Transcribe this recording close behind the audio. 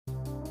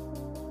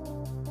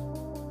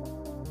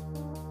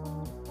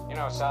You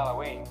know, it's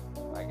Halloween.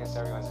 I guess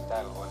everyone's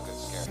entitled to one good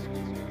scare.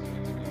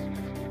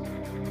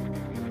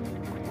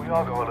 We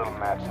all go a little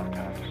mad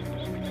sometimes.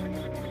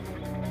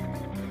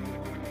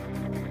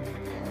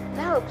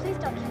 No, please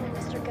don't kill me,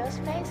 Mr.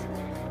 Ghostface.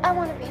 I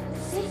want to be in the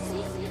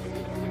city.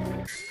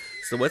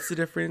 So what's the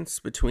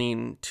difference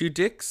between two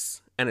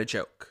dicks and a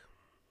joke?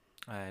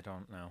 I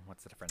don't know.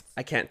 What's the difference?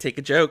 I can't take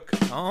a joke.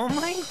 Oh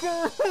my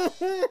god.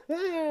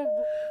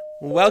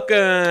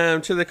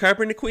 Welcome to the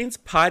Carpenter Queens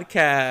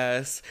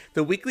podcast,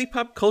 the weekly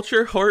pop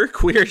culture horror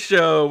queer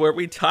show where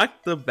we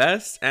talk the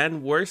best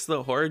and worst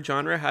the horror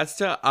genre has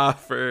to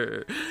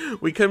offer.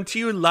 We come to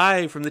you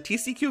live from the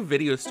TCQ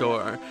video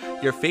store,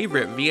 your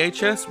favorite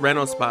VHS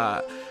rental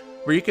spot,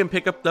 where you can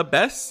pick up the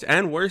best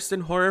and worst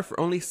in horror for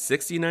only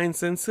 69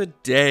 cents a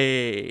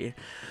day.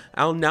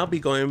 I'll now be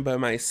going by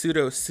my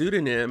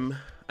pseudonym,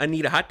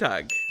 Anita Hot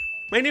Dog.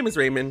 My name is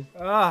Raymond.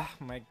 Oh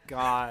my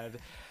god.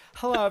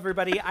 Hello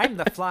everybody, I'm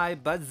the fly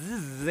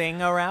buzzing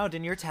around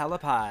in your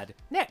telepod,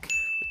 Nick.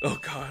 Oh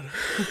god.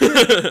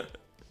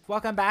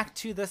 Welcome back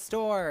to the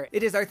store.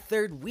 It is our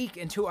third week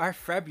into our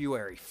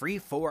February free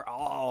for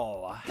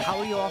all. How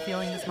are you all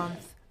feeling this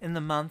month? In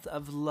the month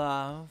of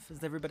love?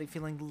 Is everybody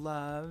feeling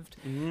loved?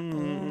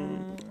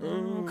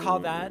 Call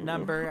that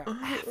number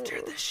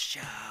after the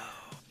show.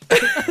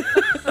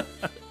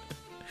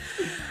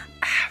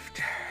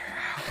 After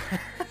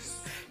hours.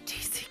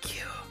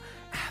 TCQ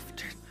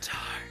after dark.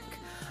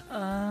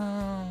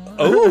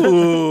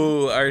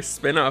 Oh, our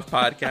spin-off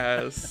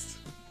podcast.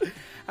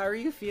 How are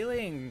you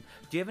feeling?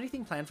 Do you have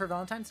anything planned for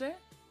Valentine's Day?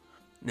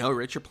 No,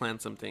 Richard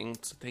planned something,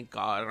 so thank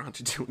God I don't have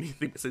to do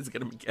anything besides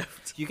get him a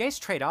gift. You guys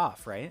trade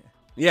off, right?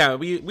 Yeah,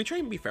 we try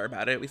and be fair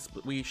about it. We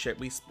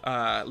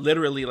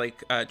literally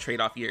like trade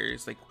off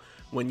years. Like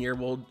 1 year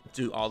we'll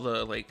do all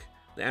the like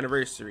the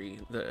anniversary,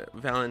 the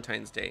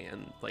Valentine's Day,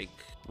 and like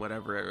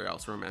whatever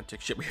else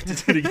romantic shit we have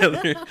to do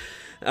together.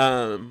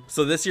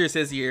 So this year's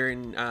his year,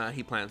 and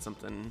he planned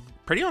something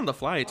pretty on the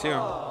fly too.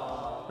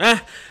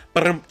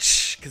 But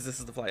because this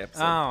is the fly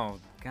episode. Oh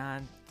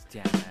god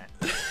damn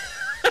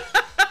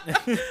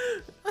it.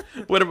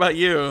 What about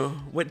you?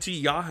 What do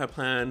y'all have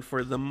planned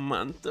for the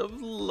month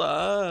of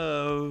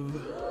love?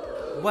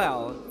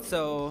 Well,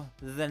 so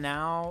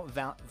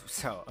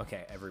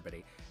okay,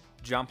 everybody.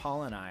 John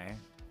Paul and I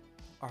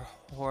are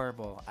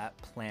horrible at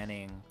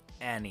planning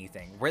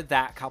anything. We're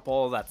that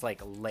couple that's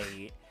like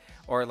late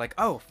or like,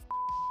 our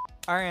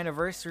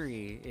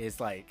anniversary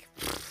is like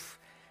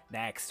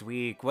next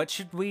week. What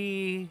should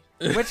we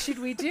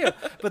do?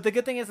 But the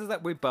good thing is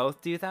that we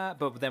both do that.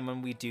 But then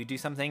when we do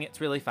something,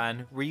 it's really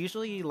fun. We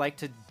usually like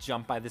to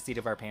jump by the seat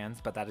of our pants,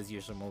 but that is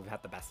usually when we've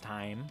had the best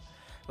time.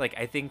 Like,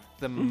 I think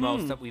the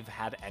most that we've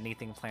had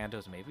anything planned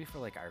was maybe for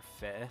like our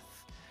 5th.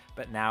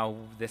 But now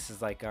this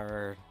is like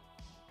our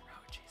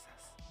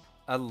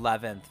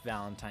 11th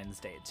Valentine's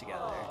Day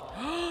together.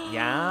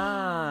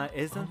 Yeah,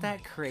 isn't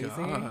that crazy?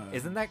 God.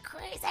 Isn't that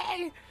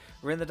crazy?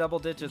 We're in the double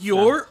digits.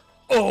 You're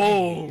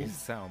Thank you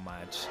so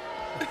much.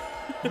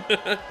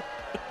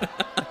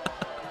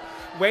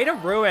 Way to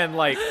ruin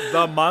like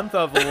the month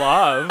of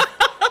love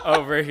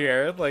over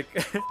here. Like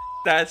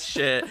that's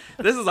shit.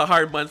 This is a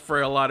hard month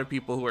for a lot of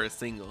people who are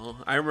single.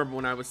 I remember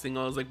when I was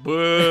single, I was like,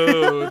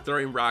 boo,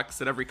 throwing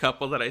rocks at every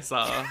couple that I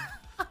saw.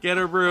 Get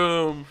a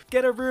room.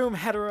 Get a room,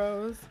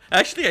 heteros.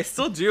 Actually, I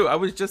still do. I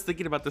was just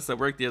thinking about this at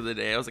work the other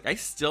day. I was like, I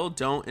still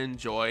don't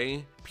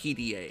enjoy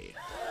PDA.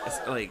 It's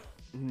like,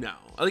 no.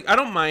 Like, I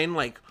don't mind,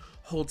 like,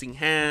 holding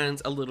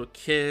hands, a little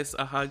kiss,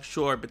 a hug,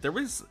 sure. But there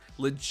was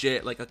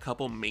legit, like, a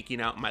couple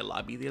making out in my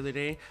lobby the other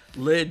day.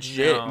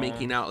 Legit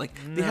making out. Like,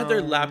 they had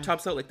their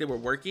laptops out like they were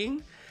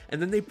working. And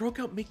then they broke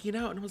out making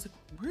out. And I was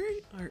like, where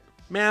are...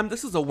 Ma'am,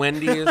 this is a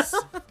Wendy's.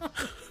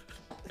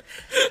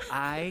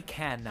 I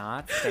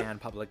cannot stand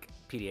public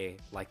PDA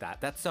like that.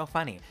 That's so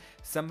funny.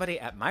 Somebody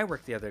at my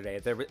work the other day,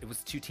 it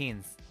was two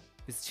teens.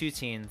 It was two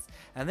teens.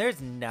 And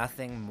there's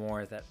nothing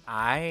more that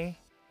I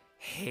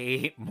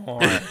hate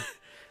more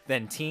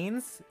than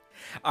teens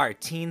are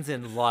teens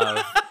in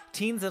love.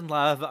 Teens in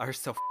love are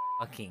so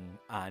fucking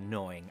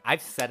annoying.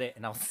 I've said it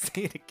and I'll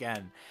say it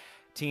again.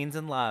 Teens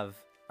in love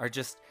are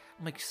just...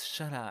 I'm like,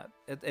 shut up.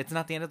 It's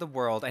not the end of the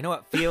world. I know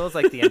it feels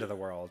like the end of the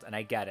world, and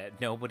I get it.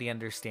 Nobody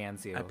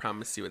understands you. I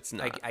promise you it's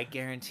not. I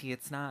guarantee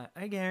it's not.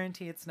 I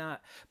guarantee it's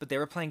not. But they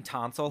were playing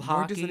tonsil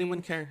hockey does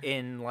anyone care?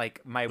 In,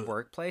 like, my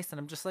workplace, and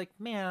I'm just like,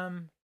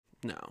 ma'am.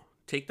 No.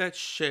 Take that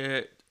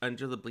shit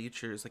under the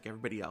bleachers like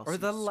everybody else. Or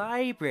the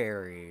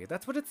library.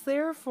 That's what it's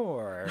there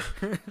for.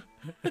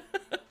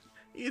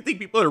 You think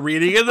people are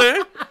reading in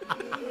there?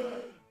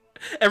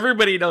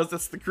 Everybody knows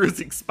that's the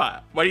cruising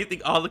spot. Why do you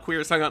think all the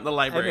queers hung out in the I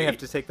library? may have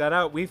to take that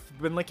out. We've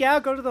been like, yeah,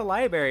 go to the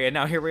library. And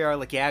now here we are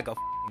like, yeah, go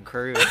f***ing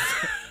cruise.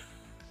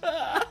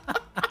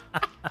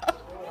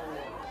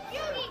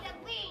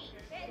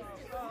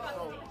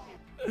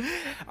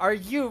 Are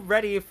you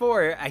ready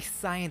for a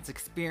science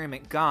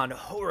experiment gone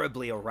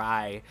horribly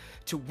awry?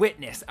 To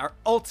witness our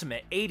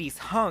ultimate 80s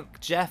hunk,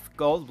 Jeff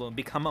Goldblum,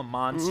 become a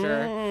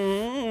monster?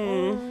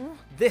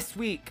 This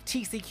week,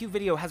 TCQ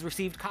Video has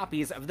received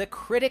copies of the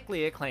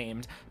critically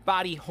acclaimed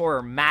body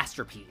horror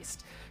masterpiece,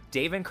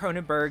 David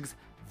Cronenberg's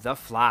The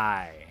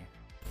Fly.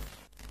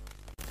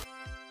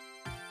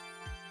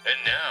 And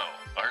now,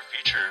 our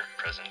feature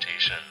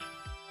presentation.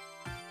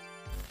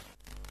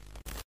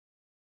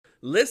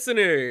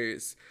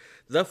 Listeners,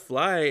 The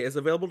Fly is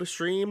available to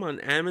stream on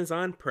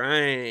Amazon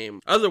Prime.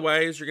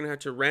 Otherwise, you're going to have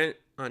to rent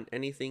on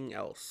anything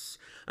else.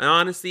 And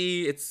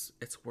honestly, it's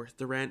worth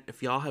the rent.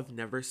 If y'all have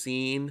never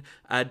seen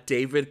a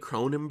David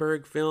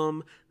Cronenberg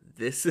film,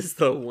 this is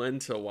the one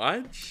to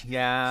watch.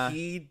 Yeah.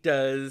 He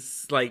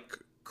does like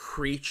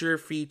creature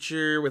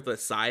feature with a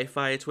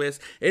sci-fi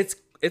twist. It's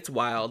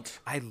wild.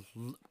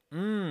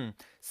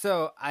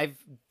 So I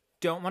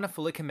don't want to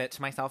fully commit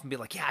to myself and be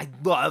like, yeah, I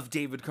love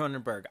David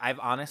Cronenberg. I've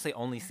honestly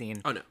only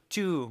seen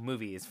 2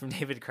 movies from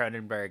David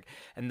Cronenberg,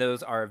 and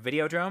those are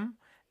Videodrome,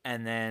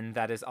 and then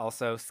that is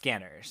also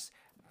Scanners,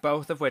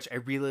 both of which I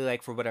really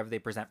like for whatever they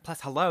present.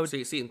 Plus, hello, So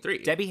you've seen 3.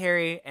 Debbie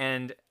Harry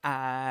and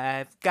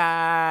I've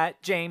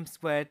got James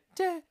Wood.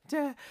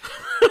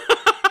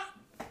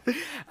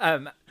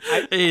 I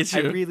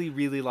really,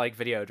 really like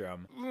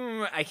Videodrome.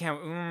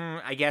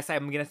 I guess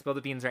I'm gonna spill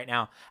the beans right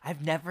now.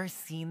 I've never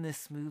seen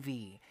this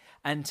movie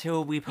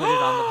until we put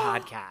it on the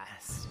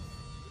podcast.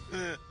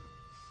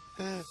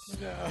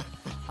 No.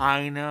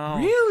 I know.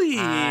 Really?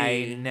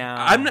 I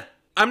know.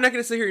 I'm not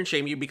going to sit here and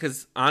shame you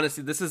because,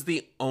 honestly, this is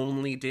the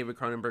only David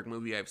Cronenberg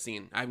movie I've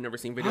seen. I've never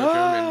seen Videodrome.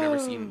 I've never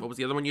seen... What was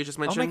the other one you just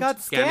mentioned? Oh my god,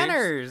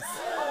 Scanners!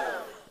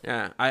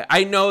 Yeah,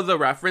 I know the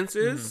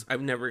references.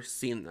 I've never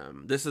seen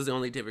them. This is the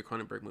only David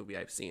Cronenberg movie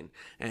I've seen,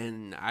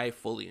 and I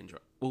fully enjoy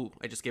it. Ooh,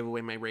 I just gave away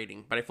my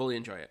rating, but I fully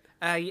enjoy it.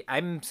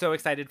 I'm so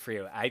excited for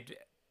you.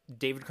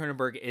 David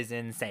Cronenberg is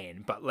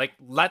insane, but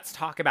let's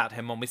talk about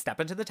him when we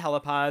step into the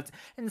telepods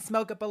and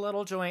smoke up a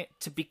little joint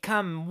to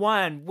become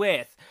one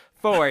with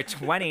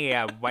 420.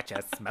 What you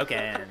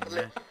smoking?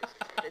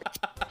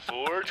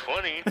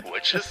 420,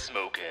 what you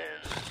smoking?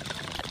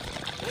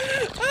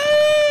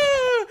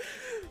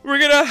 We're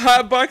gonna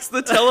hotbox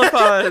the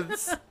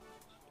telepods.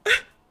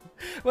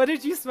 What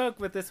did you smoke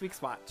with this week's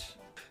watch?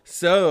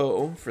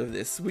 So, for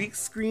this week's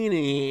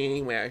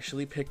screening, we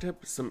actually picked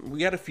up we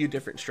got a few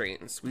different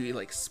strains. We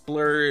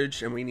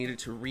splurged and we needed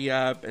to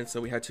re-up, and so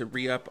we had to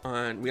re-up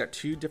we got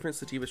 2 different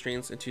sativa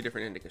strains and 2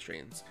 different indica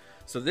strains.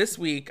 So this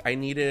week, I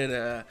needed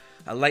a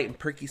light and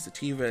perky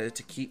sativa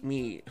to keep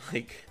me,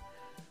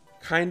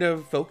 kind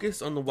of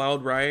focused on the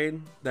wild ride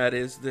that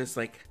is this,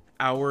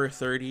 hour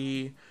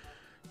 30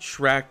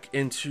 trek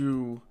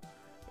into...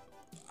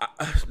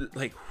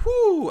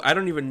 I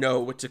don't even know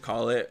what to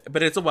call it,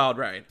 but it's a wild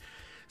ride.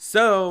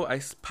 So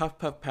I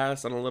puff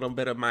pass on a little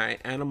bit of my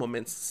Animal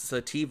Mint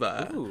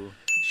sativa. Ooh.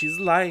 She's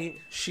light,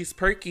 she's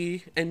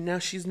perky, and now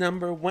she's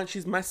number 1.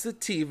 She's my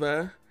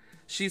sativa.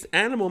 She's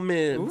Animal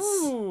Mints.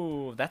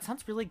 Ooh, that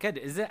sounds really good.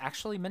 Is it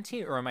actually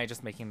minty, or am I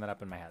just making that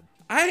up in my head?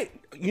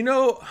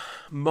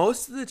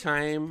 Most of the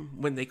time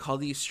when they call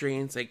these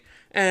strains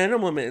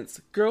Animal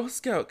Mints, Girl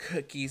Scout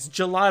cookies,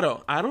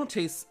 gelato, I don't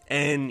taste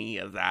any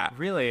of that.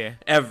 Really?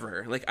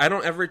 Ever. I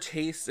don't ever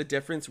taste a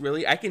difference,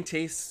 really. I can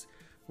taste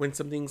when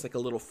something's a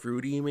little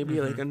fruity, maybe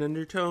an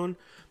undertone.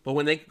 But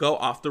when they go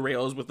off the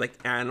rails with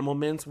Animal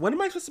Mints, what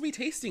am I supposed to be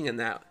tasting in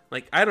that?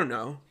 I don't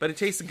know. But it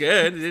tastes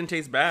good. It didn't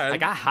taste bad. I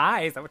got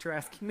high. Is that what you're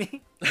asking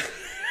me?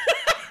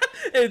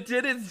 It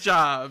did its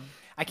job.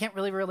 I can't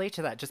really relate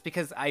to that just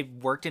because I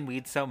worked in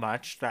weed so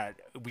much that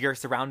we are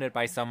surrounded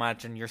by so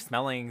much and you're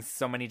smelling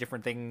so many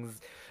different things.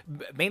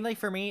 Mainly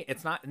for me,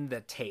 it's not in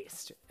the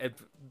taste.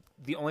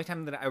 The only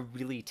time that I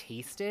really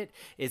taste it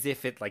is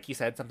if it, like you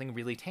said, something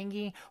really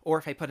tangy, or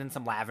if I put in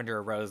some lavender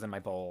or rose in my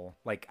bowl.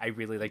 I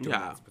really like doing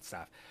that with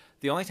stuff.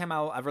 The only time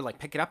I'll ever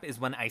pick it up is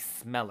when I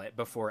smell it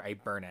before I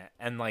burn it.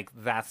 And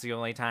that's the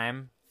only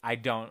time. I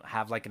don't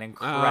have an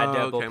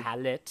incredible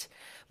palate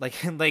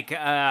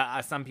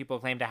some people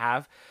claim to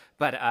have.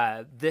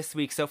 But this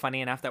week, so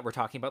funny enough that we're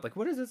talking about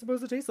what is it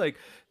supposed to taste like?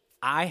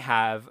 I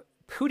have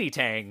Pootie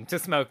Tang to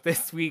smoke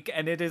this week,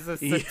 and it is a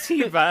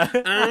sativa.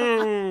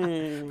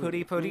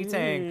 Pootie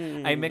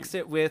Tang. I mixed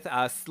it with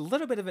a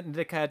little bit of an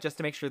indica just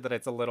to make sure that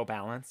it's a little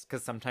balanced,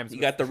 because sometimes...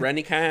 You got the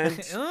Rennie kind?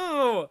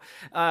 Oh!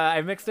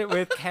 I mixed it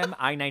with Chem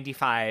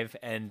I-95,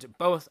 and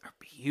both are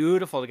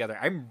beautiful together.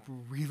 I'm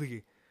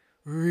really,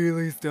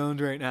 really stoned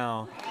right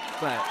now.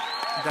 But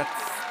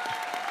that's...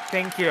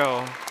 Thank you.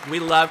 We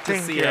love to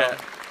see it.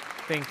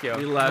 Thank you.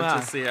 We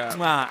love to see it.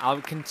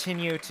 I'll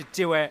continue to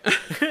do it.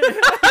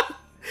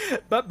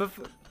 But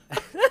before...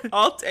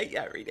 I'll take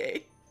every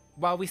day.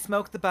 While we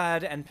smoke the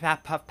bud and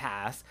puff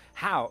pass,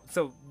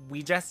 so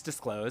we just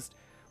disclosed,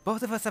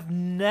 both of us have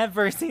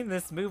never seen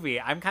this movie.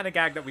 I'm kind of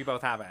gagged that we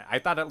both haven't. I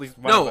thought at least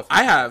one of us... No,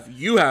 I have.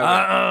 You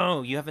haven't.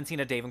 Oh, you haven't seen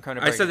a David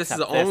Cronenberg. I said this is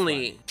the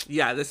only...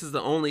 Yeah, this is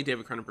the only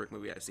David Cronenberg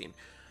movie I've seen.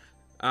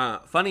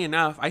 Funny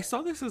enough, I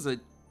saw this as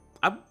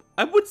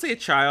I would say a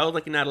child,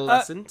 an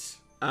adolescent.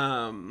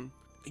 My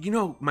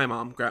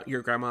mom,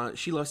 your grandma,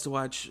 she loves to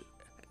watch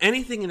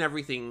anything and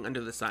everything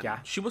under the sun. Yeah.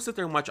 She will sit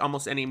there and watch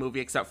almost any movie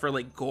except for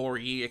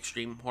gory,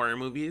 extreme horror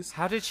movies.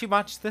 How did she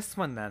watch this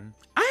one then?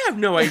 I have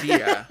no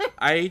idea.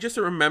 I just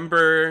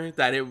remember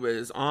that it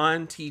was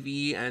on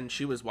TV and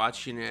she was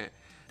watching it.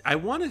 I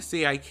want to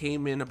say I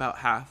came in about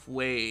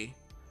halfway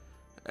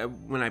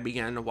when I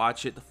began to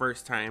watch it the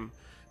first time,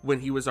 when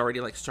he was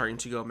already like starting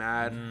to go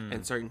mad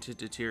and starting to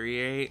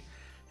deteriorate.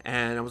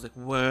 And I was like,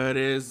 what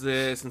is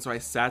this? And so I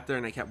sat there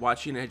and I kept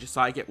watching and I just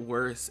saw it get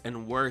worse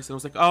and worse. And I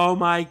was like, oh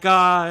my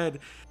God.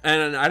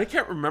 And I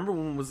can't remember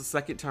when was the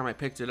second time I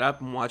picked it up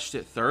and watched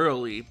it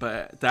thoroughly.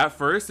 But that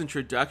first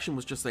introduction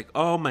was just like,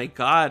 oh my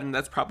God. And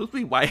that's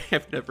probably why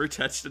I've never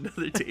touched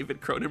another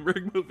David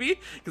Cronenberg movie.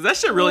 Because that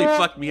shit really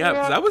fucked me up.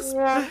 Because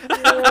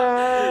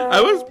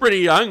I was pretty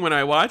young when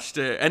I watched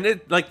it. And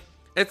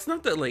it's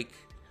not that like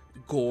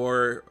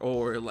gore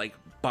or like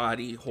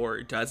body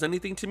horror does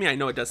anything to me. I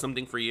know it does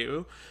something for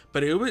you,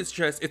 but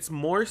it's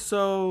more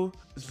so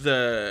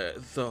the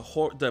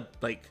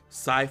like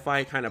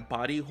sci-fi kind of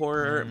body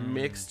horror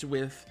mixed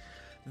with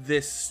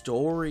this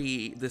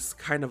story, this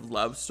kind of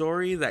love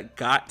story that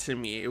got to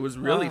me. It was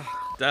really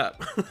fucked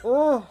up.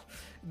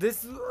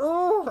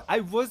 I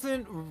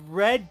wasn't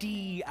ready.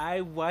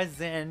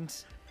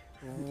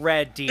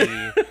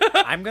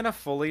 I'm gonna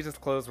fully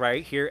disclose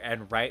right here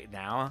and right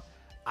now,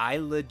 I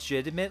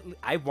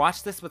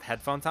watched this with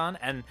headphones on,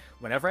 and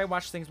whenever I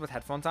watch things with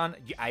headphones on,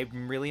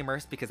 I'm really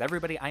immersed because I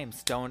am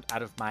stoned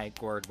out of my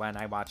gourd when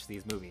I watch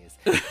these movies.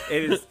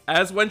 It is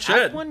As one should.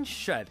 As one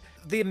should.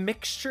 The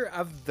mixture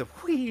of the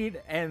weed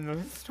and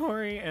the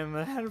story and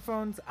the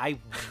headphones, I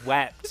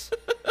wept.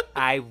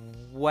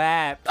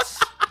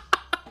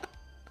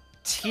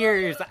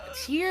 Tears.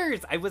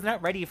 I was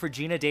not ready for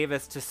Gina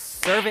Davis to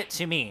serve it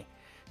to me.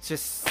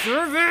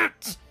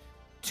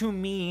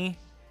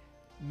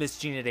 Miss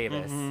Gina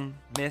Davis.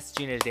 Miss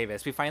Gina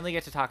Davis. We finally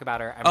get to talk about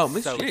her.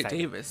 Miss so Gina excited.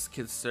 Davis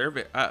can serve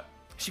it up.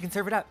 She can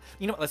serve it up.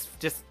 You know what? Let's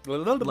just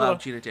Love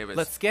Gina Davis.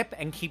 Let's skip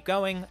and keep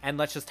going, and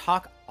let's just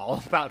talk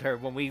all about her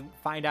when we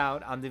find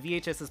out on the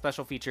VHS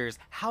special features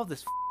how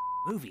this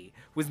movie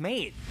was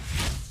made.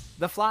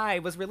 The Fly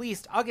was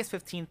released August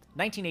 15th,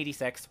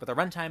 1986, with a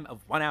runtime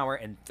of 1 hour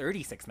and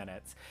 36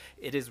 minutes.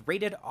 It is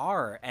rated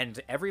R,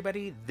 and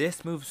everybody,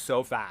 this moves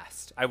so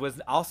fast. I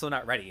was also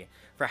not ready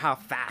for how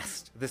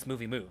fast this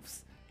movie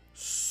moves.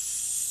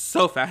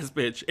 So fast,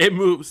 bitch. It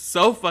moves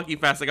so fucking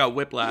fast. I got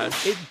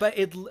whiplash.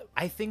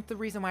 I think the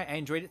reason why I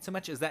enjoyed it so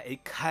much is that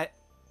it cut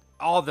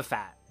all the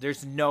fat.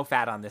 There's no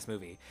fat on this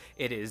movie.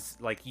 It is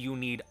like you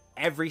need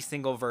every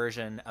single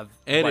version of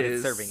what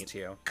it's serving it to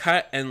you.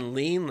 Cut and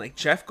lean like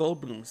Jeff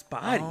Goldblum's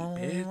body,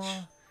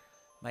 bitch.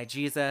 My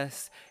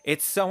Jesus.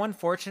 It's so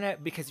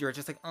unfortunate because you're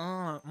just like,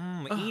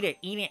 eat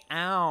it,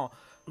 ow.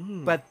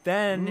 But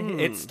then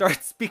it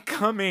starts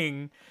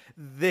becoming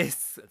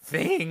this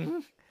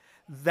thing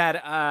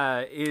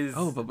that is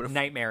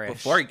nightmarish.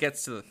 Before it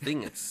gets to the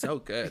thing, it's so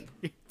good.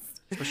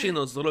 Especially in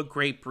those little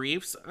gray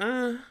briefs.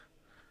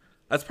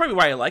 That's probably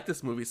why I like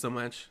this movie so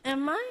much.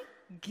 Am I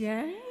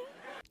gay?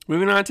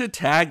 Moving on to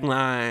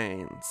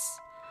taglines.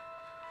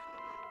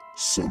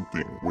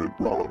 Something went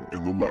wrong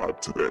in the lab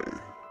today.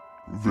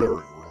 Very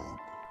wrong.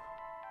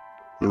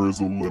 There is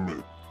a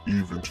limit,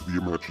 even to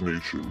the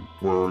imagination,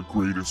 where our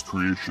greatest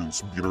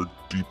creations meet our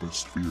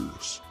deepest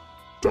fears.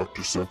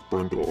 Dr. Seth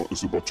Brendel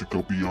is about to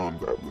go beyond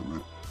that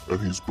limit, and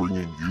he's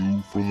bringing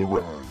you for the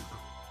ride.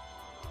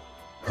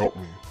 Help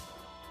me.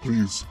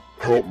 Please,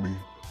 help me.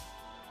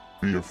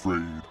 Be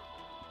afraid.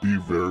 Be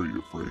very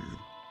afraid.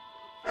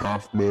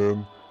 Half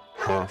man,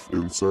 half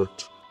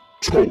insect.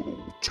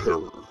 Total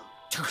terror.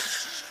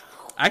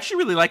 I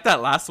actually really like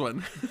that last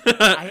one.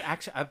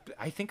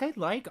 I think I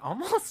like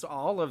almost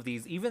all of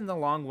these, even the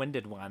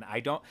long-winded one.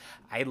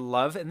 I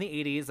love in the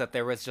 80s that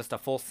there was just a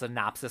full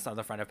synopsis on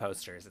the front of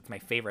posters. It's my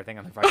favorite thing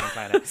on the fucking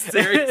planet.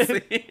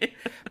 Seriously.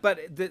 But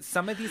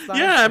some of these lines...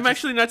 Yeah, I'm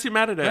actually not too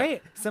mad at it.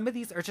 Right. Some of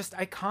these are just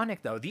iconic,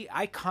 though. The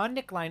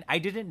iconic line, I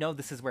didn't know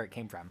this is where it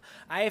came from.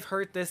 I have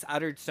heard this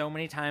uttered so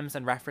many times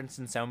and referenced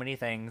in so many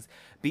things.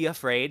 Be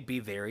afraid, be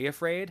very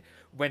afraid.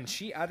 When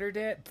she uttered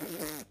it,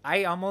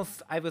 I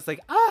was like,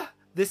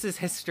 this is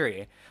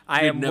history.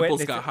 Your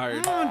nipples got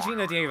hard.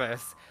 Gina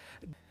Davis.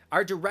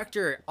 Our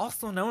director,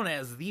 also known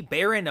as the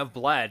Baron of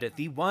Blood,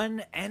 the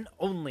one and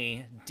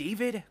only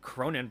David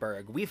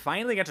Cronenberg. We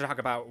finally get to talk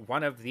about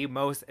one of the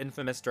most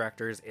infamous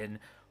directors in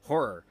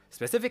horror.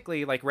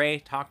 Specifically, like Ray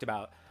talked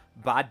about,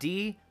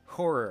 body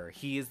horror.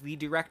 He is the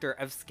director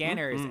of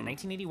Scanners in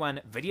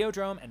 1981,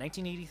 Videodrome in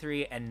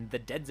 1983, and The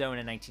Dead Zone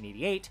in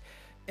 1988.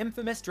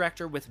 Infamous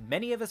director with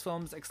many of his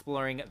films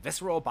exploring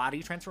visceral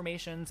body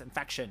transformations,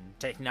 infection,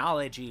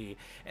 technology,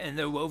 and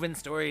the woven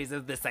stories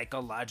of the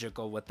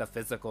psychological with the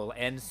physical,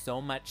 and so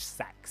much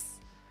sex.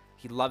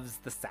 He loves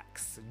the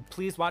sex.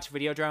 Please watch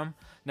Videodrome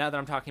now that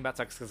I'm talking about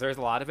sex, because there's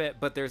a lot of it,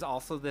 but there's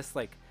also this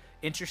like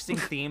interesting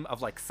theme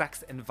of like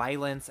sex and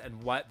violence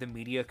and what the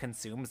media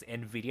consumes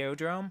in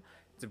Videodrome.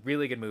 It's a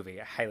really good movie.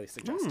 I highly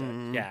suggest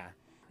it. Yeah.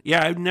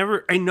 Yeah,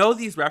 I know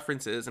these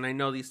references and I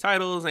know these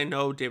titles. I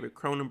know David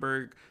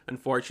Cronenberg.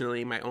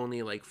 Unfortunately, my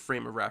only like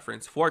frame of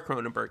reference for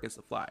Cronenberg is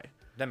The Fly.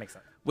 That makes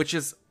sense. Which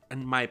is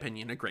in my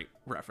opinion, a great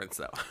reference,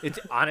 though. It's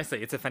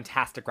honestly, it's a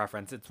fantastic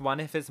reference. It's one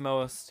of his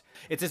most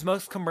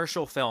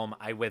commercial film,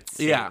 I would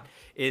say. Yeah.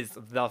 Is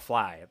The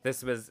Fly.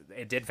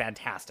 It did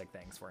fantastic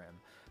things for him.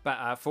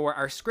 But for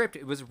our script,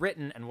 it was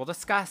written, and we'll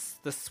discuss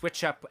the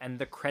switch up and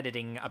the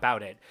crediting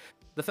about it.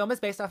 The film is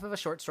based off of a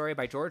short story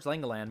by George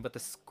Langeland, with the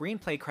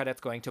screenplay credits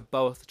going to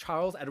both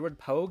Charles Edward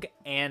Pogue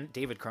and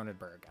David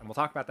Cronenberg. And we'll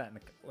talk about that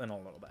in a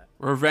little bit.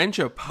 Revenge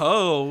of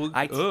Pogue.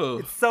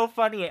 It's so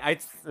funny.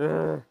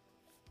 The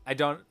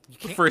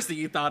first thing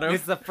you thought of?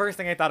 It's the first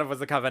thing I thought of was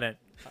The Covenant.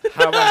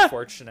 How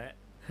unfortunate.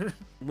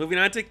 Moving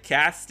on to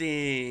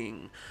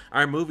casting.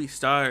 Our movie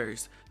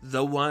stars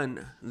the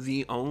one,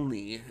 the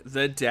only,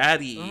 the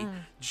daddy,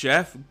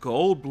 Jeff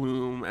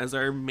Goldblum as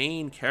our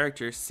main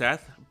character,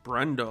 Seth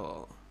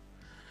Brundle.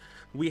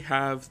 We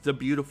have the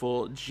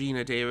beautiful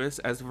Gina Davis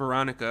as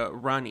Veronica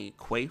Ronnie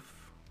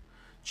Quaife,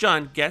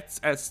 John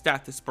Getz as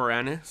Stathis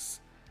Boranis,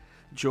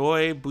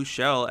 Joy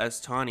Bushell as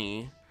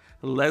Tawny,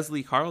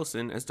 Leslie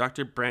Carlson as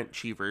Dr. Brent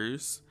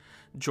Cheevers,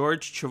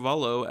 George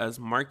Chivallo as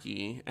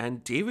Marky,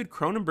 and David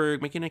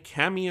Cronenberg making a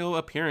cameo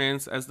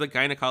appearance as the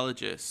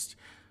gynecologist.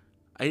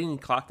 I didn't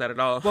clock that at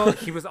all. Well,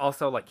 he was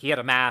also he had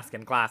a mask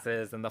and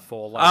glasses and the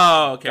full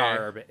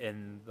garb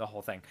in the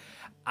whole thing.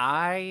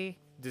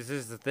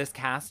 This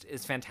cast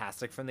is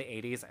fantastic from the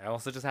 80s. I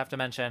also just have to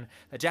mention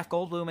that Jeff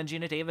Goldblum and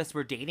Gina Davis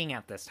were dating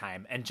at this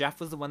time, and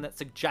Jeff was the one that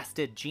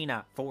suggested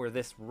Gina for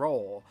this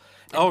role.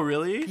 And, oh,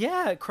 really?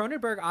 Yeah,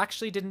 Cronenberg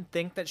actually didn't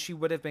think that she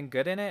would have been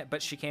good in it,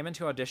 but she came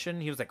into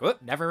audition. He was like, "Oh,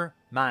 never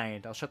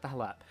mind. I'll shut the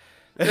hell up."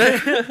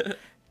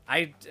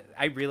 I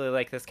really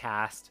like this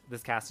cast.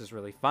 This cast is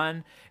really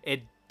fun.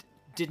 It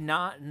did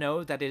not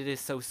know that it is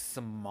so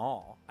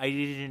small. I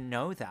didn't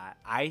know that.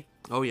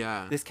 Oh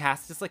yeah. This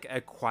cast is a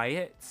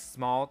quiet,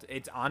 small.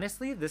 It's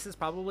honestly, this is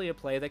probably a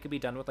play that could be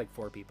done with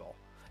 4 people,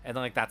 and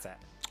then that's it.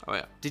 Oh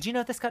yeah. Did you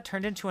know this got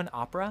turned into an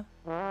opera?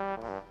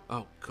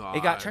 Oh god.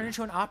 It got turned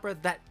into an opera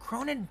that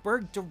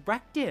Cronenberg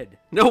directed.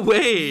 No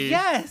way.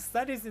 Yes,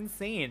 that is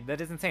insane.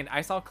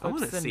 I saw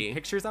clips and see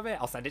pictures of it.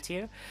 I'll send it to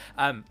you.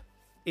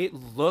 It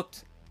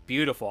looked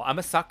beautiful. I'm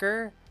a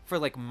sucker for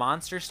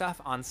monster stuff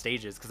on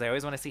stages because I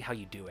always want to see how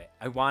you do it.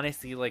 I want to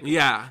see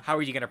how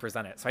are you going to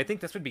present it. So I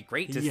think this would be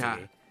great to see.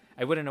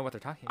 I wouldn't know what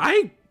they're talking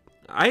about.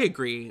 I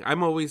agree.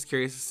 I'm always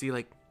curious to see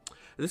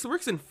this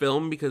works in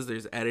film because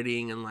there's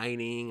editing and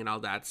lighting and all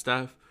that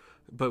stuff.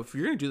 But if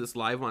you're going to do this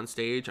live on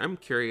stage, I'm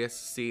curious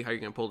to see how you're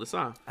going to pull this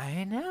off.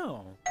 I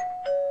know.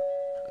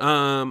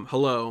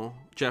 Hello,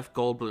 Jeff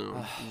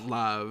Goldblum.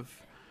 Love.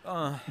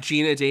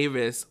 Gina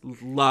Davis,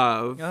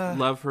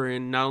 love her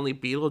in not only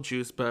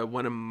Beetlejuice, but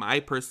one of my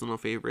personal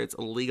favorites,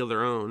 A League of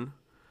Their Own.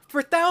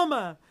 For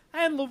Thelma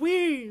and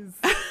Louise.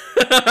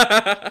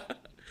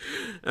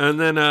 And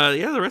then,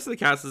 the rest of the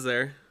cast is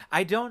there.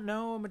 I don't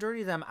know a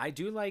majority of them. I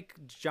do like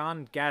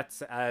John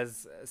Getz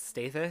as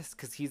Stathis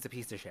because he's a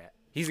piece of shit.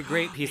 He's a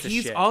great piece of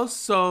shit.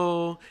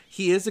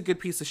 He is a good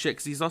piece of shit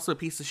because he's also a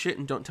piece of shit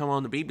and don't tell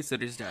Mom the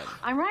babysitter's dead.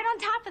 I'm right on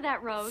top of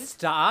that, Rose.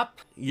 Stop.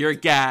 You're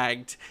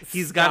gagged.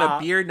 He's got a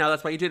beard now.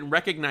 That's why you didn't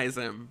recognize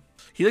him.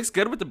 He looks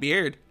good with the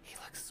beard. He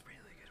looks really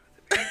good with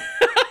the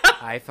beard.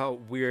 I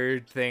felt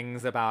weird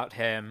things about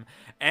him.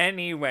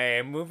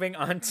 Anyway, moving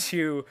on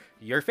to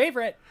your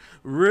favorite.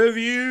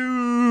 Reviews.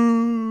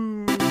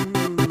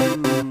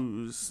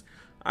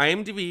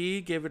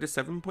 IMDb gave it a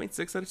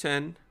 7.6 out of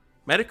 10.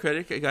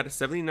 Metacritic, it got a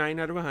 79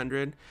 out of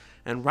 100.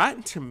 And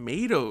Rotten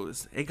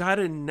Tomatoes, it got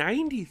a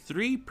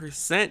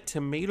 93%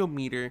 tomato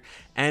meter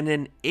and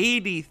an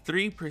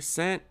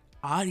 83%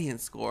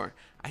 audience score.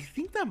 I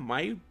think that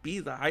might be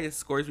the highest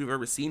scores we've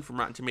ever seen from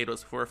Rotten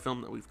Tomatoes for a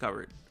film that we've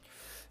covered.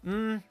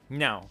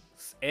 No,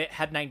 it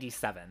had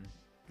 97.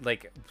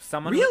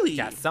 Someone really?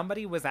 Yeah,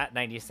 somebody was at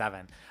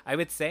 97. I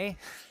would say,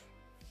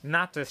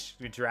 not to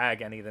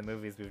drag any of the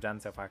movies we've done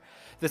so far,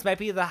 this might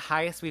be the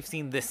highest we've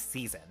seen this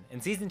season.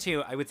 In season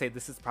 2, I would say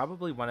this is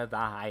probably one of the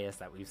highest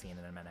that we've seen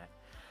in a minute.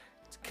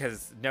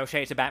 Because no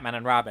shade to Batman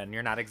and Robin,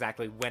 you're not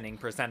exactly winning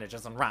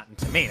percentages on Rotten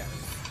Tomatoes.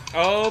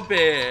 Oh,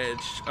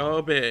 bitch.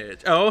 Oh,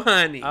 bitch. Oh,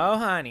 honey. Oh,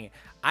 honey.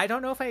 I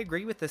don't know if I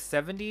agree with the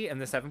 70 and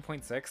the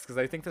 7.6, because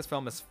I think this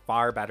film is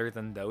far better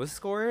than those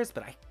scores,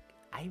 but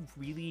I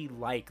really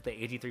like the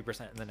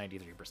 83% and the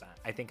 93%.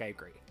 I think I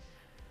agree.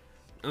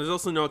 And there's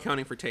also no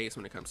accounting for taste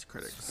when it comes to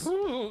critics.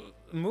 Ooh,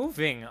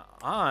 moving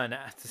on.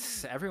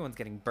 Everyone's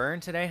getting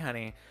burned today,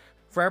 honey.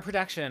 For our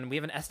production, we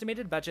have an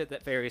estimated budget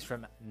that varies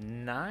from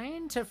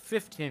 9 to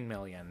 15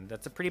 million.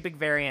 That's a pretty big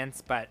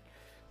variance, but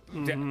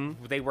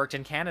they worked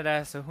in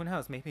Canada, so who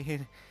knows?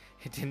 Maybe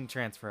it didn't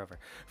transfer over.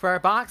 For our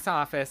box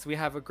office, we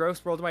have a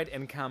gross worldwide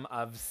income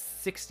of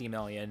 60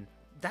 million.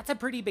 That's a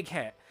pretty big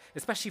hit,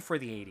 especially for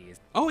the 80s.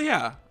 Oh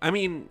yeah. I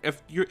mean,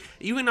 if you're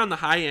even on the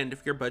high end,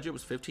 if your budget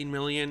was 15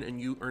 million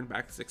and you earned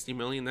back 60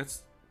 million,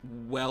 that's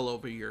well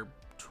over your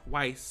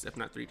twice, if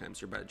not 3 times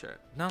your budget.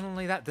 Not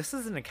only that, this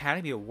is an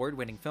Academy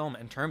Award-winning film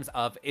in terms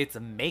of its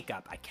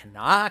makeup. I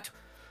cannot.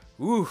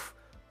 Ooh,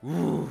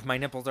 my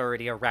nipples are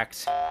already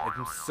erect.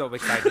 I'm so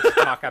excited to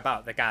talk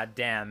about the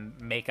goddamn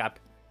makeup.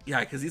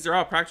 Yeah, because these are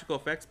all practical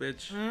effects,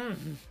 bitch.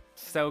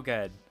 So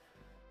good.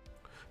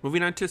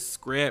 Moving on to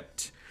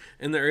script.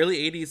 In the early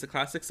 80s, the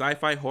classic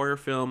sci-fi horror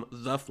film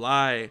The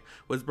Fly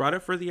was brought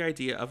up for the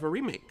idea of a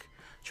remake.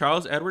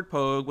 Charles Edward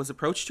Pogue was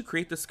approached to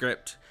create the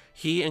script.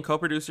 He and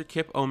co-producer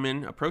Kip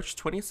Oman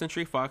approached 20th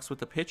Century Fox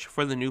with a pitch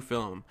for the new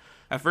film.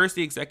 At first,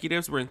 the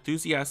executives were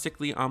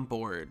enthusiastically on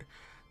board.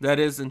 That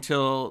is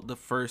until the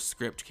first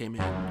script came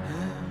in.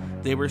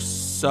 They were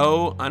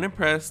so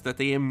unimpressed that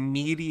they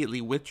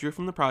immediately withdrew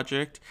from the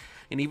project,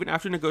 and even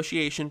after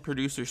negotiation,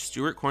 producer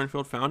Stuart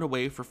Cornfield found a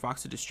way for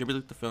Fox to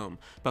distribute the film,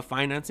 but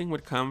financing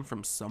would come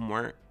from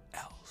somewhere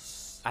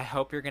else. I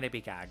hope you're going to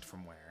be gagged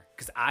from where,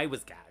 because I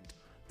was gagged.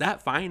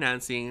 That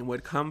financing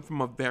would come from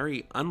a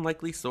very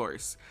unlikely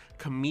source,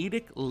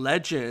 comedic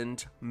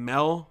legend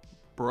Mel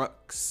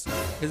Brooks.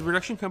 His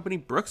production company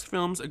Brooks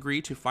Films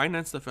agreed to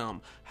finance the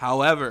film.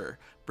 However,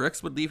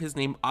 Brooks would leave his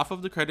name off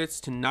of the credits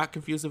to not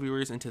confuse the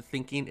viewers into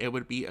thinking it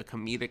would be a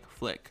comedic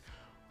flick.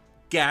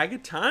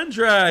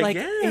 Gagatandra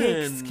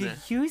again.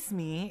 Excuse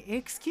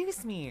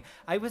me.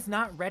 I was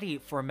not ready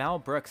for Mel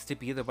Brooks to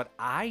be what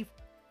I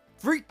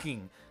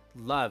freaking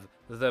love.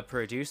 The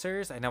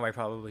producers, I know I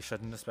probably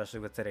shouldn't, especially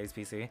with today's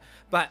PC,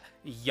 but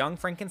Young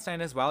Frankenstein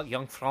as well.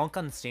 Young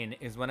Frankenstein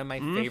is one of my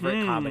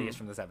favorite comedies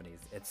from the 70s.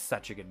 It's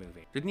such a good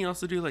movie. Didn't he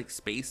also do like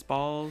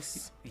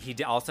Spaceballs? He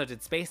also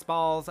did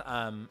Spaceballs,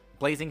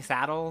 Blazing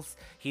Saddles.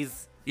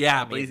 He's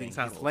amazing. Blazing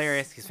Saddles. He's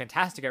hilarious. He's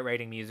fantastic at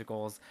writing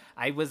musicals.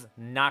 I was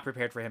not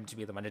prepared for him to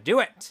be the one to do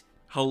it.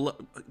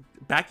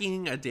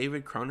 Backing a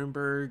David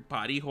Cronenberg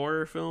body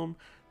horror film,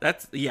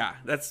 that's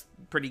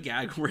pretty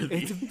gag worthy.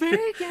 It's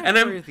very gag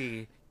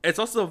worthy. It's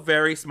also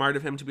very smart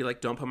of him to be like,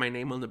 don't put my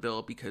name on the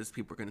bill because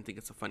people are going to think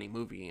it's a funny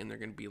movie and they're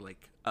going to be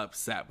like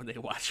upset when they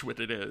watch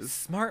what it is.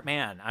 Smart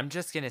man. I'm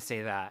just going to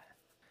say that.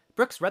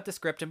 Brooks read the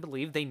script and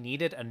believed they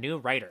needed a new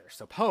writer,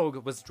 so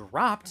Pogue was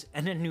dropped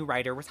and a new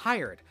writer was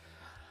hired.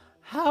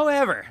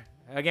 However,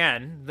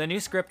 again, the new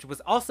script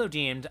was also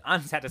deemed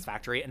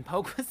unsatisfactory and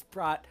Pogue was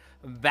brought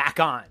back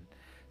on.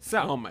 So,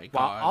 oh my God.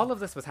 While all of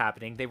this was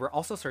happening, they were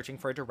also searching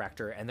for a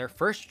director, and their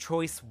first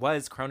choice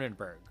was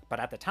Cronenberg. But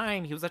at the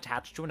time, he was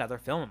attached to another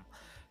film.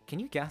 Can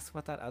you guess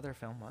what that other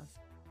film was?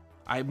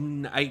 I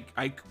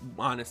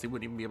honestly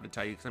wouldn't even be able to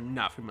tell you because I'm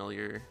not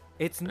familiar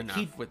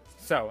enough with...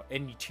 So,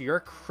 and to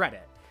your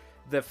credit,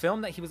 the film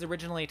that he was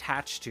originally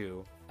attached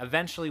to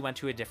eventually went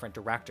to a different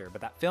director,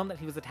 but that film that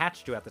he was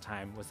attached to at the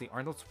time was the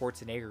Arnold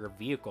Schwarzenegger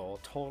vehicle,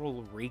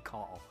 Total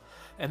Recall.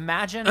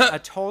 Imagine a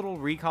Total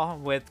Recall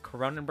with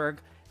Cronenberg.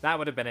 That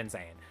would have been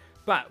insane.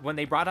 But when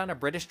they brought on a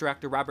British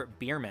director, Robert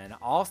Bierman,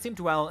 all seemed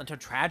well until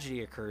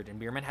tragedy occurred and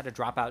Bierman had to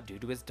drop out due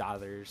to his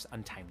daughter's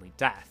untimely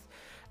death.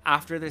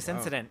 After this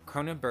incident,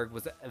 Cronenberg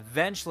was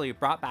eventually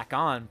brought back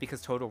on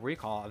because Total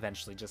Recall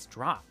eventually just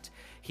dropped.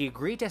 He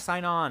agreed to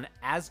sign on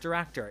as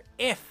director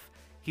if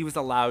he was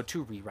allowed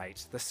to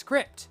rewrite the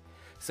script.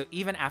 So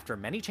even after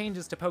many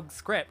changes to Pogue's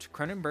script,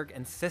 Cronenberg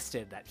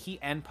insisted that he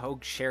and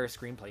Pogue share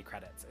screenplay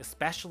credits,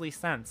 especially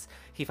since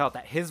he felt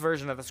that his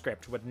version of the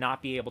script would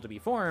not be able to be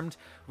formed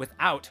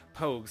without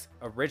Pogue's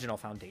original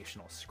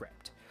foundational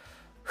script.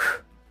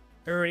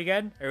 Everybody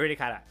good? Everybody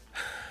caught up?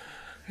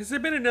 Has there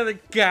been another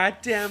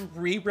goddamn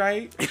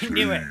rewrite? I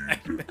knew it.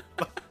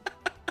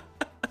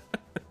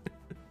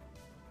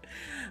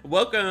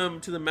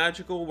 Welcome to the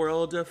magical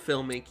world of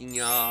filmmaking,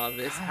 y'all.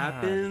 This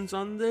happens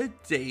on the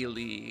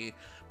daily.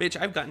 Bitch,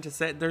 I've gotten to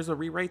set there's a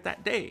rewrite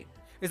that day.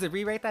 There's a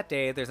rewrite that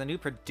day. There's a new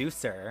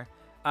producer.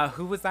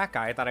 Who was that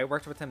guy? I thought I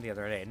worked with him the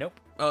other day. Nope.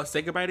 Oh,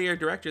 say goodbye to your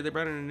director. They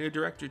brought in a new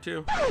director,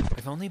 too.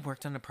 I've only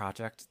worked on a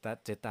project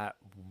that did that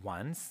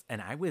once,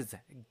 and I was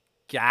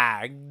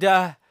gagged.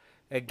 It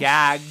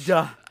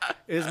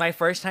was my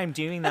first time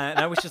doing that, and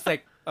I was just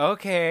like,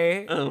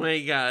 okay. Oh my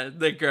God,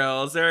 the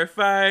girls are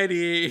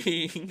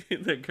fighting.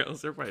 The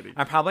girls are fighting.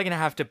 I'm probably going to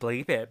have to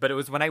bleep it, but it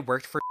was when I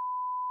worked for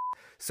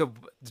so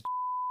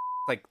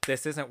like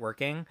this isn't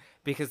working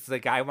because the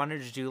guy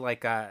wanted to do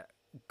like a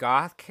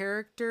goth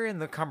character in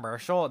the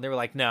commercial and they were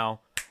like, no,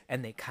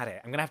 and they cut it.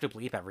 I'm going to have to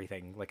bleep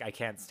everything. Like I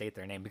can't state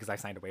their name because I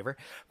signed a waiver,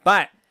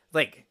 but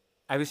like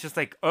I was just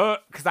like,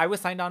 because I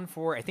was signed on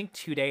for, I think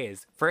 2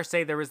 days. First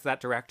day there was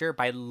that director.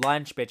 By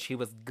lunch, bitch, he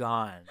was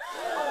gone.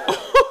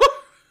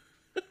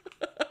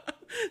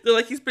 They're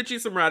like, he's pitching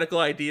some radical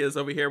ideas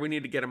over here. We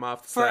need to get him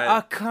off the For set.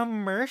 a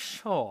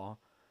commercial.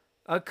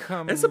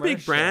 It's a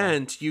big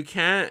brand. You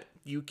can't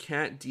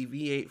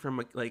deviate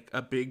from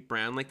a big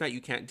brand like that.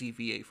 You can't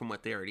deviate from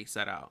what they already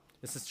set out.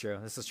 This is true.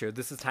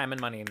 This is time and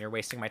money, and you're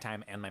wasting my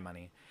time and my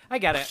money. I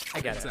get it.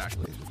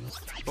 Exactly.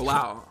 But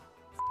wow.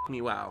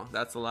 Wow,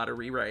 that's a lot of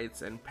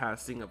rewrites and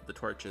passing of the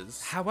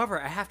torches.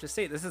 However, I have to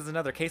say, this is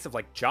another case of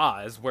like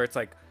Jaws, where it's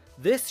like,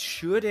 this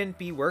shouldn't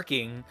be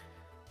working,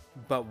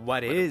 but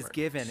what is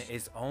given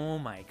is, oh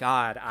my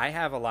God, I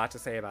have a lot to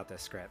say about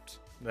this script.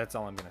 That's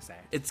all I'm going to say.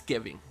 It's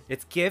giving.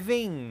 It's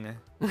giving.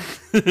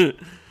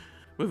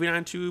 Moving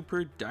on to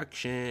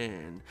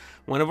production.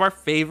 One of our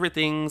favorite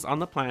things on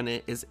the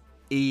planet is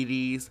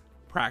 80s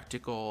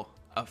practical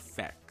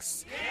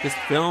effects. This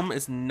film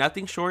is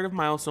nothing short of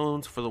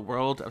milestones for the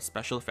world of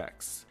special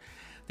effects.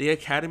 The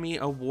Academy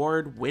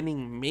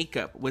Award-winning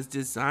makeup was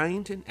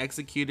designed and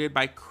executed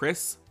by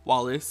Chris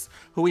Wallace,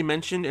 who we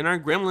mentioned in our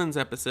Gremlins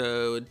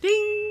episode.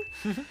 Ding!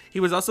 He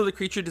was also the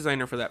creature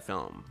designer for that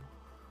film.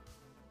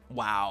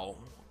 Wow.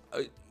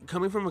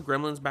 Coming from a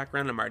Gremlins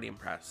background, I'm already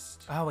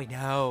impressed. Oh, I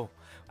know.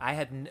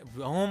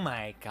 Oh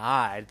my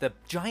god. The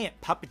giant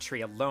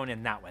puppetry alone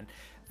in that one.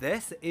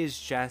 This is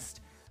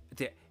just...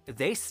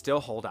 They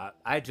still hold up.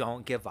 I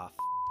don't give a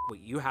what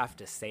you have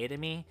to say to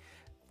me.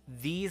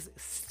 These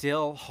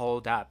still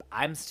hold up.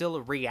 I'm still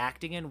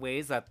reacting in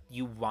ways that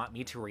you want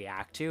me to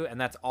react to,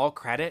 and that's all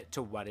credit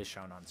to what is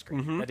shown on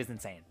screen. Mm-hmm. That is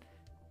insane.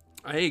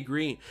 I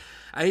agree.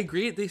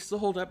 They still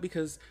hold up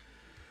because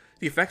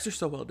the effects are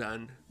so well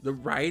done. The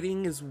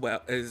writing is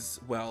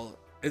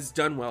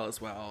done well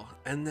as well.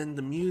 And then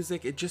the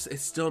music, it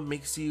still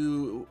makes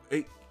you...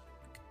 It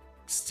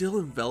still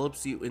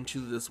envelops you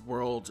into this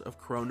world of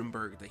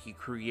Cronenberg that he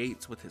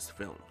creates with his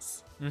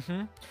films.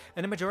 Mm-hmm.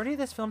 And the majority of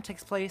this film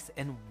takes place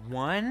in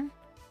one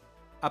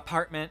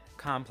apartment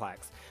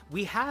complex.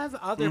 We have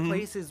other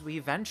places we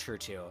venture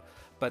to,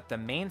 but the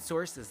main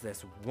source is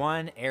this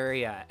one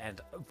area.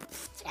 And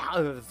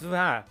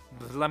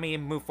let me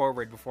move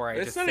forward before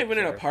It's not even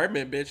an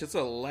apartment, bitch. It's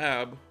a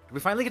lab. We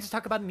finally get to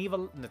talk about an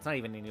evil... It's not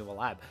even an evil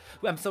lab.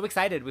 I'm so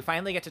excited. We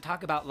finally get to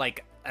talk about,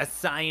 like, a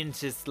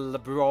scientist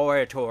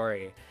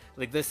laboratory.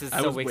 Like, this is so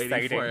exciting. I was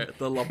waiting for it.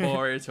 The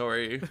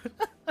laboratory.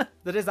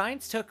 The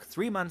designs took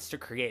 3 months to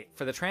create.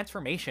 For the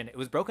transformation, it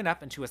was broken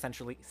up into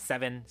essentially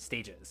 7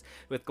 stages,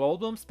 with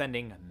Goldblum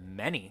spending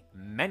many,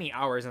 many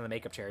hours in the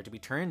makeup chair to be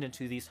turned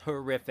into these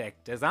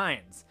horrific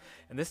designs.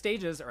 And the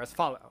stages are as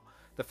follow.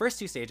 The first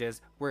 2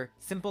 stages were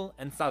simple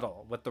and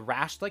subtle, with the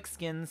rash-like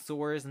skin,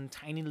 sores, and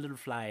tiny little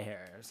fly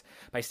hairs.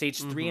 By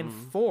stage 3 and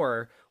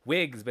 4,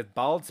 wigs with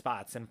bald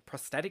spots and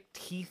prosthetic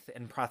teeth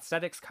and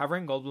prosthetics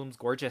covering Goldblum's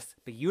gorgeous,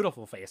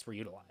 beautiful face were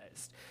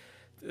utilized.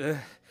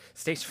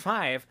 Stage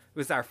 5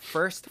 was our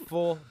first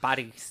full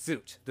body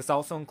suit. This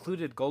also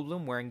included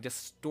Goldblum wearing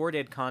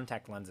distorted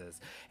contact lenses.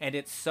 And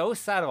it's so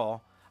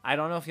subtle, I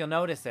don't know if you'll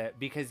notice it,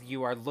 because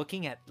you are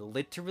looking at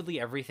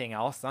literally everything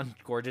else on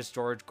gorgeous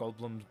George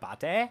Goldblum's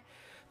bate.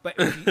 But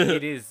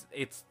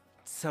it's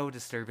so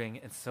disturbing.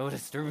 It's so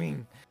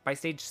disturbing. By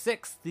stage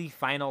 6, the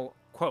final,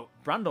 quote,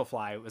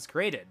 Brundlefly was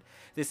created.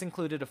 This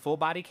included a full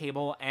body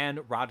cable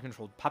and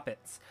rod-controlled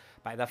puppets.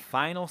 By the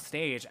final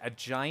stage, a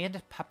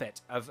giant puppet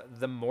of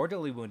the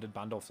mortally wounded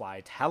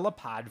Brundlefly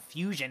telepod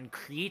fusion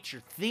creature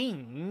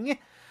thing,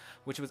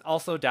 which was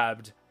also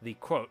dubbed the,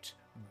 quote,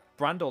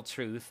 Brundle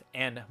Truth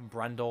and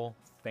Brundle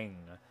Thing.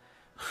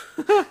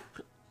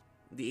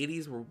 The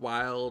 80s were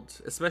wild,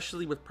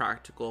 especially with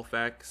practical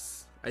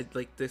effects.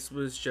 This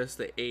was just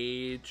the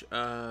age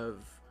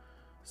of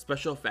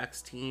special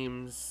effects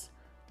teams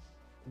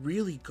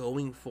really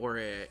going for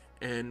it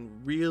and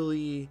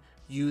really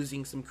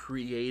using some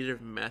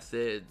creative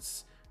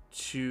methods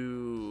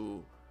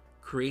to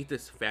create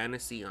this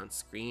fantasy on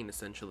screen,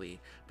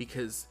 essentially,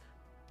 because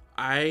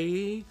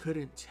I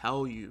couldn't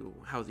tell you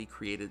how they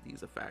created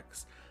these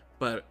effects,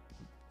 but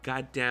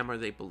goddamn, are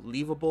they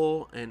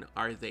believable and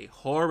are they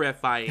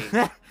horrifying?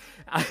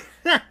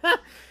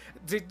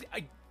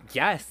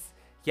 Yes.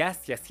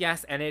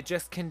 And it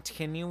just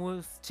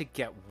continues to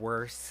get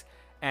worse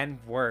and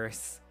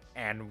worse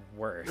and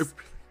worse.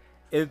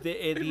 It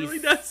really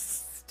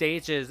does.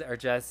 Stages are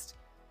just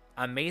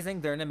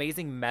amazing. They're an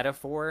amazing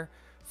metaphor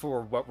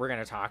for what we're going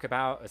to talk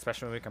about,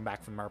 especially when we come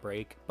back from our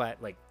break.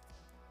 But, like,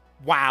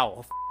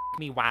 wow.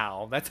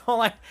 Wow. That's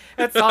all I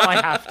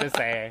have to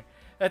say.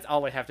 That's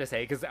all I have to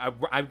say, because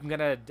I'm going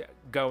to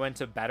go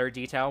into better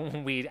detail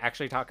when we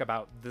actually talk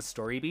about the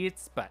story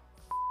beats, but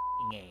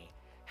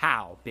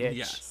how, bitch?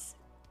 Yes.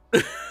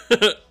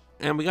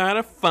 And we got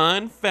a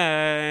fun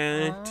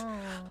fact.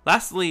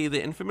 Lastly,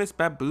 the infamous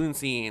baboon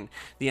scene.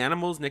 The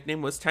animal's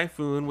nickname was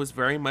Typhoon, was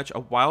very much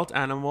a wild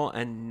animal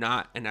and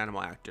not an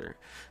animal actor.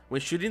 When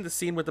shooting the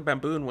scene with the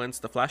baboon once,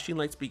 the flashing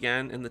lights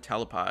began in the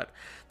telepod.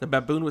 The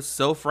baboon was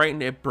so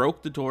frightened it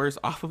broke the doors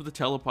off of the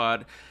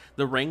telepod.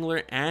 The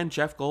Wrangler and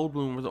Jeff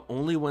Goldblum were the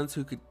only ones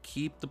who could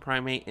keep the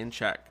primate in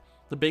check.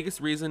 The biggest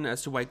reason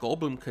as to why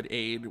Goldblum could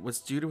aid was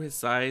due to his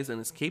size and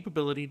his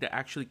capability to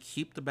actually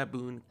keep the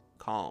baboon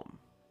calm.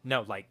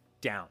 No, like,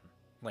 down.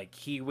 Like,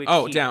 he would...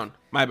 down.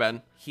 My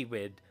bad. He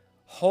would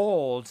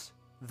hold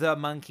the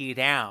monkey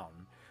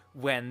down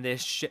when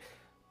this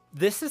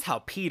This is how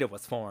PETA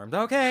was formed,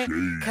 okay?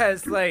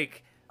 Because,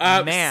 like,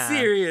 ma'am...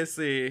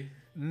 Seriously.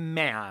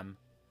 Ma'am.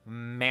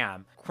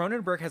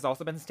 Cronenberg has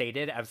also been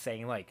stated as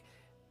saying, like,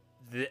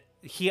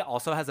 he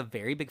also has a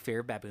very big fear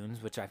of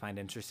baboons, which I find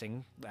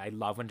interesting. I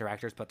love when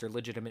directors put their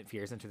legitimate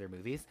fears into their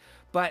movies.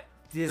 But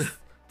this,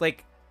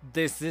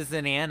 this is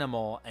an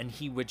animal, and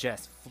he would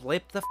just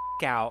flip the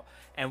out,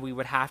 and we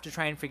would have to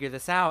try and figure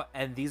this out,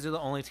 and these are the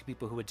only 2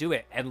 people who would do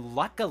it. And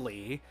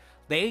luckily,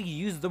 they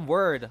used the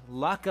word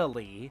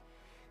luckily.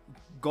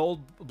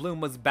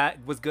 Goldblum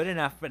was good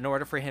enough in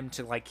order for him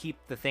to, like, keep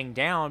the thing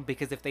down,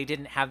 because if they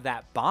didn't have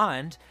that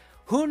bond,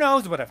 who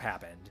knows what would have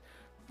happened.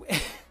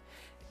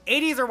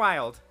 80s are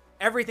wild.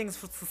 Everything's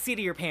seat of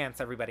your pants,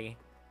 everybody.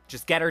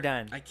 Just get her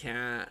done. I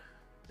can't.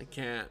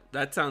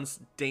 That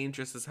sounds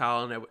dangerous as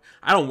hell. And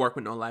I don't work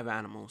with no live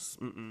animals.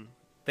 Mm-mm.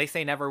 They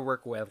say never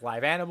work with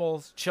live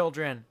animals,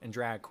 children, and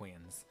drag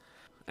queens.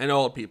 And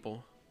old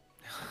people.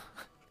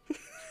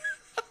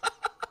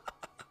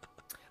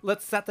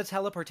 Let's set the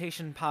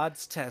teleportation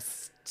pods to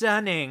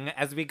stunning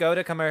as we go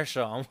to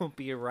commercial. We'll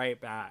be right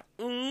back.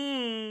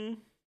 We'll be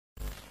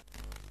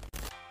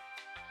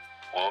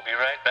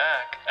right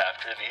back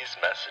after these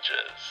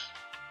messages.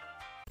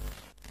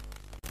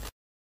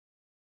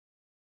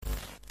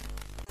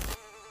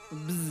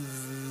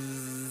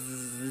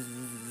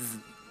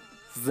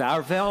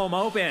 Our film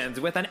opens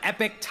with an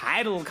epic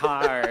title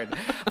card,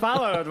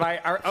 followed by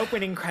our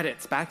opening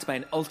credits backed by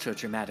an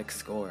ultra-dramatic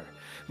score.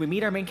 We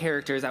meet our main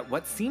characters at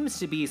what seems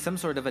to be some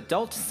sort of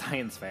adult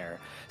science fair.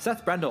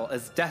 Seth Brundle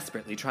is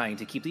desperately trying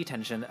to keep the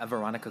attention of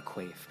Veronica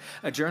Quaife,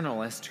 a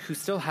journalist who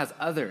still has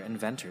other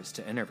inventors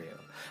to interview.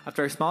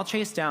 After a small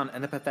chase down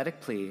and a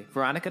pathetic plea,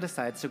 Veronica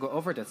decides to go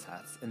over to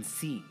Seth and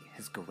see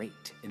his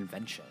great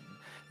invention.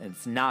 And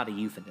it's not a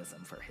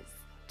euphemism for his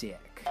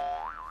dick.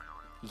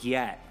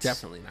 Yet.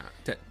 Definitely not.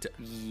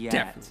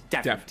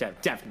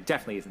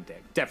 Definitely isn't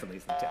dick. Definitely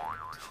isn't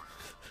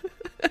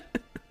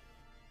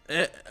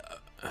dick.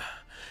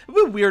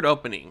 A weird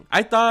opening.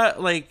 I thought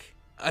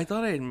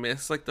I'd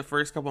missed like the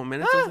first couple of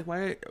minutes. I was like,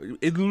 why?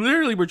 It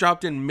literally were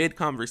dropped in mid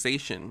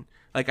conversation.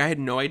 Like I had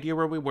no idea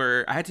where we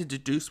were. I had to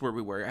deduce where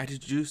we were. I had to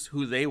deduce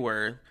who they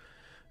were.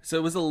 So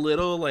it was a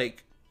little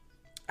like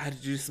I had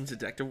to do some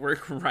detective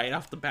work right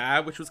off the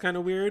bat, which was kind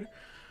of weird.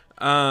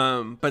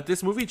 But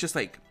this movie just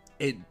like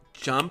it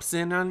jumps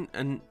in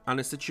on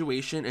a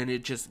situation and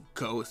it just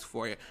goes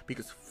for you,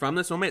 because from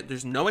this moment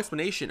there's no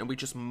explanation and we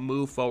just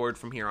move forward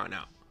from here on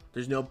out.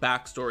 There's no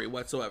backstory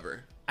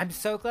whatsoever. I'm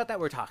so glad that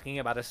we're talking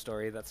about a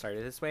story that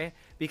started this way,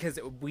 because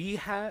we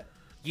have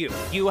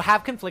you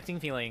have conflicting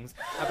feelings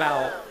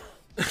about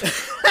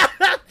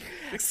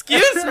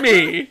Excuse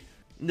me.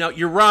 No,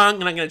 you're wrong,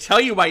 and I'm going to tell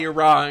you why you're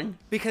wrong.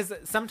 Because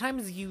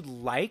sometimes you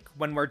like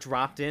when we're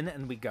dropped in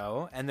and we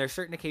go, and there's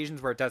certain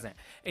occasions where it doesn't.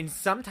 And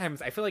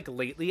sometimes I feel like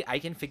lately I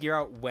can figure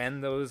out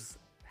when those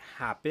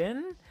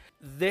happen.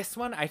 This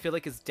one I feel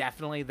like is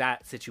definitely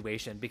that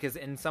situation, because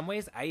in some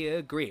ways I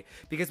agree,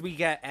 because we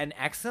get an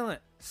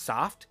excellent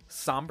soft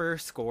somber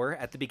score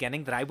at the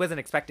beginning that I wasn't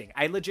expecting.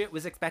 I legit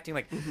was expecting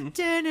like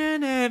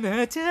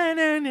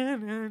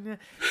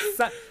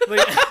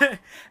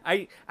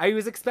I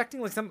was expecting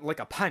like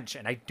a punch,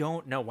 and I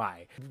don't know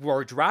why.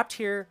 We're dropped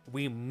here,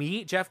 we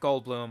meet Jeff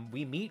Goldblum,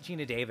 we meet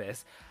Gina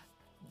Davis.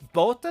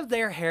 Both of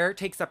their hair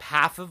takes up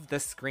half of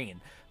the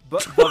screen,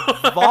 but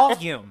the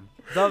volume.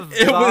 It was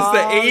the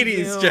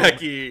 80s,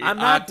 Jackie. I'm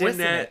not dissing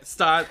it.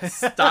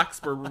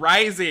 Stocks were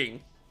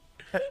rising.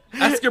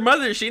 Ask your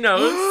mother, she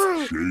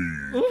knows.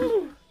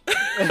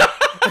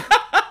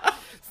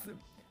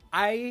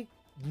 I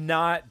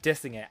not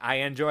dissing it. I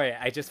enjoy it.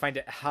 I just find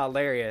it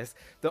hilarious.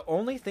 The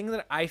only thing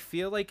that I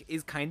feel like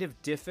is kind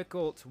of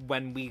difficult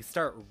when we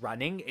start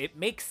running, it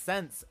makes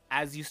sense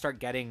as you start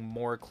getting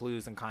more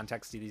clues and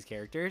context to these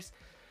characters.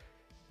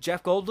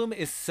 Jeff Goldblum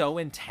is so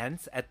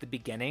intense at the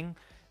beginning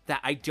that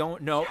I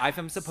don't know if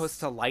I'm supposed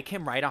to like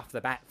him right off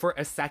the bat. For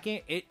a second,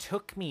 it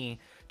took me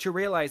to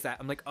realize that.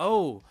 I'm like,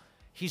 oh,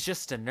 he's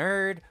just a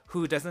nerd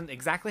who doesn't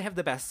exactly have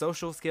the best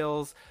social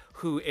skills,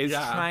 who is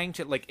trying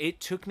to, like, it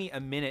took me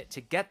a minute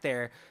to get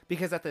there,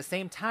 because at the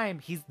same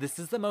time, this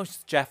is the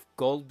most Jeff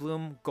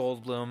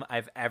Goldblum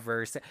I've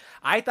ever seen.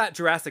 I thought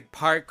Jurassic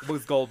Park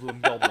was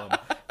Goldblum.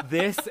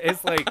 This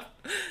is like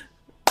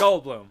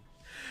Goldblum.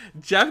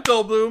 Jeff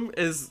Goldblum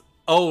is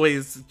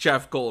always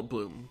Jeff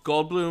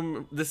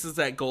Goldblum. This is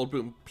at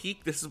Goldblum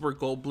peak. This is where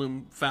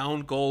Goldblum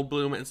found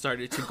Goldblum and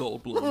started to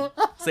Goldblum.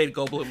 Say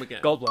Goldblum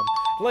again. Goldblum.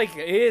 Like,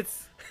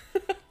 is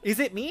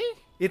it me?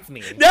 It's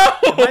me. No!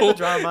 Am I the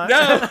drama?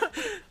 No!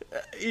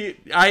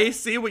 I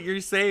see what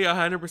you're saying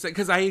 100%,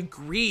 because I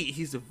agree.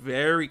 He's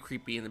very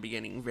creepy in the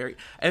beginning.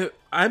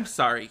 I'm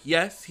sorry.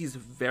 Yes, he's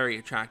very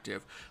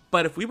attractive.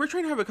 But if we were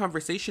trying to have a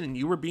conversation and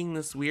you were being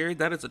this weird,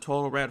 that is a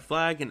total red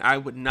flag, and I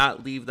would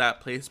not leave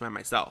that place by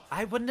myself.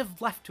 I wouldn't have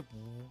left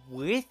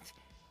with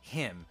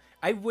him.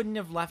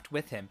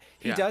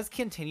 He does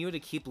continue to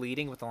keep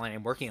leading with the line,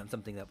 I'm working on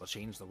something that will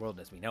change the world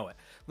as we know it.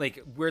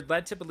 Like, we're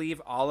led to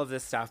believe all of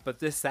this stuff, but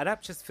this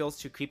setup just feels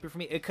too creepy for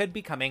me. It could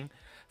be coming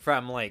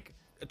from, like,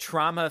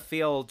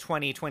 trauma-filled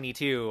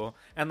 2022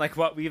 and like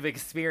what we've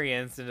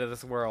experienced into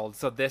this world,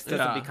 so this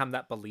doesn't become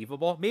that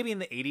believable. Maybe in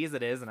the 80s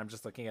it is, and I'm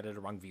just looking at it a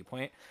wrong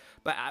viewpoint,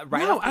 but I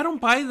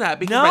don't buy that,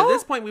 because by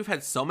this point we've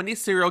had so many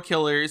serial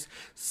killers.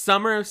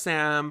 Summer of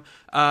Sam,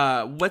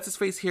 what's his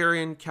face here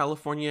in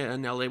California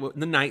and LA,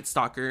 the Night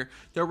Stalker.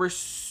 There were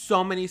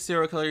so many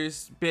serial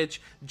killers. Bitch,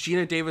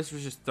 Gina Davis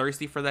was just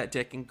thirsty for that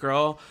dick, and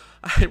girl,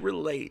 I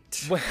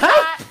relate.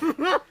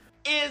 That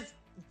is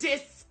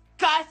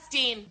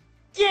disgusting.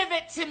 Give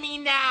it to me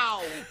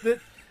now.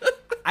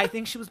 I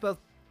think she was both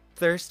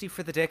thirsty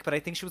for the dick, but I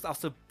think she was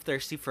also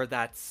thirsty for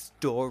that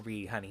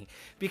story, honey,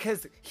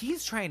 because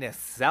he's trying to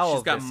sell.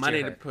 She's got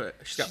money to put.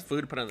 She's got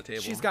food to put on the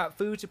table. She's got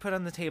food to put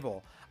on the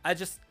table.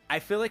 I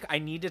feel like I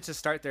needed to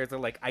start there. They're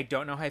like, I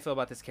don't know how I feel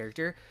about this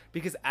character,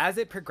 because as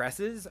it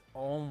progresses,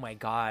 oh my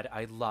God,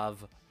 I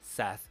love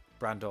Seth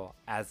Brundle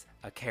as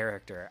a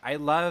character. I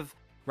love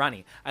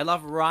Ronnie. I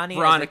love Ronnie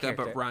Veronica, as a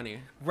character. but Ronnie.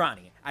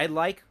 Ronnie. I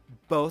like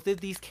both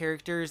of these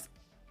characters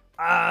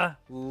a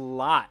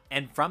lot.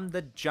 And from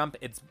the jump,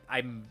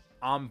 I'm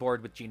on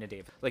board with Gina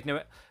Davis. Like,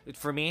 no,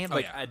 for me,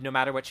 like, no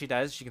matter what she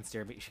does, she can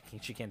steer me.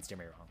 She can't steer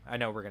me wrong. I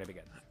know we're gonna be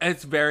good.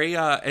 It's very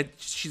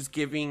she's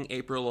giving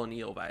April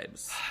O'Neil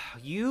vibes.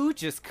 You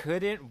just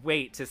couldn't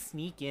wait to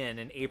sneak in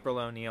an April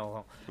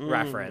O'Neil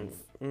reference.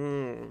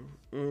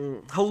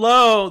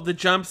 Hello, the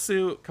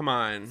jumpsuit. Come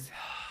on.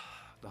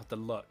 The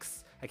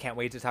looks. I can't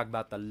wait to talk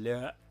about the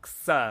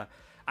looks.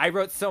 I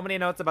wrote so many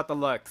notes about the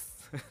looks.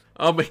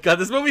 Oh my God,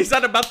 this movie's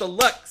not about the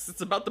looks.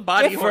 It's about the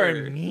body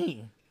horror. For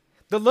me.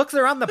 The looks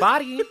are on the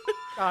body.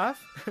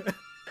 Off.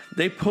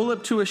 They pull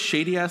up to a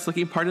shady-ass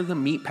looking part of the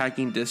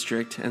meatpacking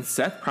district, and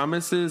Seth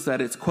promises that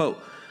it's,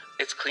 quote,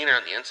 it's cleaner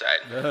on the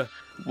inside.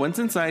 Once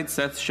inside,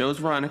 Seth shows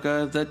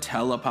Veronica the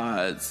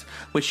telepods,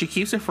 which she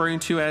keeps referring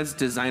to as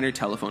designer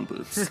telephone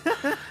booths.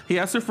 He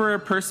asks her for a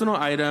personal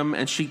item,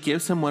 and she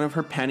gives him one of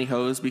her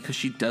pantyhose because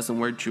she doesn't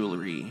wear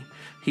jewelry.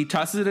 He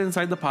tosses it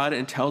inside the pod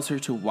and tells her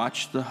to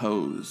watch the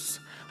hose.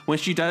 When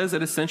she does,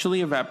 it essentially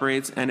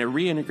evaporates, and it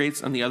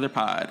reintegrates on the other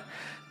pod.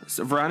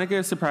 So Veronica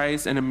is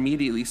surprised and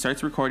immediately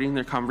starts recording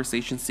their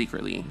conversation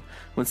secretly.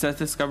 When Seth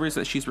discovers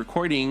that she's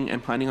recording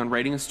and planning on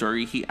writing a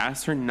story, he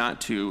asks her not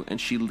to,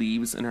 and she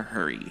leaves in a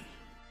hurry.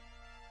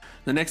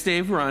 The next day,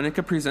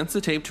 Veronica presents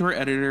the tape to her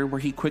editor, where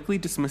he quickly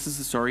dismisses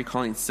the story,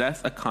 calling Seth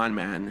a con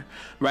man.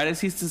 Right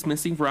as he's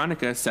dismissing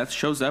Veronica, Seth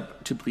shows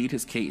up to plead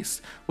his case,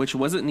 which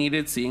wasn't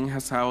needed seeing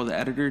as how the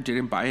editor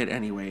didn't buy it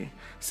anyway.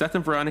 Seth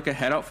and Veronica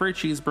head out for a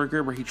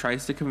cheeseburger, where he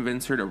tries to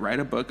convince her to write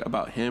a book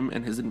about him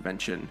and his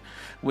invention,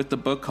 with the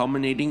book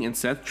culminating in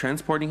Seth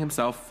transporting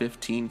himself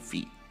 15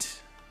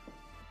 feet.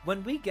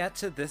 When we get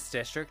to this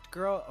district,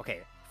 girl,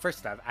 okay,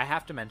 first off, I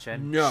have to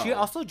mention, No. she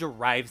also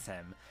drives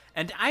him.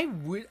 And I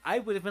would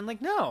have been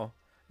like, no,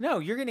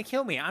 you're going to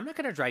kill me. I'm not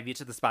going to drive you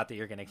to the spot that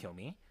you're going to kill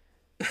me.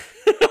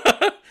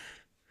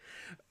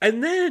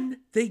 And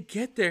then they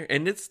get there,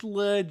 and it's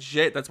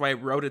legit. That's why I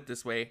wrote it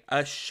this way.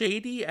 A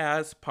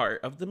shady-ass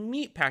part of the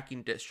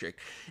meatpacking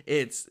district.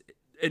 It's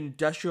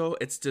industrial.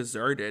 It's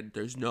deserted.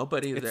 There's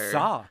nobody there. It's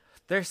saw.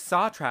 There's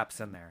saw traps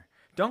in there.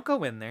 Don't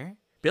go in there.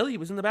 Billy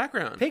was in the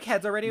background.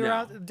 Pighead's already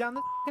around down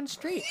the fucking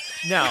street.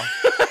 No.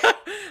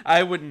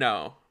 I would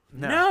know.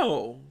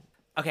 No.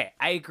 Okay,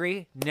 I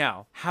agree.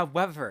 No.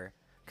 However,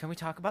 can we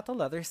talk about the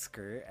leather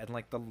skirt and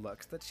like the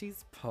looks that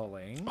she's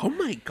pulling? Oh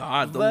my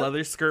God, the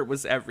leather skirt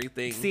was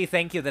everything. See,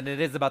 thank you. Then it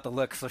is about the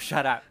look, so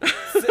shut up.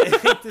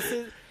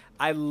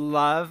 I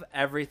love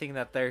everything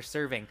that they're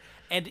serving.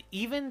 And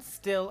even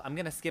still, I'm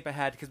going to skip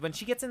ahead because when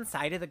she gets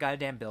inside of the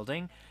goddamn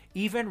building,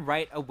 even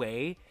right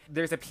away,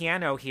 there's a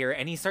piano here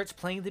and he starts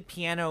playing the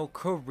piano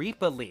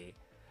creepily.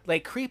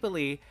 Like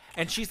creepily.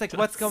 And she's like,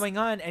 what's going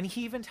on? And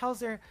he even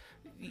tells her,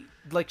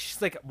 like,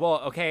 she's like, well,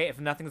 okay, if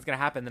nothing's gonna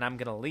happen, then I'm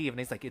gonna leave. And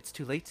he's like, it's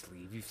too late to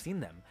leave. You've seen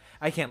them.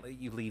 I can't let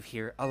you leave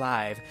here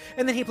alive.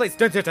 And then he plays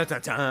dun dun dun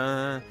dun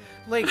dun.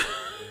 Like,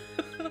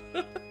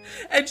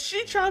 and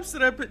she chops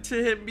it up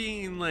to him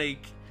being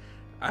like,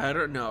 I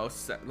don't know,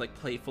 like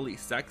playfully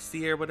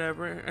sexy or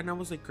whatever. And I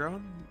was like,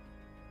 girl,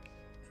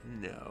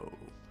 no.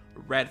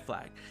 Red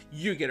flag.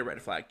 You get a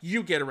red flag.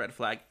 You get a red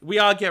flag. We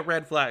all get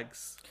red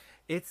flags.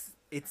 It's.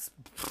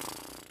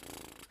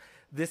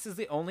 This is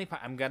the only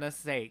part I'm going to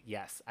say,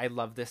 yes, I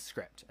love this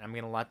script. I'm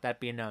going to let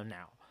that be known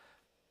now.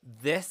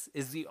 This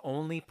is the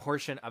only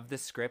portion of the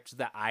script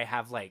that I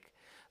have like,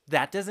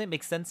 that doesn't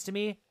make sense to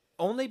me,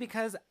 only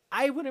because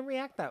I wouldn't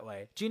react that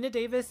way. Gina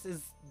Davis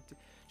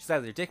she's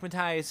either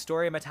dickmatized,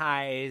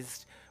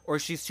 storymatized, or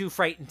she's too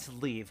frightened to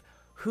leave.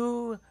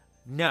 Who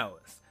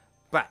knows?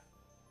 But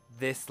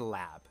this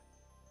lab,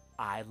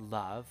 I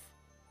love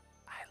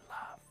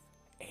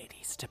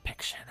 80s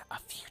depiction of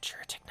future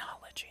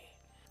technology.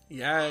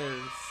 Yes.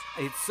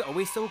 It's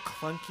always so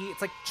clunky. It's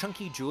like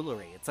chunky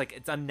jewelry. It's like,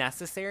 it's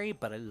unnecessary,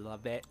 but I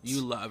love it.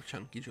 You love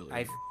chunky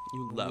jewelry.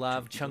 You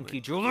love chunky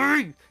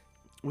jewelry.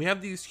 We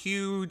have these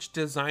huge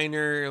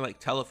designer, like,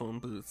 telephone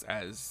booths,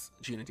 as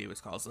Gina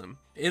Davis calls them.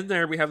 In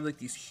there, we have, like,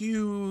 these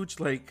huge,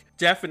 like,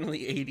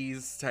 definitely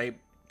 80s type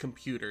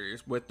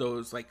computers with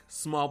those, like,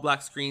 small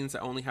black screens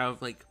that only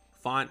have, like,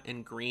 font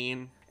and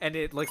green. And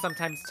it, like,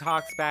 sometimes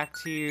talks back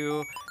to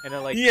you, and it,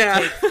 like,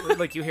 takes,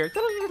 like, you hear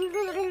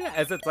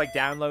as it's, like,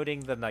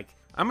 downloading, then, like...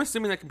 I'm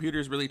assuming that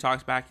computers really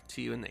talks back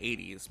to you in the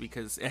 80s,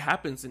 because it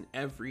happens in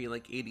every,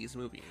 like, 80s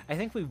movie. I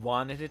think we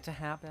wanted it to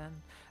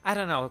happen. I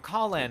don't know.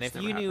 Call in. If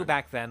you knew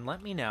back then,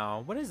 let me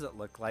know. What does it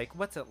look like?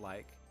 What's it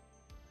like?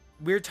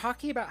 We're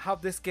talking about how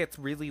this gets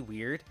really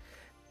weird,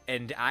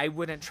 and I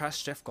wouldn't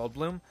trust Jeff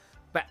Goldblum,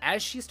 but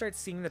as she starts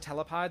seeing the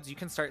telepods, you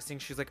can start seeing,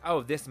 she's like,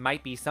 oh, this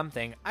might be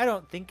something. I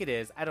don't think it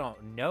is. I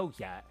don't know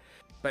yet.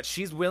 But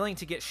she's willing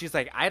to she's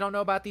like, I don't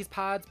know about these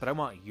pods, but I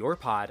want your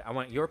pod. I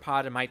want your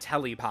pod and my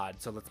telepod,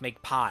 so let's make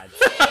pods.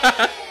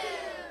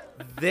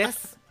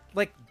 This,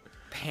 like,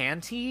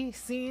 panty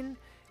scene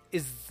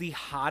is the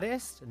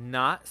hottest,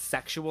 not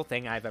sexual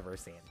thing I've ever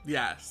seen.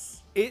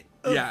 Yes.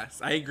 Yes,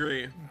 I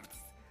agree.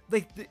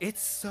 Like,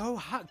 it's so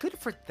hot. Good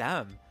for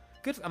them.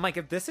 Good. I'm like,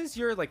 if this is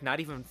your, like, not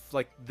even,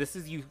 like, this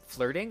is you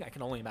flirting, I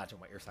can only imagine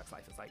what your sex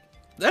life is like.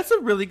 That's a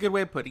really good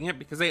way of putting it,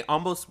 because I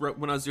almost wrote,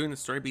 when I was doing the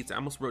story beats, I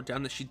almost wrote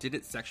down that she did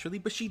it sexually,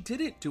 but she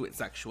didn't do it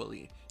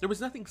sexually. There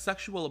was nothing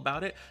sexual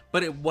about it,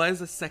 but it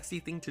was a sexy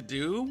thing to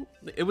do.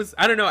 It was,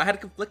 I don't know, I had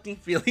conflicting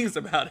feelings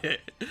about it.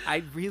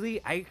 I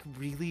really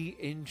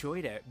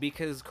enjoyed it,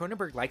 because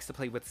Cronenberg likes to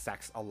play with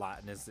sex a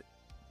lot in his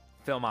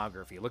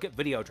filmography. Look at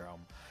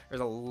Videodrome.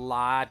 There's a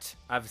lot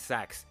of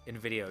sex in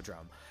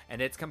Videodrome,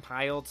 and it's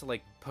compiled to,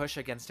 like, push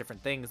against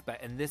different things,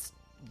 but in this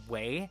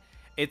way,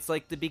 it's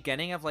like the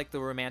beginning of, like, the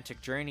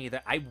romantic journey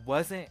that I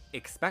wasn't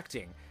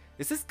expecting.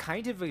 This is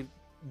kind of a,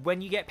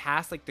 when you get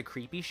past, like, the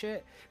creepy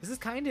shit, this is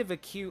kind of a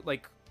cute,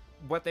 like,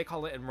 what they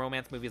call it in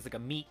romance movies, like a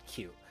meet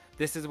cute.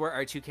 This is where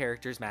our two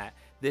characters met.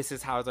 This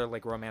is how their,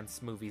 like,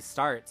 romance movie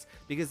starts,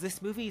 because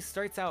this movie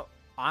starts out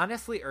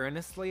honestly,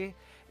 earnestly.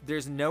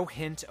 There's no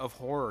hint of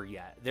horror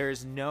yet.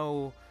 There's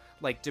no,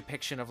 like,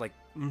 depiction of, like,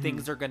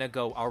 things are gonna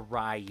go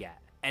awry yet.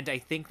 And I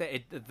think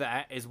that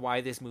that is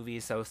why this movie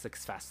is so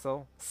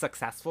successful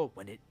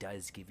when it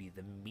does give you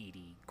the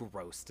meaty,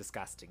 gross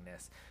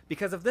disgustingness.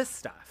 Because of this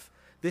stuff.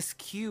 This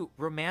cute,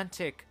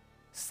 romantic,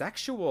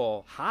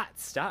 sexual, hot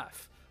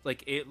stuff.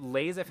 Like, it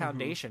lays a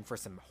foundation for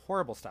some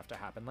horrible stuff to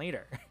happen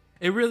later.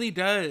 It really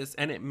does.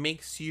 And it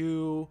makes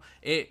you...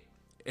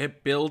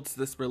 It builds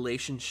this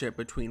relationship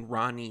between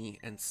Ronnie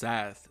and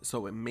Seth.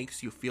 So it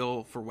makes you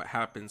feel for what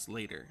happens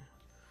later.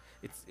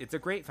 It's a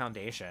great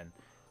foundation.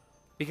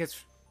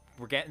 Because...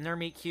 we're getting their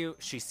meet cute.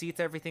 She sees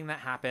everything that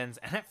happens,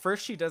 and at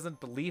first she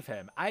doesn't believe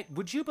him.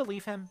 Would you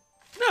believe him?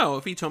 No,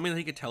 if he told me that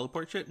he could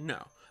teleport shit,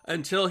 no.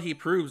 Until he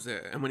proves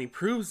it. And when he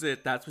proves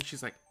it, that's when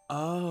she's like,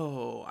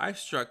 oh, I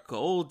struck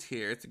gold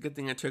here. It's a good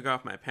thing I took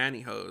off my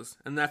pantyhose.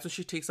 And that's when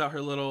she takes out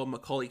her little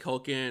Macaulay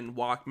Culkin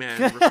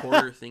Walkman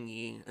recorder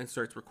thingy and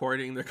starts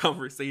recording their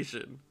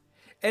conversation.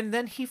 And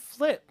then he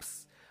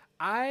flips.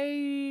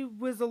 I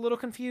was a little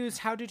confused.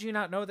 How did you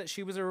not know that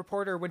she was a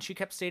reporter when she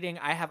kept stating,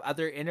 I have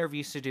other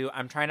interviews to do.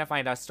 I'm trying to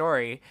find a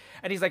story.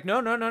 And he's like, no,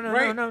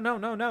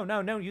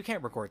 you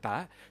can't record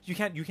that. You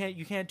can't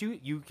do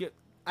it.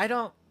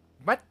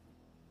 What?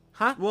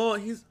 Huh? Well,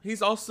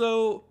 he's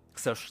also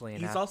socially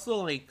inept. He's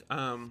also like,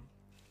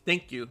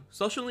 thank you.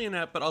 Socially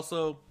inept, but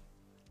also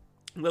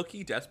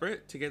low-key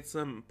desperate to get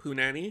some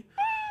punani.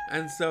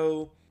 And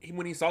so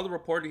when he saw the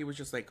reporter, he was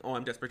just like, oh,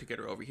 I'm desperate to get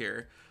her over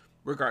here,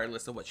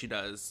 regardless of what she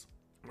does.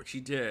 What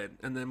she did.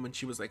 And then when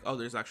she was like, oh,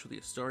 there's actually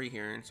a story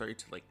here, and started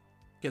to like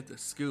get the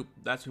scoop,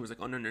 that's when he was like,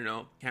 oh,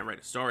 no, can't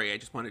write a story. I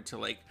just wanted to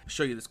like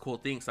show you this cool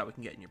thing so that we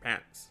can get in your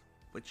pants.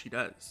 Which she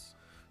does.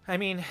 I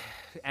mean,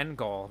 end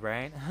goal,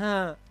 right?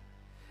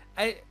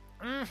 I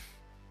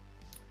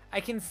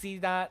can see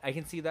that. I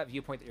can see that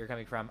viewpoint that you're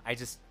coming from.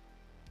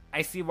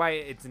 I see why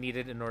it's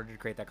needed in order to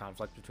create that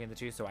conflict between the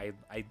two. So I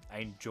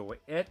enjoy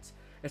it.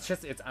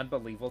 It's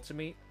unbelievable to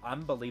me.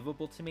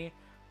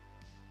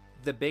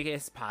 The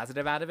biggest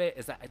positive out of it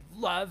is that I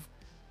love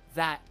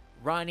that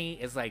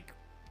Ronnie is like,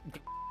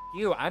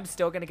 you, I'm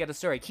still gonna get a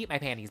story. Keep my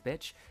panties,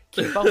 bitch.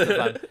 Keep both of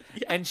them.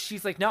 Yeah. And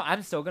she's like, no,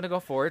 I'm still gonna go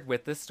forward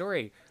with this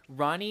story.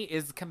 Ronnie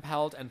is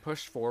compelled and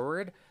pushed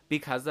forward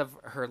because of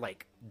her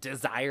like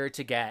desire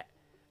to get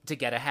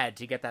ahead,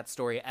 to get that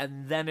story,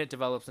 and then it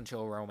develops into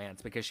a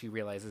romance because she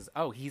realizes,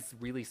 oh, he's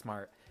really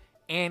smart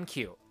and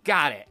cute.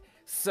 Got it.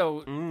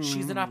 So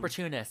she's an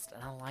opportunist,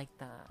 and I like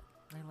that.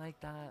 I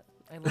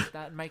like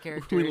that in my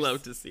characters. We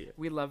love to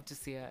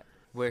see it.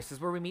 This is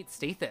where we meet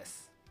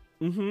Stathis.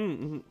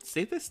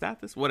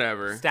 Stathis?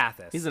 Whatever.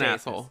 Stathis. He's an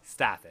asshole.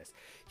 Stathis.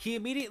 He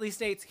immediately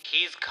states,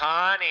 he's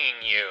conning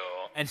you.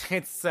 And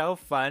it's so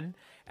fun.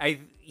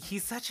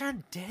 He's such a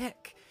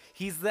dick.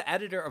 He's the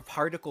editor of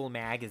Particle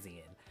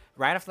Magazine.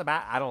 Right off the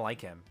bat, I don't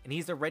like him. And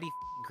he's already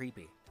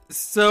creepy.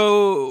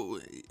 So,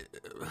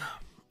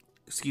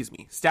 excuse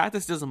me,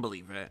 Stathis doesn't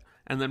believe it.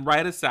 And then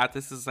right as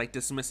Stathis is like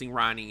dismissing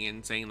Ronnie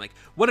and saying like,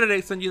 what did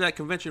I send you that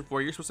convention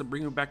for? You're supposed to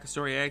bring me back a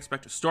story. I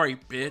expect a story,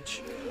 bitch.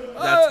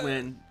 That's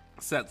when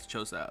Seth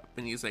shows up.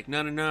 And he's like,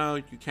 no,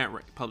 you can't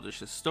publish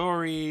this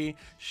story.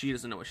 She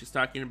doesn't know what she's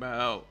talking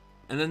about.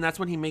 And then that's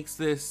when he makes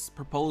this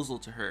proposal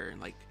to her.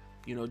 Like,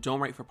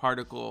 don't write for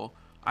Particle.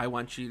 I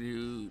want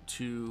you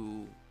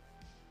to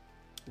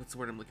what's the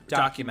word I'm looking for?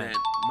 Document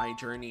my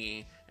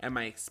journey and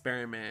my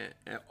experiment,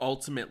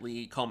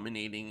 ultimately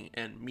culminating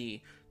in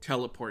me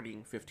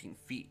teleporting 15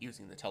 feet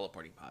using the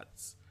teleporting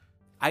pods.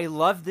 I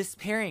love this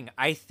pairing.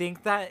 I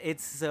think that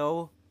it's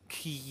so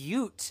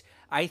cute.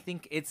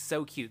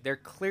 They're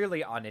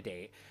clearly on a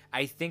date.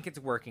 I think it's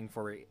working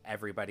for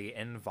everybody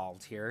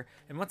involved here.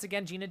 And once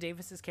again, Gina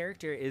Davis's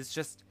character is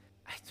just...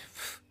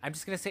 I'm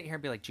just going to sit here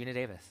and be like, Gina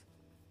Davis.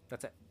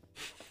 That's it.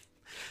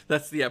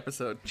 That's the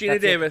episode. Gina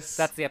Davis.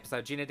 That's the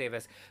episode. Gina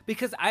Davis.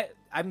 Because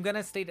I'm going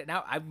to state it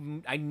now.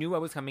 I knew I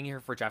was coming here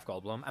for Jeff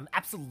Goldblum. I'm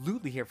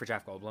absolutely here for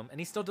Jeff Goldblum. And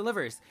he still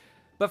delivers.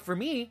 But for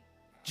me,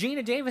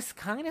 Gina Davis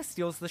kind of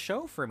steals the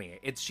show for me.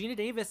 It's Gina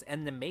Davis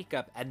and the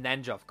makeup and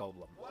then Jeff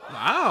Goldblum.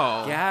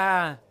 Wow.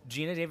 Yeah,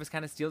 Gina Davis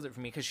kind of steals it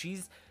for me because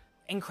she's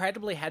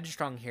incredibly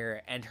headstrong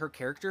here, and her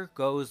character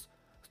goes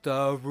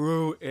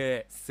through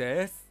it,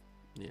 sis.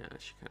 Yeah,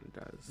 she kind of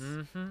does.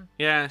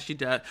 Yeah, she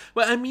does.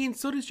 But I mean,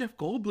 so does Jeff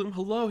Goldblum.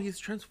 Hello, he's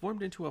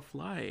transformed into a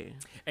fly.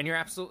 And you're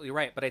absolutely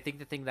right. But I think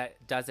the thing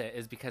that does it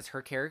is because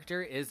her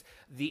character is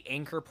the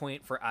anchor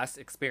point for us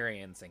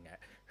experiencing it.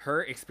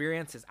 Her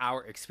experience is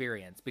our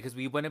experience because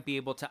we wouldn't be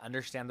able to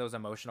understand those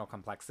emotional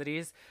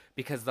complexities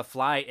because the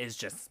fly is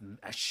just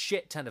a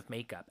shit ton of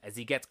makeup. As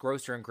he gets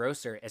grosser and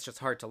grosser, it's just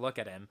hard to look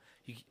at him.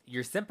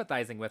 You're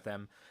sympathizing with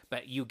him,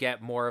 but you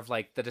get more of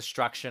like the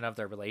destruction of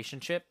their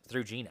relationship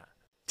through Gina.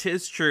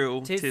 Tis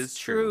true. Tis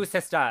true,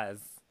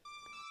 sisters.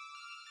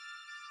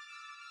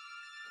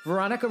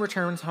 Veronica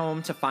returns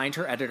home to find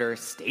her editor,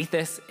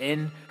 Stathis,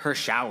 in her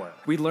shower.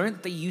 We learn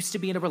that they used to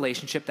be in a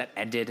relationship that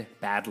ended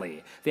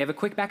badly. They have a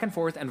quick back and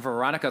forth, and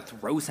Veronica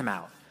throws him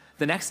out.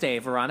 The next day,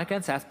 Veronica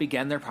and Seth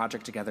begin their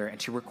project together,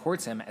 and she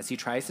records him as he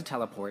tries to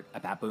teleport a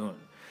baboon.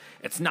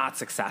 It's not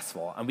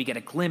successful, and we get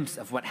a glimpse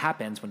of what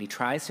happens when he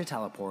tries to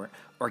teleport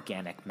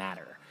organic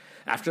matter.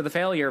 After the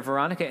failure,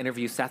 Veronica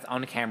interviews Seth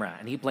on camera,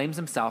 and he blames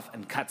himself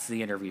and cuts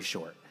the interview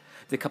short.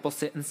 The couple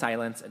sit in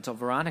silence until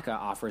Veronica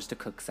offers to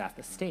cook Seth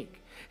a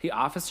steak. He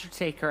offers to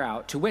take her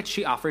out, to which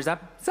she offers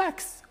up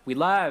sex. We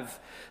love.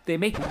 They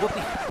make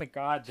Whoopi. Oh my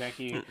God,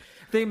 Jackie.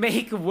 They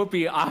make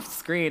Whoopi off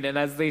screen, and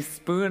as they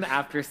spoon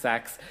after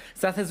sex,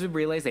 Seth has a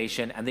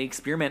realization, and they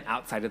experiment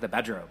outside of the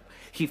bedroom.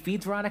 He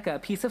feeds Veronica a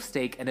piece of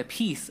steak and a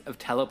piece of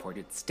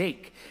teleported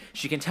steak.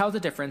 She can tell the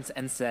difference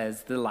and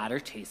says the latter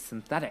tastes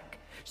synthetic.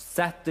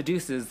 Seth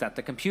deduces that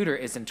the computer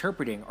is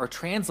interpreting or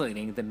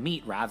translating the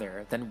meat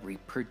rather than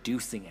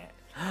reproducing it.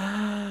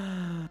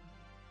 Dun,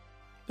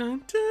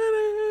 dun,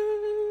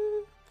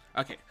 dun.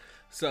 Okay,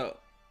 so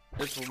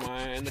let's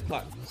rewind the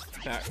clock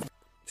back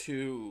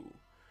to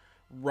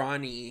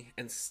Ronnie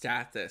and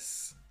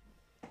Stathis.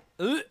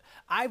 What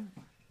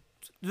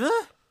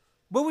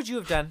would you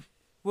have done?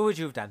 What would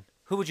you have done?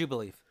 Who would you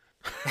believe?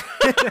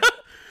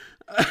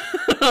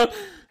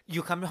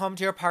 You come home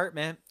to your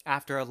apartment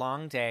after a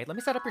long day. Let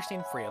me set up your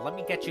scene for you. Let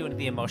me get you into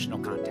the emotional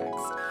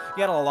context.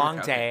 You had a long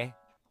day.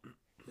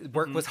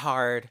 Work was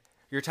hard.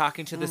 You're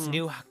talking to this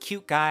new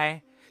cute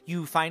guy.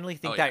 You finally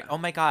think oh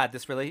my God,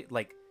 this really,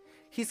 like,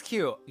 he's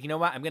cute. You know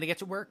what? I'm going to get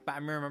to work, but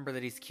I'm going to remember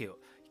that he's cute.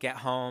 You get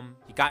home.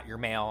 You got your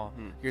mail.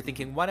 You're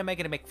thinking, what am I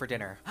going to make for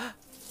dinner?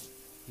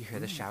 You hear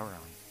the shower on.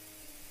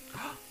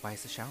 Why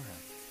is the shower on?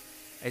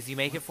 As you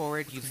make it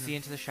forward, you see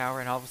into the shower,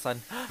 and all of a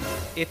sudden,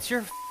 it's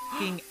your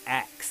fucking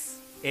ex.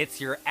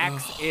 It's your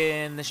ex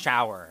in the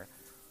shower.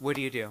 What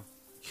do?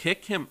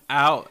 Kick him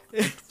out.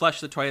 Flush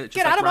the toilet. Just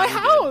Get like out of my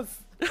house!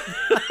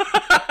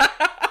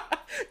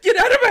 Get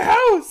out of my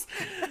house!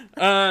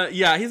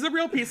 Yeah, he's a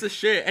real piece of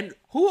shit. And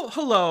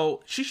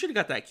hello, she should have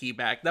got that key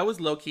back. That was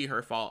low-key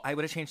her fault. I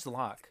would have changed the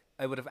lock.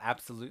 I would have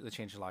absolutely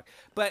changed the lock.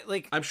 But,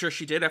 like... I'm sure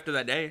she did after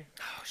that day.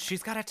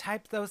 She's got to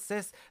type, though,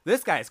 sis.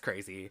 This guy's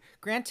crazy.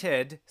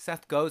 Granted,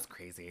 Seth goes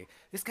crazy.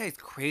 This guy's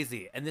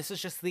crazy. And this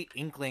is just the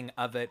inkling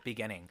of it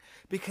beginning.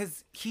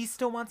 Because he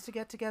still wants to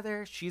get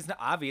together. She's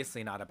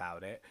obviously not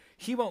about it.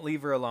 He won't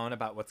leave her alone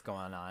about what's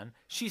going on.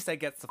 She said,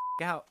 gets the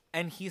out.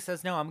 And he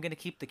says, no, I'm going to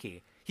keep the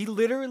key. He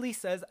literally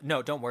says,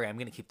 no, don't worry. I'm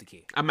going to keep the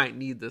key. I might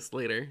need this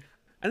later.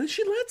 And then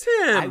she lets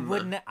him.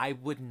 I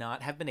would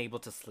not have been able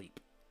to sleep.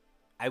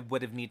 I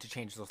would have need to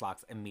change those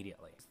locks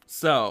immediately.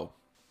 So,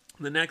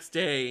 the next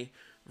day,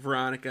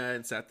 Veronica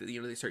and Seth,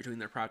 they start doing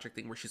their project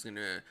thing where she's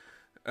gonna,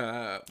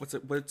 what's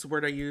the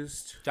word I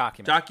used?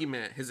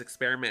 Document his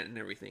experiment and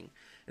everything.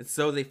 And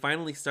so they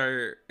finally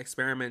start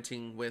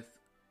experimenting with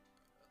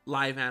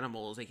live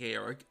animals, aka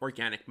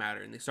organic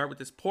matter. And they start with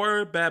this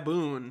poor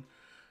baboon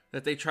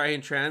that they try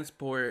and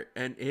transport,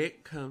 and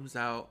it comes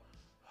out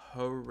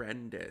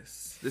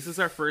horrendous. This is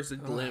our first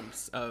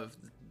glimpse of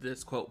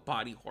this quote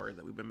body horror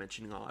that we've been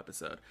mentioning all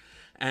episode.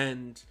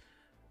 And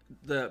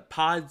the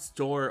pod's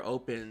door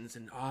opens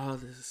and all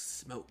this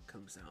smoke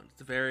comes out.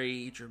 It's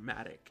very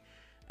dramatic.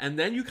 And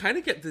then you kind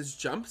of get this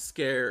jump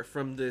scare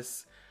from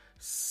this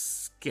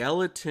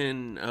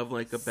skeleton of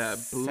like a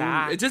baboon.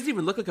 It doesn't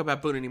even look like a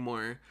baboon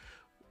anymore,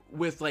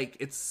 with like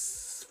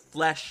its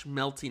flesh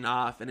melting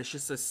off, and it's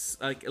just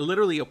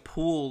literally a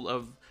pool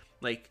of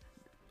like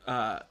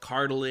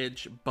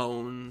cartilage,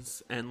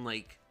 bones, and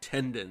like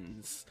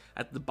tendons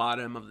at the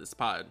bottom of this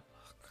pod.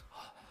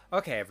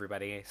 Okay,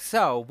 everybody.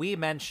 So we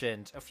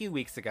mentioned a few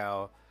weeks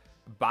ago,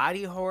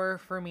 body horror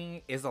for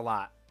me is a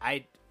lot.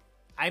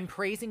 I'm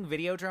praising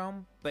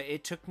Videodrome, but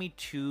it took me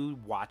 2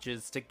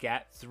 watches to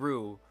get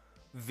through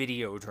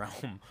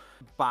Videodrome.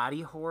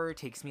 Body horror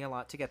takes me a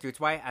lot to get through. It's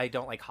why I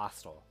don't like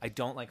Hostel. I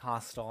don't like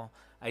Hostel.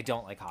 I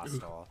like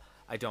Hostel,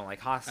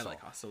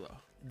 though.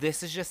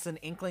 This is just an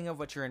inkling of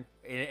what you're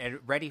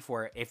ready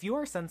for. If you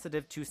are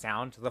sensitive to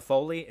sound, the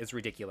Foley is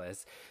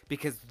ridiculous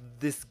because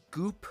this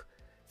goop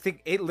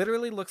thing, it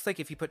literally looks like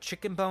if you put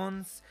chicken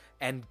bones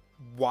and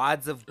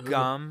wads of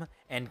gum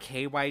and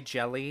KY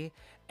jelly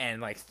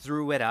and like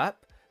threw it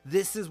up,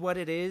 this is what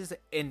it is.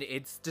 And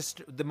it's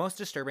just the most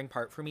disturbing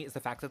part for me is the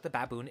fact that the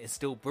baboon is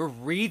still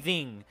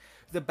breathing.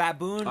 The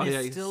baboon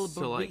is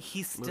still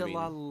he's still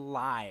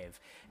alive.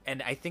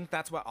 And I think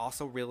that's what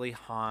also really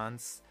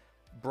haunts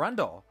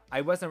Brundle.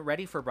 I wasn't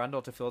ready for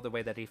Brundle to feel the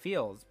way that he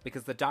feels,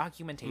 because the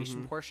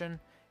documentation portion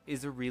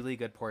is a really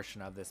good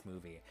portion of this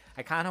movie.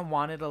 I kind of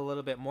wanted a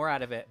little bit more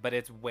out of it, but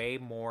it's way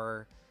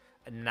more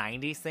a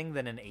 90s thing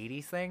than an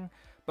 80s thing.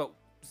 But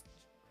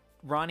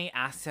Ronnie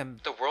asks him,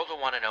 "The world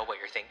will want to know what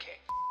you're thinking."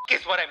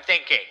 Guess what I'm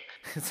thinking?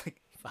 It's like,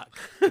 fuck.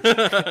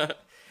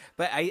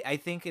 But I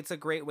think it's a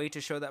great way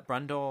to show that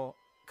Brundle,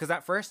 because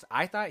at first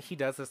I thought he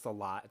does this a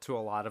lot to a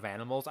lot of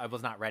animals. I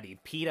was not ready.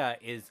 PETA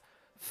is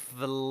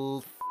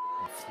flagrant.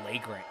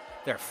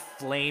 They're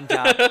flamed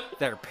up.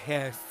 They're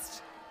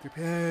pissed.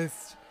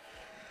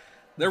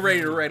 They're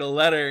ready to write a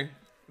letter.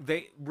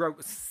 They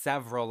wrote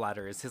several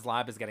letters. His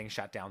lab is getting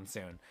shut down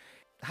soon.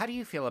 How do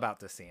you feel about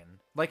this scene?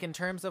 Like, in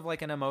terms of,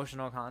 like, an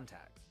emotional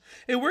context?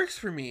 It works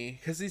for me,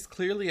 because he's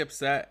clearly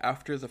upset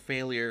after the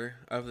failure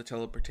of the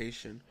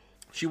teleportation.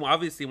 She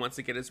obviously wants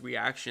to get his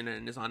reaction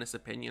and his honest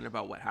opinion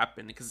about what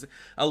happened, because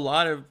a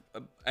lot of,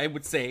 I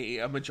would say,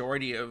 a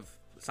majority of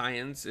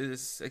science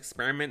is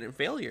experiment and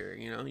failure.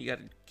 You know, you got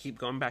to keep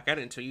going back at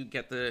it until you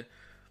get the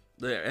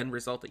end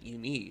result that you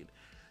need.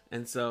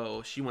 And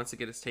so she wants to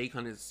get his take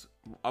on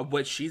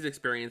what she's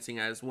experiencing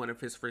as one of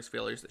his first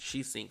failures that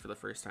she's seeing for the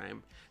first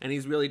time. And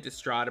he's really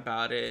distraught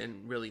about it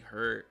and really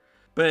hurt.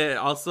 But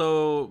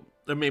also,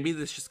 maybe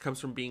this just comes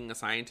from being a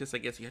scientist. I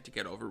guess you have to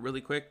get over it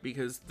really quick,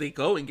 because they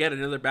go and get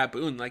another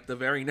baboon like the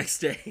very next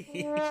day.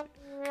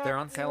 They're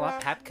on sale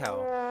at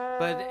Petco.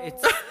 But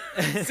it's...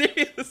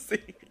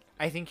 Seriously.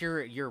 I think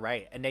you're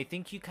right. And I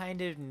think you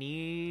kind of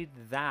need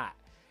that.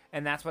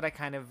 And that's what I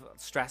kind of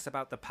stress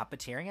about the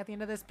puppeteering at the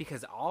end of this,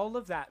 because all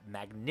of that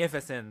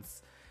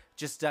magnificence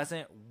just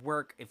doesn't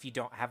work if you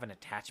don't have an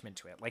attachment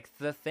to it. Like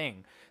The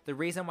Thing. The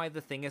reason why The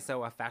Thing is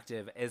so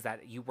effective is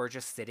that you were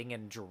just sitting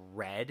in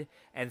dread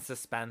and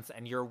suspense,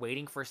 and you're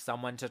waiting for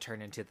someone to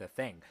turn into the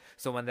thing.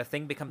 So when the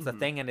thing becomes the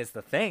thing and is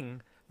the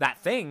thing, that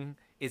thing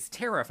is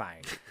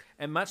terrifying.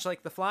 And much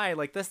like The Fly,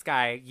 like this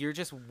guy, you're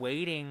just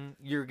waiting.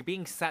 You're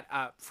being set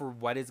up for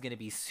what is going to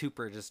be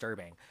super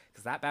disturbing.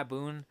 Because that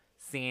baboon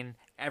scene,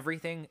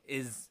 everything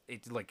is,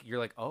 it's like, you're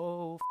like,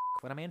 oh,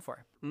 what am I in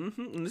for?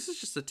 And this is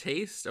just a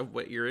taste of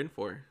what you're in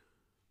for.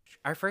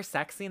 Our first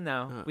sex scene,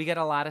 though, we get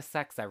a lot of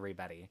sex,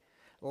 everybody.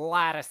 A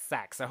lot of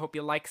sex. I hope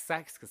you like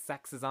sex, because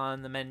sex is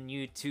on the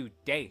menu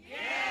today. Yeah!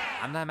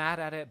 I'm not mad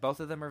at it. Both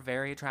of them are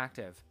very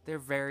attractive. They're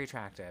very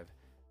attractive.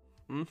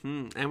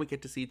 And we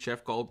get to see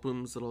Jeff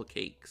Goldblum's little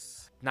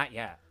cakes. Not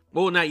yet.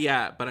 Well, not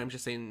yet, but I'm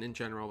just saying in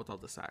general with all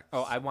the sex.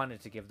 Oh, I wanted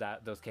to give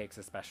those cakes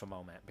a special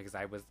moment, because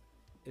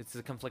it's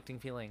a conflicting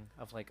feeling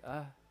of like,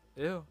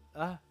 ew,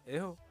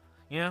 ew,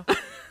 you know?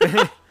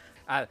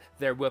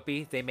 They're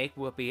whoopee, they make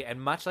whoopee,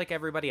 and much like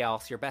everybody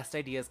else, your best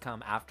ideas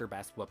come after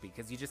best whoopee,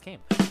 because you just came.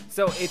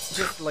 So it's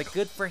just like,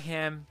 good for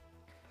him,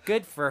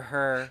 good for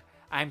her,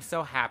 I'm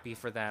so happy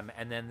for them.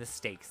 And then the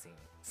steak scene.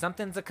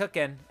 Something's a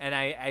cooking, and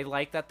I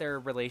like that their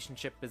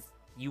relationship is,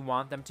 you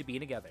want them to be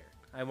together.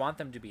 I want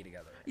them to be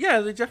together.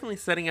 Yeah, they're definitely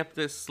setting up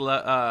this.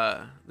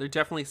 Love,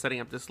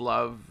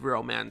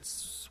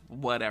 romance,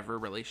 whatever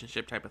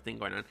relationship type of thing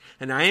going on.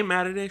 And I ain't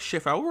mad at it.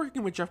 If I were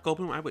working with Jeff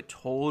Goldblum, I would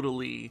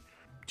totally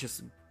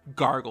just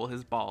gargle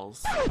his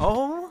balls.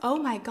 Oh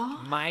my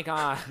god. My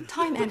god.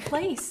 Time and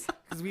place.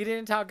 Because we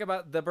didn't talk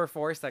about the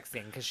before sex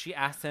scene. Because she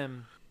asked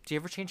him, "Do you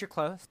ever change your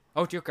clothes?"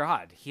 Oh dear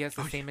God, he has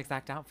the same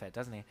exact outfit,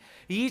 doesn't he?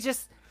 He's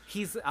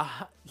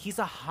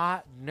a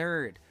hot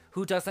nerd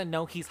who doesn't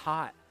know he's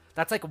hot.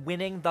 That's like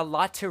winning the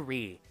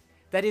lottery.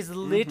 That is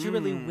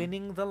literally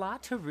winning the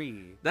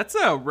lottery. That's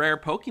a rare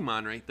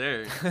Pokemon right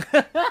there.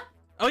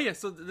 Oh yeah,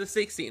 so the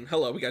steak scene.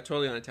 Hello, we got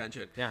totally on a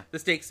tangent. Yeah. The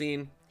steak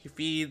scene. He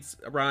feeds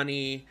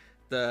Ronnie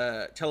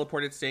the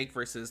teleported steak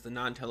versus the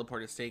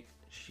non-teleported steak.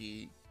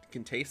 She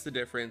can taste the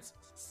difference.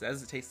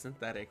 Says it tastes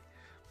synthetic.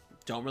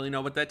 Don't really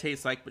know what that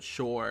tastes like, but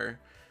sure.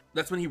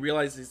 That's when he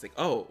realizes, he's like,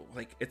 oh,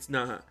 like it's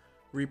not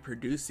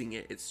reproducing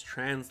it, it's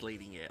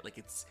translating it. Like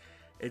it's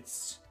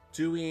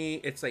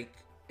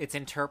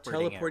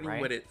interpreting, teleporting it,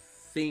 right? What it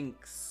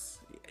thinks.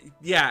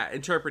 Yeah,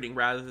 interpreting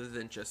rather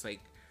than just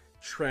like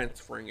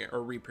transferring it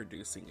or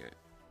reproducing it.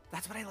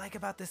 That's what I like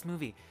about this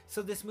movie.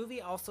 So this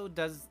movie also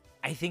does,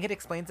 I think it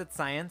explains its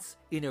science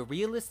in a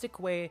realistic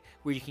way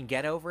where you can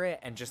get over it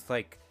and just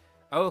like,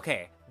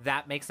 okay,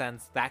 that makes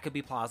sense. That could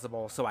be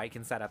plausible, so I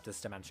can set up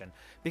this dimension.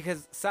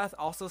 Because Seth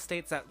also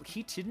states that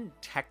he didn't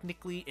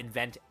technically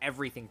invent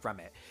everything from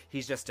it.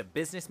 He's just a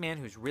businessman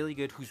who's really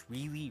good, who's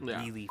really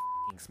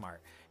f***ing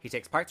smart. He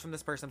takes parts from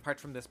this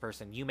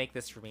person, you make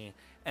this for me,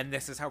 and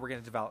this is how we're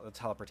going to develop the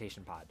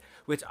teleportation pod.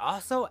 Which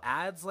also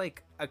adds,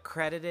 like, a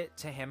credit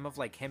to him of,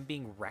 like, him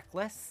being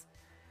reckless.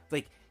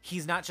 Like,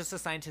 he's not just a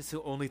scientist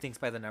who only thinks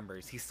by the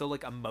numbers. He's still,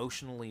 like,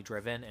 emotionally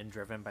driven and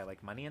driven by,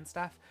 like, money and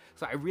stuff.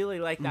 So I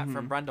really like that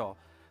from Brundle.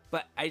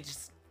 But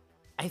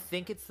I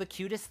think it's the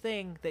cutest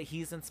thing that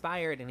he's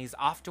inspired and he's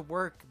off to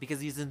work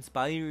because he's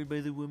inspired by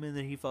the woman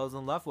that he falls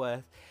in love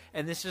with.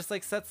 And this just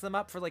like sets them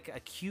up for like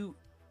a cute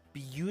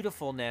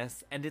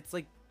beautifulness. And it's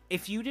like,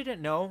 if you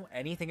didn't know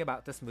anything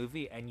about this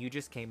movie and you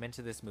just came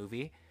into this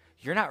movie,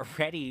 you're not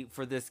ready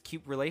for this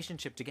cute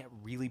relationship to get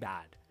really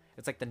bad.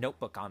 It's like The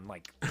Notebook on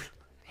like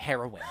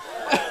heroin.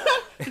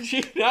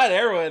 Not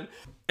heroin.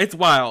 It's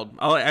wild.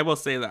 I will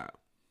say that.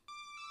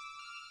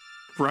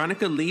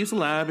 Veronica leaves the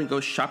lab and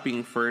goes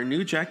shopping for a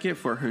new jacket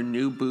for her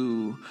new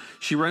boo.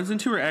 She runs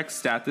into her ex,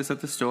 Stathis,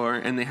 at the store,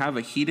 and they have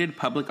a heated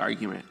public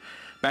argument.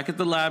 Back at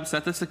the lab,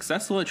 Seth is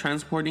successful at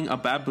transporting a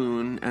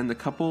baboon, and the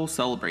couple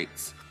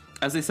celebrates.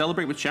 As they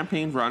celebrate with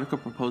champagne, Veronica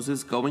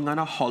proposes going on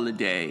a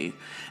holiday,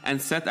 and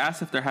Seth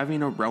asks if they're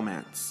having a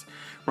romance.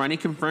 Ronnie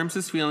confirms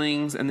his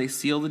feelings, and they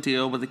seal the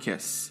deal with a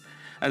kiss.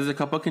 As the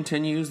couple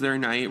continues their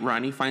night,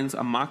 Ronnie finds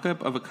a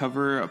mock-up of a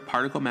cover of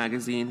Particle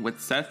magazine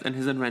with Seth and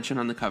his invention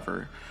on the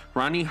cover.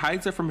 Ronnie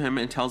hides it from him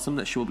and tells him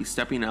that she will be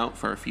stepping out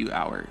for a few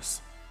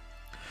hours.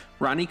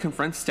 Ronnie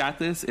confronts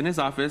Stathis in his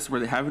office where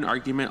they have an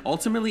argument,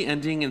 ultimately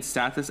ending in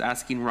Stathis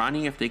asking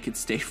Ronnie if they could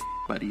stay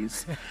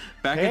buddies.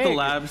 Back at the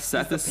lab,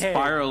 Seth is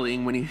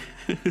spiraling when he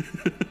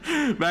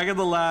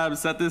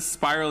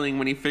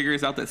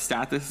figures out that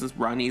Stathis is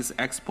Ronnie's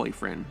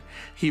ex-boyfriend.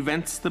 He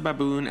vents the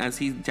baboon as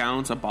he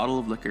downs a bottle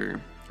of liquor.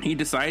 He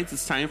decides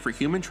it's time for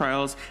human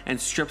trials and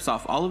strips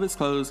off all of his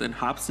clothes and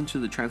hops into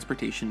the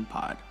transportation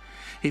pod.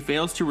 He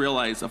fails to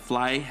realize a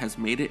fly has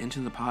made it into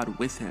the pod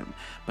with him,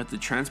 but the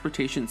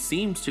transportation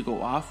seems to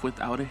go off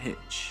without a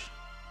hitch.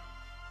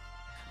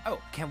 Oh,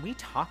 can we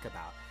talk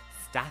about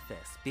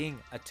Stathis being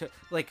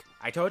like,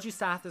 I told you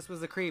Stathis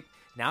was a creep.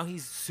 Now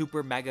he's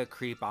super mega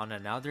creep on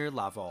another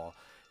level.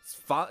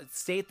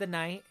 Stayed the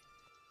night,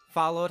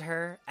 followed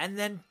her, and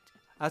then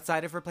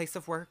outside of her place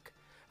of work,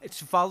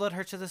 followed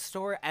her to the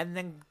store, and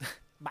then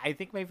I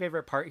think my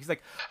favorite part, he's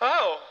like,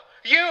 "Oh,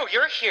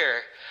 you're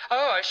here.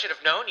 Oh, I should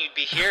have known you'd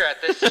be here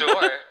at this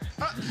store."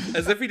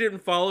 As if he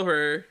didn't follow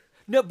her.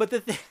 No,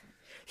 but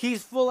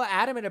he's full of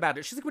adamant about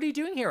it. She's like, "What are you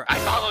doing here?" "I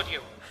followed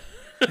you."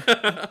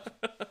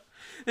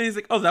 And he's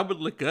like, "Oh, that would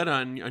look good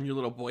on your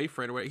little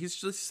boyfriend." He's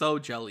just so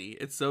jelly.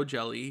 It's so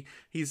jelly.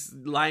 He's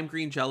lime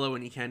green jello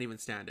and he can't even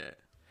stand it.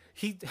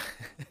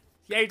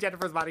 Yay,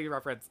 Jennifer's Body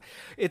reference.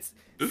 It's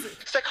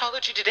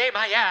Psychology today,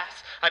 my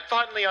ass. I'm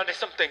finally onto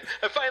something.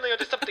 I'm finally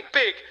onto something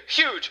big,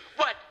 huge.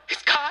 What? His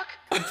cock?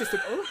 I'm just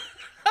like, oh.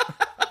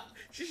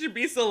 She should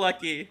be so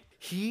lucky.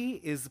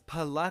 He is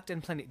plucked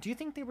and plenty. Do you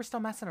think they were still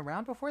messing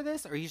around before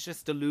this, or he's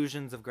just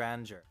delusions of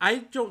grandeur? I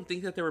don't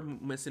think that they were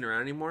messing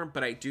around anymore,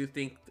 but I do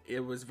think it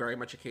was very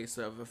much a case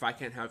of, if I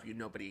can't have you,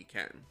 nobody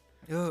can.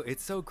 Oh,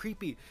 it's so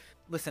creepy.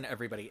 Listen,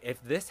 everybody,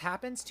 if this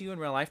happens to you in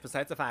real life,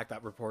 besides the fact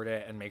that report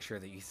it and make sure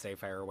that you stay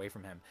far away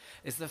from him,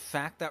 is the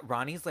fact that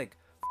Ronnie's like,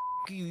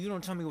 F you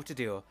don't tell me what to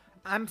do.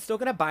 I'm still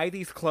gonna buy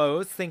these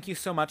clothes. Thank you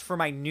so much for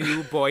my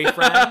new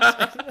boyfriend.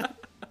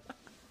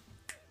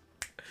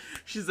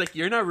 She's like,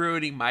 "You're not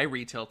ruining my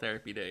retail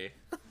therapy day.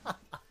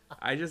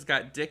 I just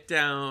got dick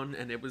down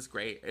and it was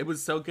great. It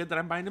was so good that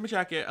I'm buying him a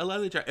jacket, a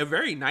leather jacket, a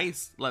very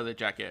nice leather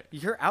jacket."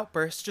 Your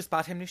outburst just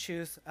bought him new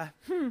shoes.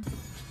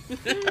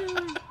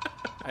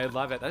 I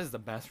love it. That is the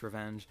best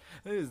revenge.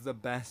 That is the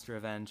best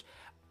revenge.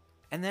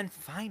 And then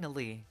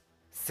finally,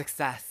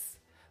 success.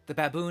 The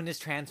baboon is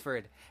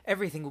transferred.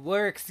 Everything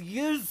works.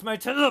 Yes, my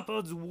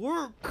telepods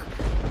work.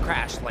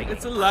 Crash lightning.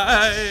 It's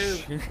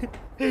alive.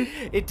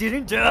 It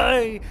didn't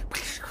die.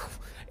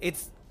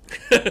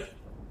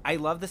 I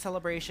love the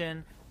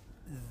celebration.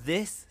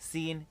 This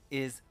scene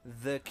is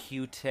the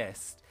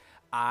cutest.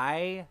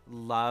 I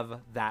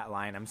love that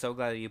line. I'm so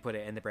glad that you put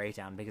it in the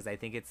breakdown because I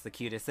think it's the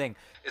cutest thing.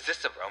 Is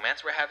this a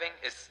romance we're having?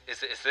 Is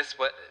this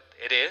what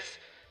it is?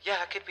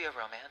 Yeah, it could be a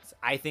romance.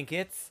 I think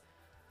it's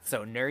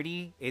so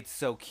nerdy. It's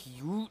so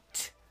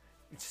cute.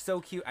 It's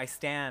so cute. I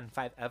stand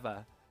 5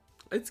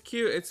 It's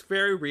cute. It's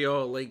very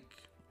real. Like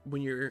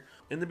when you're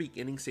in the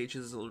beginning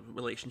stages of a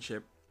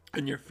relationship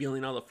and you're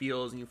feeling all the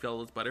feels and you feel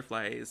those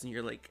butterflies and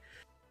you're like,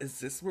 is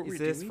this what we're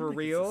doing? Is this for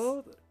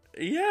real?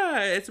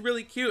 Yeah, it's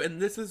really cute.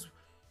 And this is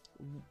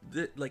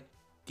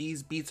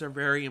these beats are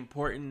very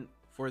important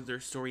for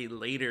their story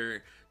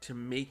later to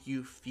make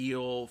you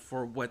feel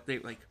for what they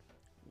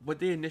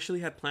initially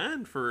had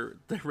planned for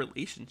the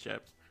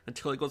relationship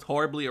until it goes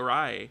horribly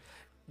awry.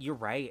 You're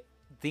right.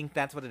 I think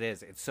that's what it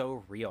is. It's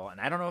so real.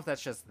 And I don't know if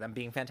that's just them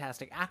being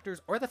fantastic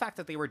actors or the fact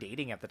that they were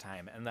dating at the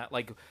time and that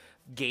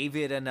gave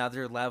it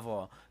another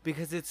level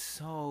because it's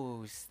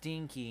so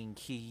stinking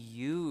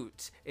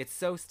cute. It's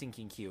so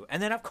stinking cute.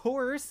 And then of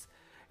course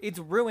it's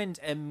ruined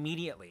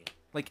immediately.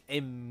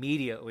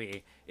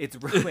 Immediately, it's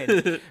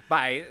ruined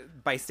by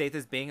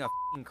Stathis being a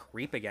f***ing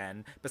creep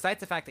again.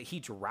 Besides the fact that he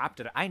dropped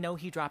it. I know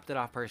he dropped it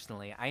off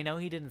personally. I know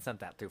he didn't send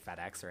that through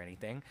FedEx or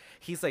anything.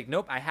 He's like,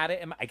 nope, I had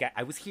it.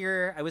 I was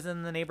here. I was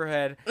in the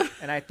neighborhood,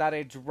 and I thought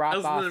I'd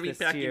drop off this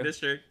to you.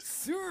 District.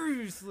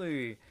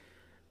 Seriously.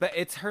 But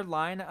it's her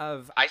line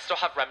of, I still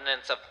have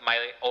remnants of my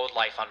old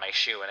life on my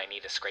shoe, and I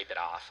need to scrape it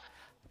off.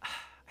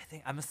 I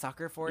I'm a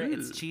sucker for it.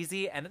 It's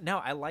cheesy, and no,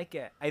 I like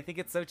it. I think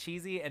it's so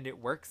cheesy, and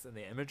it works in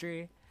the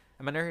imagery.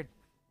 I'm a nerd.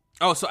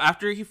 Oh, so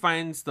after he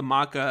finds the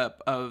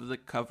mock-up of the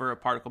cover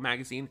of Particle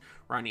magazine,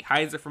 Ronnie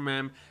hides it from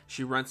him.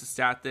 She runs to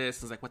Stathis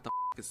and is like, what the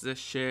f*** is this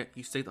shit?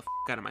 You stay the f***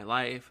 out of my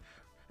life.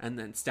 And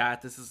then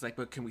Stathis is like,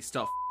 but can we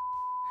still f***?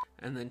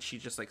 And then she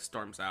just like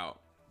storms out.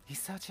 He's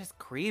such a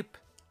creep.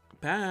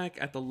 Back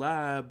at the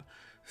lab,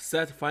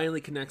 Seth finally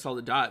connects all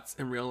the dots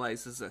and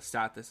realizes that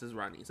Stathis is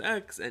Ronnie's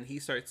ex, and he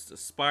starts to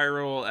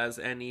spiral as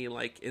any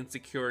like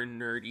insecure,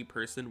 nerdy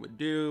person would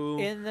do.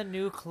 In the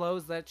new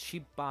clothes that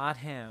she bought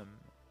him.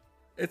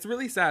 It's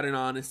really sad, in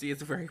honesty.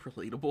 It's very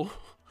relatable.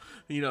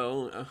 You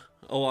know,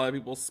 a lot of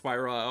people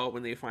spiral out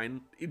when they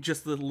find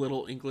just the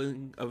little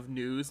inkling of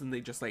news, and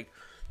they just like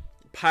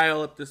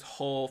pile up this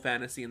whole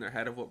fantasy in their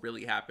head of what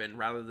really happened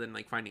rather than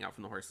like finding out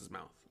from the horse's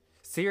mouth.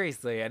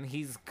 Seriously, and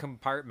he's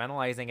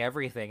compartmentalizing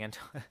everything, and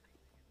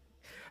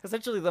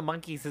essentially the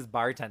monkey's his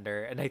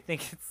bartender, and I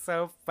think it's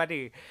so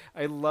funny.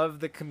 I love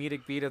the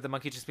comedic beat of the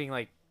monkey just being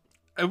like,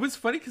 it was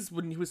funny because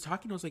when he was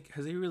talking, I was like,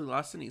 has he really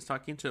lost it? And he's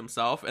talking to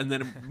himself, and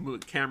then a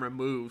camera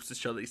moves to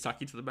show that he's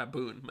talking to the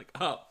baboon. I'm like,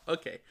 oh,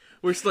 okay,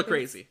 we're still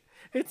crazy.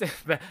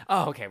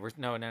 Okay,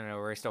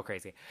 we're still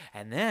crazy.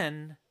 And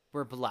then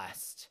we're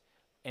blessed,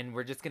 and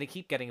we're just gonna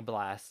keep getting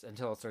blessed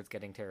until it starts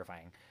getting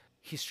terrifying.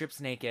 He strips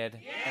naked,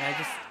 and I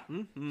just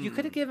you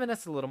could have given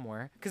us a little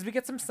more, because we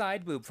get some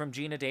side boob from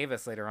Gina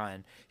Davis later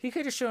on. He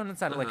could have shown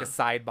inside of like a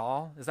side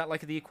ball. Is that like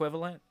the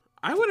equivalent?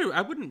 I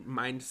wouldn't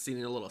mind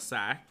seeing a little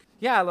sack.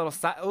 Yeah, a little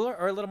sack,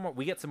 or a little more.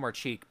 We get some more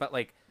cheek, but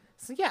like,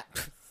 so yeah,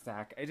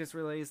 sack. I just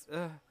realized,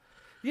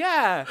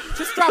 yeah,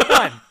 just drop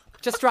one.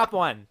 Just drop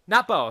one,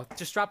 not both.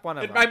 Just drop one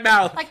of them. In my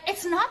mouth. Like,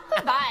 it's not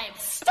the vibe.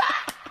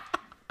 Stop!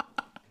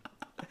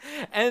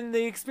 And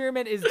the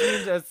experiment is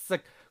deemed as a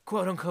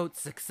quote-unquote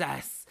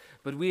success.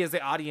 But we as the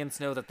audience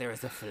know that there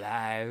is a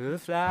fly.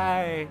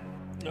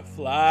 A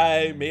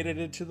fly made it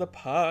into the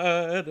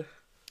pod.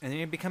 And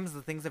then it becomes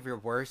the things of your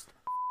worst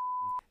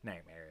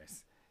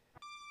nightmares.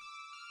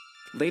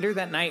 Later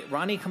that night,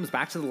 Ronnie comes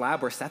back to the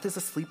lab where Seth is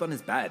asleep on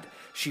his bed.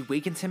 She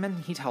wakens him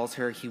and he tells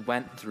her he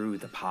went through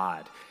the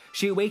pod.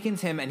 She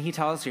awakens him and he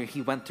tells her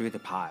he went through the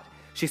pod.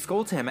 She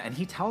scolds him and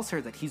he tells her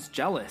that he's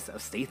jealous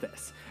of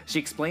Stathis. She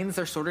explains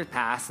their sordid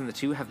past and the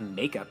two have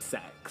makeup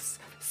sex.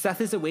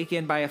 Seth is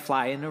awakened by a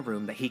fly in a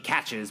room that he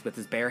catches with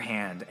his bare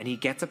hand, and he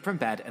gets up from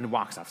bed and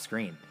walks off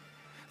screen.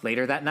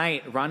 Later that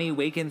night, Ronnie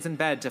awakens in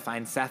bed to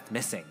find Seth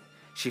missing.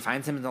 She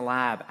finds him in the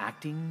lab,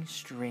 acting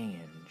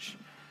strange.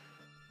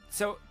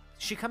 So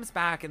she comes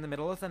back in the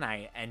middle of the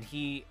night, and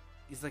he's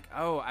like,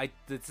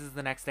 this is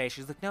the next day.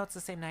 She's like, no, it's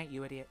the same night,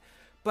 you idiot.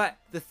 But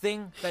the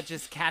thing that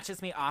just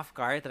catches me off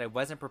guard that I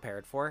wasn't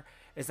prepared for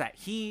is that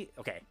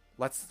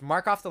let's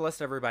mark off the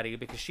list, everybody,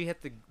 because she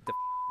hit the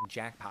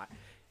jackpot.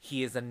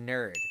 He is a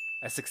nerd,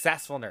 a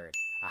successful nerd,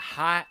 a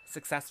hot,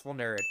 successful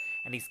nerd,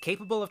 and he's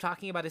capable of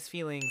talking about his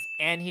feelings,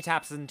 and he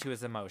taps into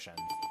his emotions.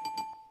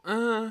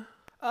 It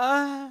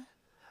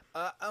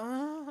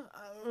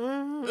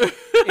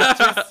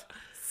just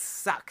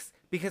sucks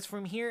because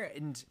from here,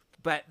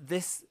 but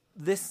this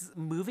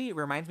movie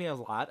reminds me a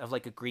lot of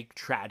like a Greek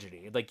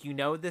tragedy. Like, you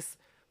know, this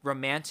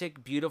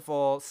romantic,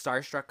 beautiful,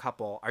 starstruck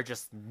couple are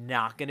just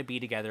not going to be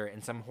together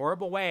in some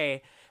horrible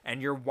way,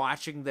 and you're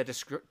watching the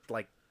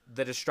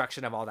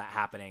destruction of all that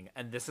happening,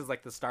 and this is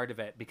like the start of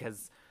it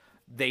because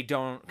they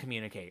don't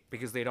communicate,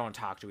 because they don't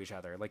talk to each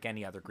other like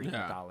any other Greek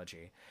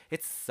mythology.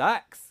 It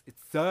sucks.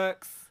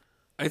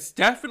 It's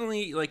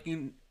definitely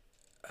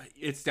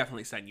it's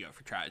definitely setting you up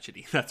for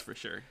tragedy. That's for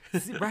sure.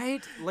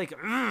 Right? Like,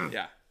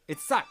 yeah, it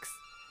sucks.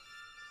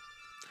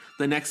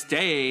 The next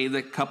day,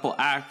 the couple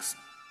acts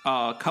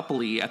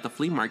coupley at the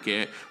flea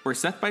market, where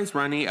Seth buys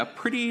Ronnie a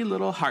pretty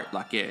little heart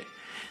locket.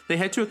 They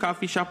head to a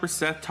coffee shop where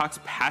Seth talks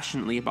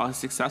passionately about his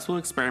successful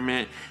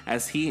experiment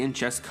as he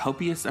ingests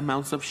copious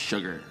amounts of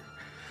sugar.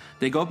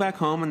 They go back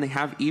home and they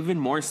have even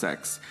more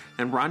sex,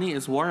 and Ronnie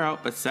is wore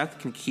out, but Seth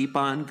can keep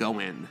on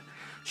going.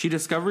 She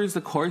discovers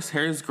the coarse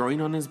hairs growing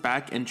on his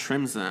back and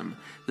trims them.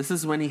 This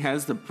is when he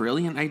has the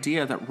brilliant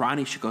idea that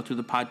Ronnie should go through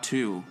the pod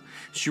too.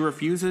 She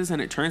refuses,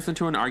 and it turns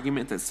into an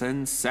argument that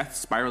sends Seth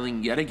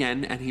spiraling yet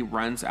again, and he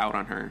runs out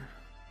on her.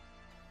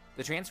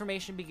 The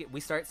transformation we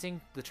start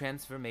seeing the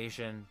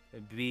transformation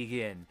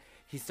begin.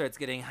 He starts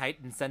getting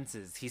heightened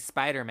senses. He's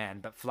Spider-Man,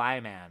 but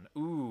Fly-Man.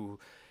 Ooh.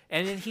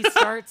 And then he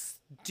starts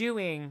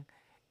doing...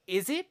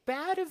 Is it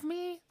bad of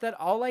me that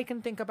all I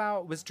can think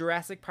about was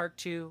Jurassic Park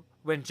 2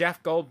 when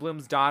Jeff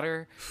Goldblum's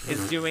daughter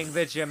is doing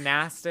the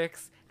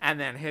gymnastics and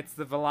then hits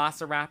the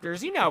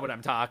velociraptors? You know what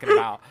I'm talking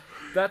about.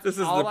 This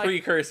is the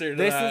precursor to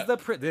that.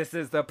 This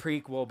is the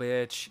prequel,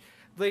 bitch.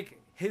 Like,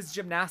 his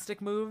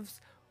gymnastic moves...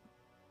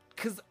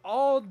 Because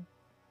all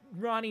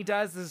Ronnie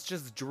does is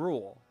just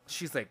drool.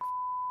 She's like,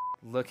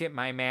 look at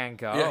my man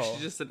go. Yeah,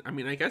 she just said,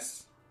 I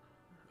guess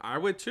I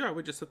would too. I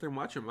would just sit there and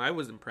watch him. I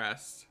was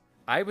impressed.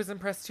 I was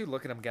impressed too.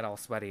 Look at him get all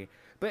sweaty.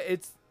 But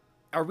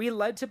are we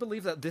led to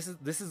believe that this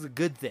is a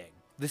good thing?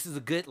 This is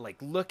a good,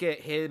 look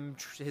at him,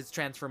 his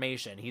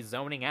transformation. He's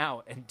zoning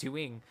out and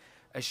doing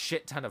a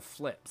shit ton of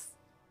flips.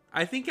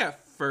 I think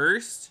at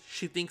first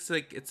she thinks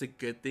like it's a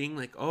good thing,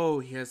 like, oh,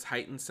 he has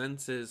heightened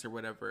senses or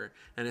whatever.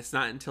 And it's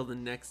not until the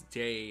next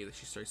day that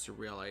she starts to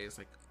realize,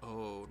 like,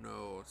 oh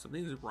no,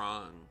 something's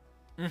wrong.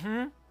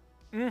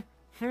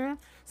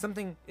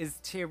 Something is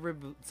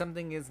terrible.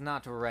 Something is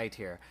not right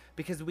here,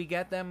 because we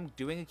get them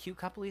doing a cute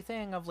coupley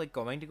thing of like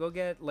going to go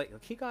get, like,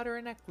 he got her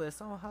a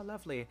necklace. Oh, how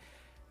lovely.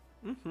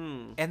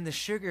 And the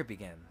sugar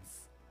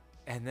begins,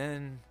 and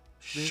then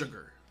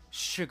Sugar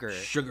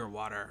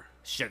water.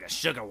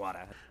 Sugar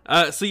water.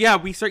 So yeah,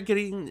 we start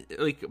getting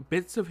like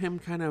bits of him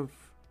kind of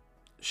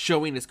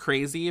showing his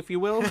crazy, if you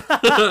will.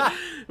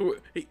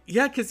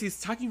 Yeah, because he's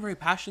talking very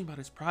passionately about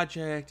his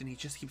project, and he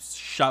just keeps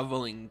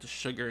shoveling the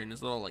sugar in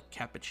his little like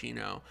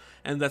cappuccino,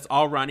 and that's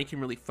all Ronnie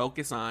can really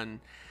focus on.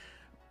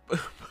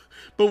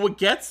 But what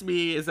gets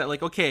me is that,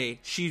 like, okay,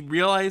 she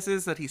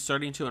realizes that he's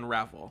starting to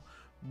unravel.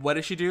 What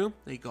does she do?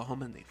 They go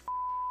home and they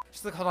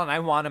She's like, hold on, I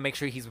want to make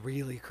sure he's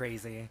really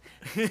crazy.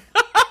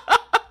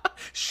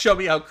 show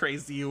me how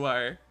crazy you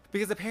are.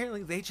 Because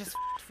apparently they just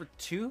for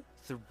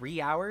 2-3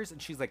 hours,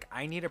 and she's like,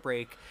 I need a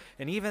break.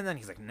 And even then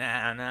he's like,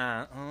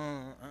 nah,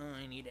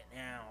 I need it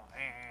now.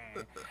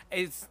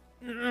 It's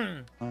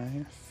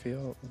I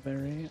feel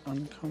very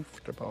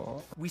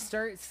uncomfortable. we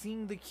start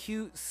seeing the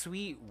cute,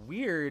 sweet,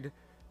 weird,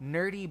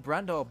 nerdy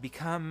Brundle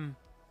become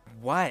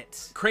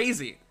what?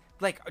 Crazy.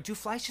 Like, do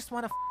flies just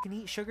want to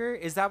fucking eat sugar?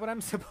 Is that what I'm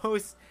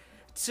supposed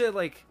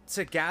to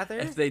gather?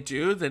 If they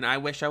do, then I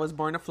wish I was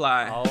born a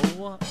fly.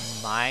 Oh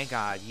my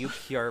god, you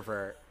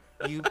pervert.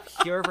 You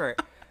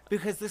pervert.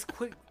 Because this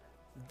quick...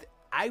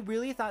 I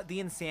really thought the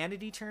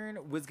insanity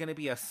turn was going to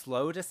be a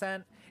slow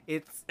descent.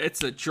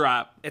 It's a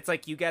drop. It's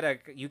like you get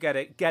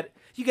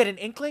an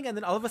inkling, and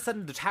then all of a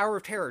sudden the Tower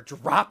of Terror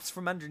drops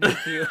from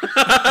underneath you.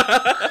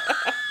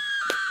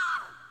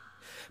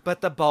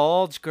 But the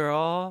bulge,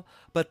 girl.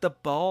 But the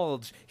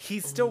bulge.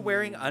 He's still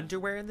wearing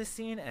underwear in the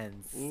scene,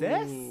 and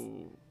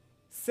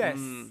sis.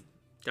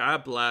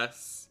 God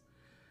bless.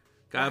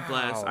 God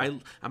bless. Wow.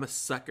 I'm a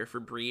sucker for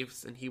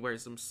briefs, and he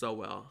wears them so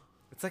well.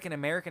 It's like an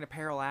American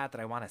Apparel ad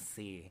that I want to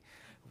see.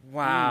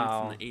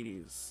 Wow. From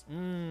the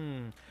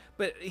 80s.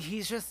 But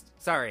he's just...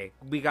 Sorry,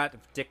 we got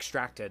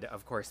distracted.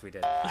 Of course we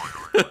did.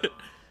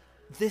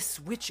 This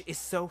switch is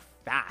so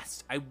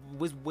fast. I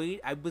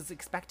was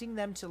expecting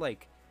them to,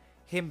 like,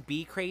 him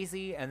be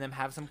crazy and then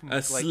have some...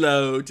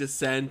 slow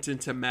descent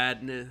into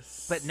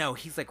madness. But no,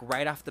 he's, like,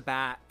 right off the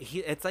bat.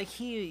 It's like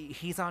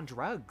he's on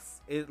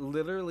drugs. It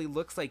literally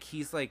looks like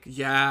he's, like...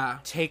 Yeah.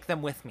 Take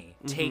them with me.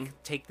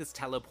 Take this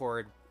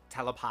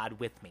telepod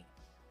with me.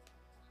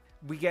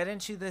 We get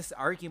into this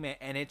argument,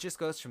 and it just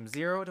goes from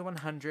 0 to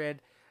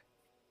 100,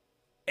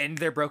 and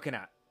they're broken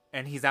up,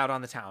 and he's out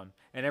on the town,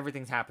 and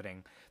everything's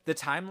happening. The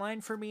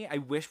timeline for me, I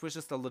wish was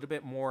just a little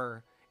bit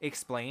more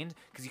explained,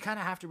 because you kind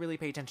of have to really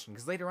pay attention,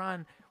 because later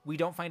on, we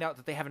don't find out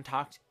that they haven't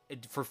talked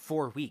for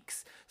 4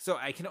 weeks. So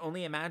I can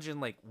only imagine,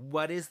 like,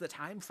 what is the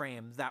time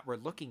frame that we're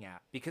looking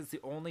at? Because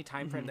the only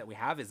time frame that we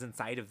have is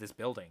inside of this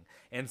building,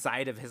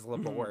 inside of his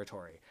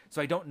laboratory.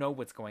 So I don't know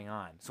what's going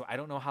on. So I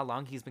don't know how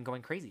long he's been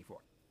going crazy for.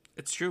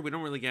 It's true. We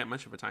don't really get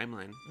much of a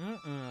timeline.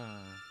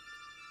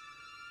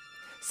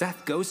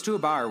 Seth goes to a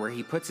bar where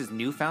he puts his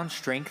newfound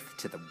strength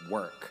to the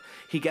work.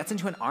 He gets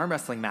into an arm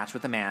wrestling match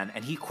with a man,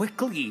 and he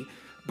quickly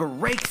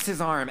breaks his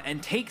arm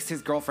and takes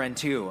his girlfriend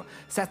too.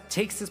 Seth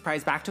takes his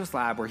prize back to his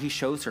lab where he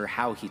shows her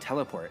how he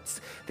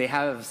teleports. They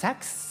have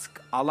sex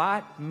a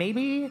lot,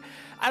 maybe?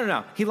 I don't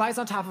know. He lies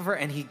on top of her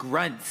and he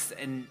grunts.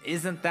 And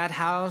isn't that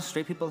how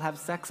straight people have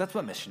sex? That's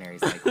what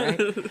missionaries like, right?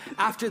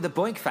 After the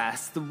Boink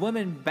Fest, the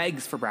woman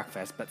begs for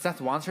breakfast, but Seth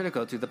wants her to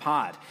go through the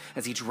pod.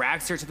 As he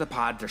drags her to the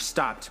pod, they're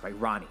stopped by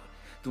Ronnie.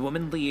 The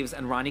woman leaves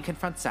and Ronnie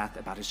confronts Seth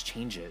about his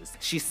changes.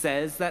 She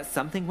says that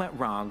something went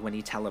wrong when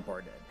he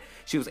teleported.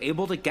 She was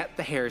able to get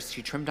the hairs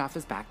she trimmed off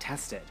his back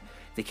tested.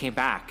 They came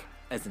back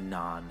as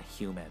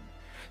non-human.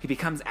 He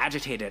becomes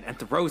agitated and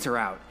throws her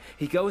out.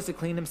 He goes to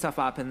clean himself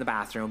up in the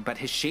bathroom, but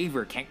his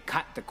shaver can't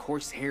cut the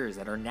coarse hairs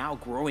that are now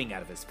growing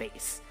out of his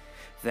face.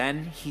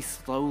 Then he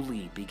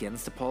slowly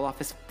begins to pull off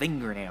his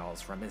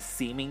fingernails from his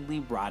seemingly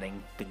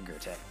rotting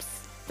fingertips.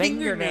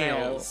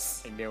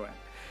 Fingernails! I knew it.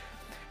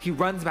 He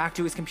runs back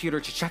to his computer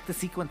to check the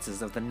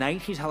sequences of the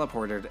night he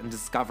teleported and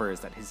discovers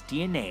that his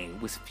DNA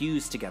was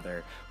fused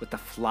together with the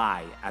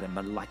fly at a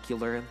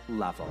molecular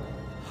level.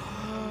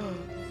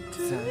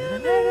 It's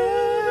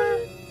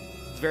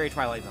very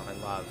Twilight Zone, I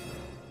love.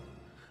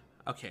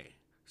 Okay,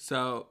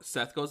 so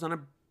Seth goes on a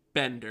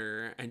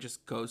bender and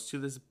just goes to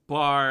this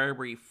bar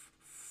where he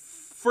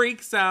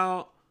freaks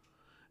out.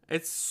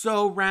 It's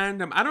so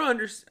random. I don't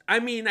understand. I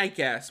mean, I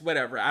guess,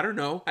 whatever. I don't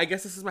know. I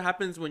guess this is what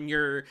happens when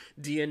your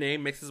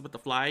DNA mixes with the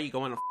fly. You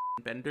go on a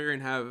bender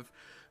and have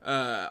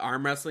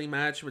arm wrestling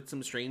match with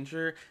some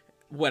stranger.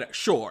 What?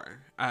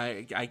 Sure,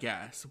 I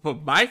guess.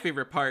 But my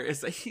favorite part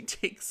is that he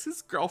takes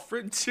his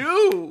girlfriend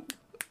too.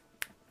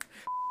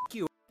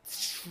 You.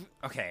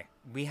 Okay,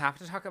 we have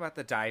to talk about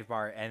the dive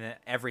bar and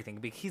everything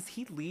because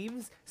he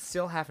leaves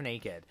still half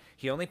naked.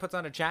 He only puts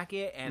on a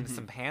jacket and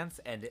some pants,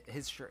 and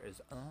his shirt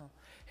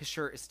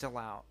is still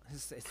out.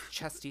 His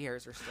chesty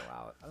hairs are still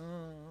out.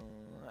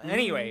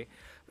 Anyway,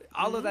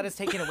 all of that is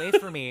taken away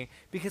from me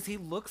because he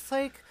looks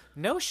like,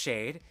 no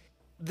shade,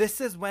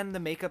 this is when the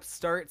makeup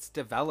starts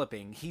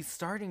developing. He's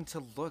starting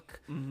to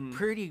look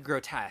pretty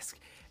grotesque.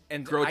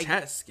 And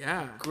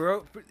yeah.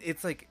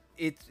 It's like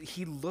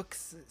he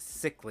looks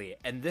sickly,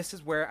 and this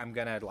is where I'm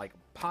gonna like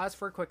pause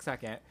for a quick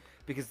second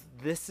because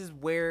this is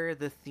where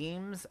the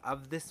themes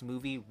of this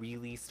movie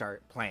really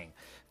start playing.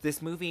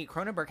 This movie,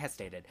 Cronenberg has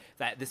stated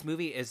that this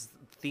movie is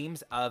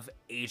themes of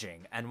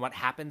aging and what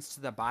happens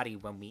to the body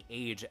when we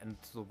age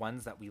and to the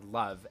ones that we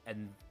love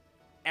and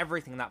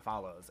everything that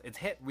follows. It's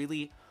hit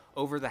really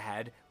over the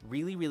head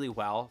really, really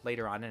well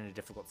later on in a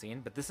difficult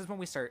scene, but this is when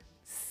we start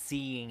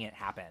seeing it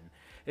happen.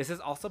 This has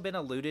also been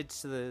alluded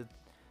to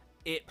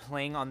it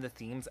playing on the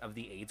themes of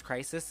the AIDS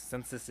crisis,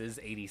 since this is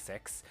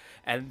 86,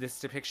 and this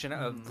depiction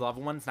of loved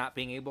ones not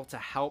being able to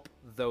help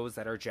those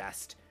that are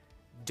just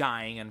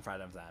dying in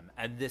front of them.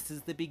 And this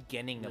is the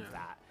beginning of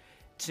that.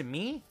 To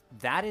me,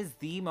 that is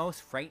the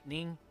most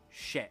frightening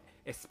shit,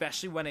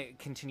 especially when it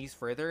continues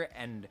further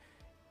and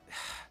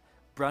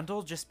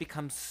Brundle just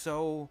becomes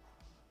so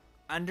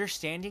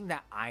understanding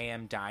that I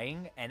am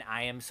dying and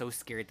I am so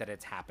scared that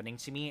it's happening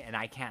to me and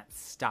I can't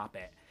stop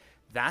it.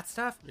 That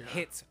stuff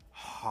hits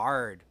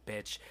hard,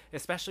 bitch,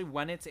 especially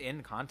when it's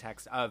in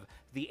context of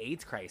the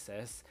AIDS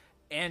crisis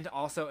and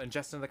also in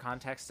just in the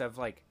context of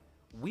like,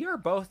 we are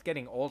both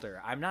getting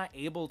older. I'm not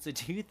able to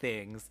do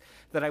things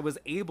that I was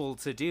able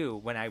to do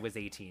when I was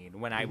 18,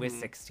 when I was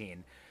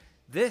 16.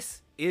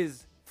 This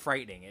is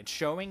frightening. It's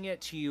showing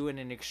it to you in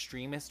an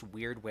extremist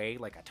weird way,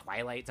 like a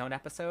Twilight Zone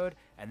episode,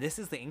 and this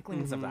is the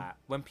inklings of that.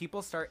 When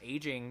people start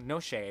aging, no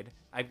shade,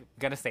 I'm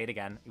gonna say it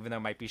again even though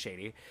it might be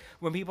shady,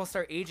 when people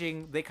start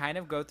aging, they kind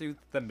of go through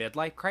the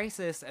midlife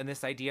crisis and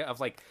this idea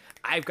of like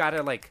I've got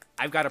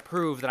to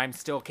prove that I'm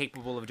still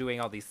capable of doing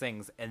all these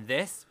things, and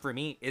this for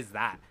me is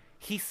that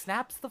he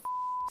snaps the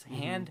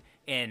hand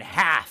in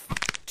half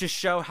to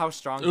show how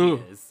strong he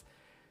is.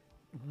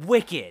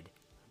 Wicked.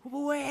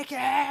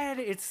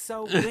 It's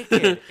so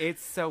wicked.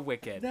 It's so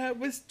wicked. That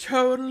was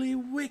totally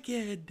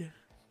wicked.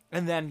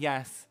 And then,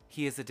 yes,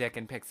 he is a dick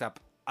and picks up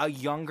a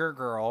younger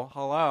girl.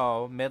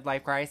 Hello,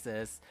 midlife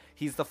crisis.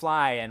 He's the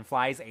Fly, and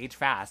Flies age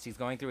fast. He's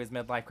going through his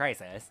midlife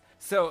crisis.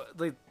 So,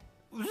 like,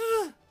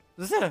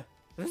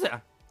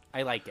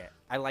 I like it.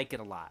 I like it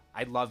a lot.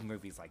 I love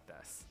movies like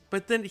this.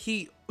 But then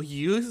he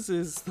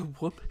uses the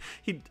woman.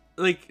 He,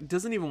 like,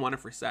 doesn't even want her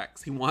for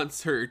sex. He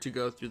wants her to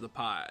go through the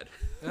pod.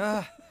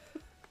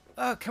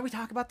 Can we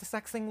talk about the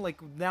sex thing?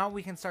 Like, now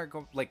we can start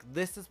going, like,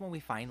 this is when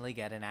we finally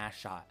get an ass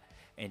shot,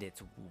 and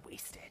it's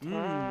wasted.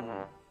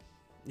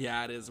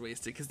 Yeah, it is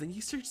wasted, because then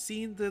you start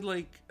seeing the,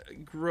 like,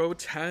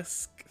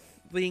 grotesque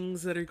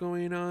things that are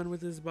going on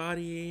with his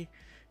body,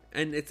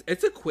 and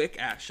it's a quick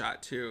ass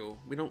shot, too.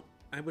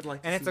 I would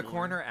like to and see it's a more.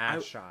 corner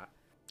ass shot.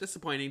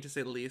 Disappointing, to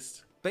say the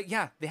least. But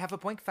yeah, they have a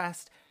boink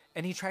fest,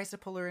 and he tries to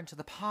pull her into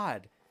the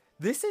pod.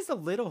 This is a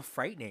little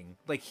frightening.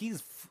 Like,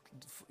 he's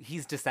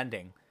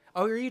descending.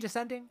 Oh, are you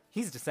descending?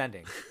 He's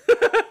descending.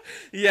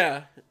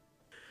 Yeah.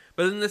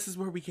 But then this is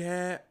where we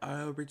get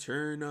a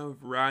return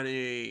of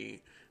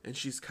Ronnie. And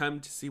she's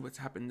come to see what's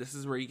happened. This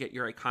is where you get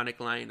your iconic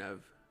line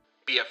of,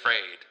 Be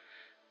afraid.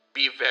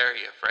 Be very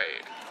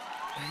afraid.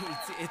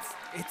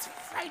 It's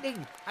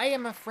frightening. I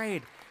am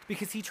afraid.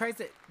 Because he tries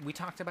to, we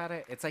talked about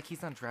it, it's like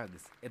he's on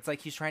drugs. It's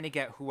like he's trying to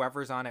get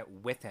whoever's on it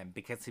with him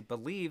because he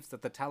believes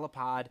that the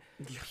telepod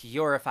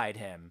purified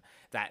him,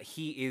 that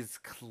he is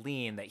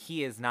clean, that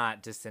he is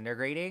not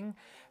disintegrating.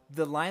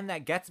 The line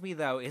that gets me,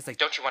 though, is like,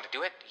 Don't you want to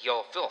do it?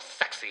 You'll feel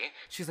sexy.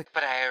 She's like,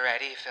 But I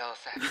already feel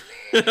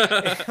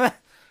sexy.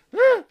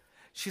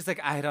 she's like,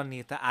 I don't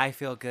need that. I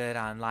feel good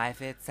on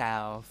life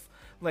itself.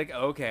 Like,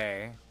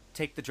 okay,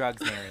 take the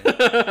drugs,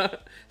 Mary.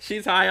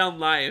 She's high on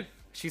life.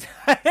 She's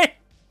high.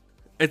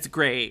 It's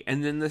great.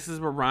 And then this is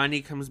where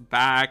Ronnie comes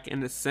back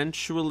and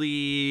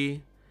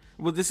essentially,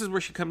 well, this is where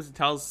she comes and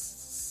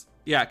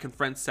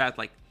confronts Seth,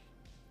 like,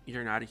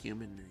 you're not a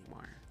human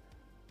anymore.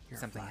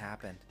 Something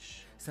happened.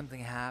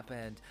 Something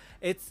happened.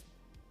 It's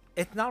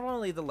not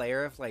only the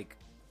layer of, like,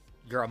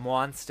 you're a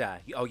monster.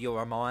 Oh,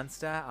 you're a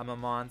monster? I'm a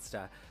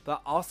monster.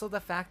 But also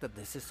the fact that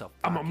this is so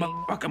fucking... I'm a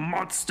motherfucking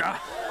monster.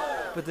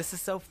 But this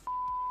is so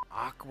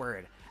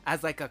awkward.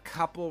 As, like, a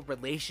couple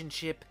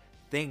relationship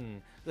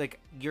thing. Like,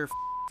 you're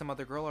some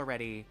other girl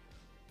already.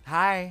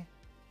 Hi.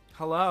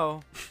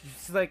 Hello.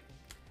 She's like,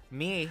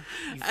 me.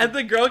 And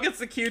the girl gets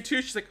the cue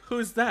too. She's like,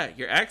 who's that?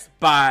 Your ex?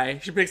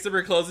 Bye. She picks up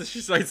her clothes and she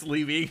starts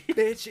leaving.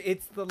 Bitch,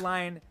 it's the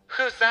line.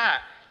 Who's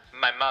that?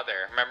 My mother.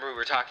 Remember we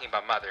were talking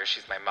about mother.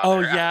 She's my mother. Oh,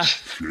 yeah.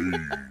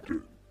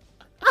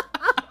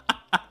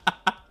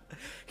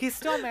 He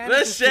still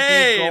manages to be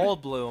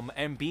Goldblum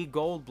and be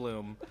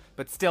Goldblum,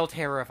 but still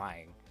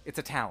terrifying. It's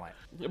a talent.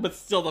 But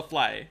still the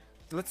Fly.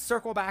 Let's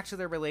circle back to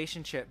their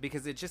relationship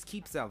because it just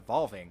keeps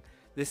evolving.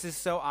 This is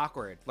so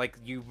awkward. Like,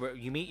 you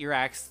meet your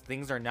ex,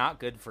 things are not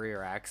good for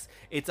your ex.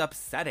 It's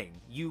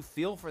upsetting. You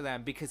feel for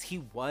them because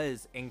he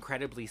was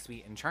incredibly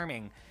sweet and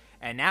charming,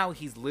 and now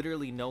he's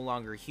literally no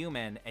longer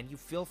human, and you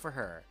feel for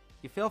her.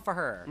 You feel for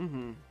her.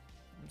 Mm-hmm.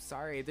 I'm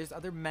sorry. There's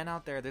other men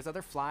out there. There's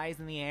other flies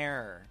in the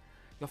air.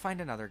 You'll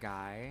find another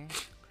guy.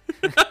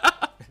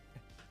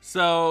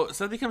 So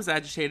Zzzaddy becomes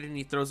agitated and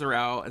he throws her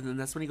out, and then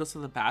that's when he goes to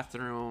the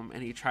bathroom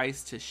and he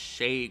tries to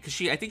shave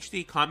because I think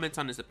she comments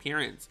on his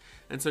appearance,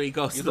 and so he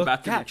goes to the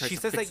bathroom. And tries she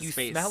to says fix that you his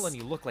face. smell and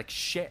you look like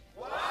shit.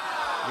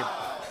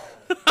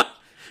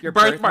 Your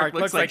birthmark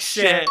looks like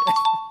shit.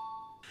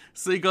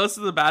 So he goes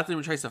to the bathroom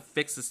and tries to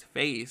fix his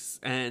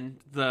face, and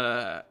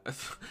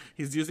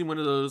he's using one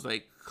of those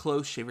like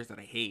clothes shavers that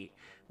I hate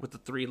with the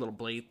 3 little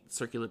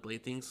circular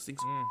blade things. Things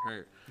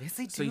hurt. Yes,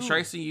 they do. So he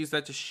tries to use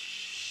that to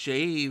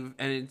shave,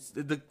 and it's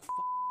the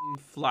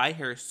fly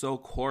hair is so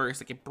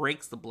coarse, like it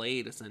breaks the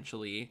blade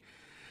essentially.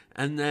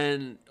 And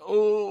then,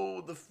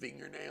 the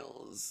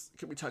fingernails.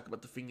 Can we talk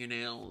about the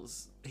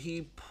fingernails?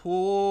 He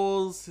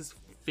pulls his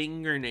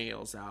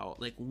fingernails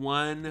out, like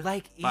one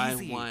by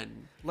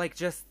one. Like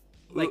just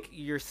like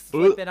you're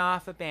slipping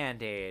off a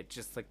Band-Aid.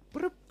 Just like,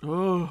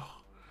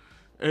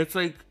 it's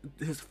like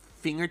his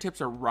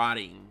fingertips are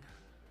rotting.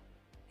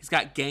 He's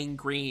got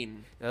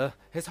gangrene.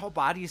 His whole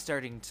body is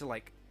starting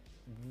to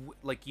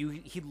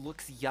he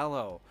looks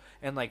yellow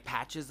and like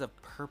patches of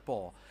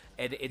purple.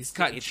 And he's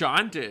got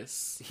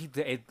jaundice.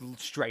 It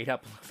straight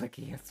up looks like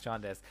he has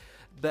jaundice.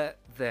 The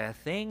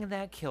thing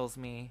that kills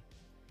me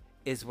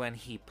is when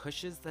he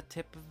pushes the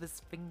tip of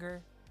his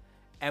finger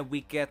and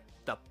we get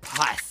the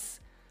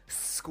pus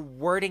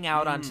squirting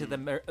out onto the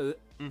the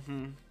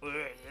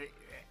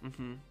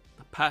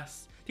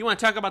pus. Do you want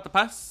to talk about the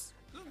pus?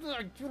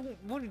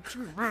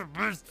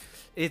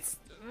 It's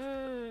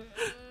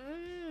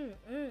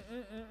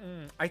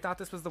I thought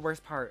this was the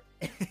worst part.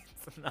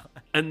 It's not.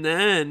 And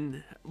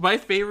then my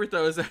favorite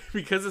though is that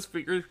because his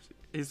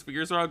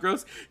fingers are all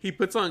gross, he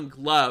puts on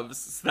gloves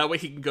so that way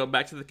he can go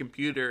back to the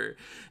computer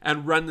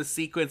and run the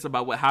sequence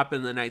about what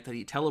happened the night that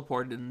he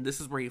teleported. And this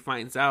is where he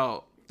finds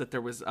out that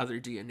there was other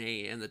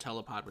DNA in the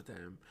telepod with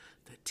him.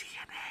 The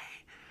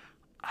DNA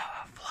of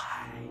a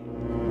fly.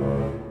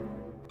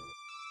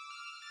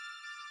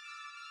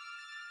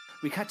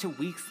 We cut to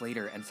weeks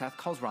later, and Seth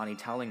calls Ronnie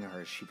telling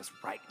her she was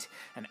right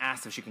and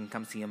asks if she can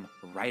come see him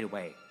right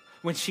away.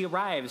 When she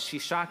arrives,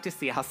 she's shocked to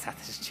see how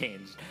Seth has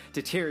changed,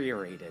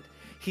 deteriorated.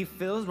 He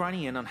fills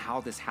Ronnie in on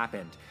how this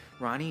happened.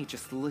 Ronnie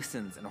just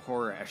listens in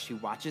horror as she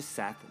watches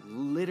Seth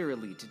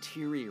literally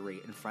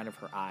deteriorate in front of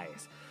her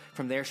eyes.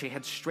 From there, she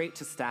heads straight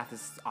to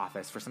Seth's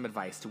office for some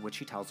advice, to which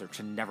he tells her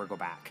to never go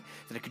back,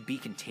 that it could be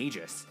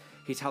contagious.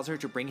 He tells her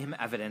to bring him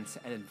evidence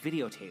and a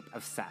videotape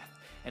of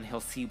Seth, and he'll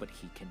see what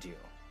he can do.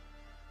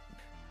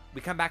 We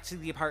come back to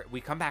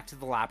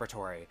the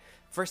laboratory.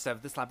 First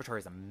off, this laboratory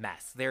is a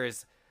mess. There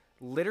is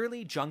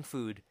literally junk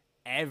food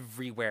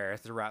everywhere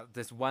throughout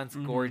this once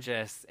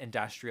gorgeous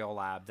industrial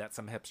lab that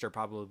some hipster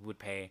probably would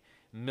pay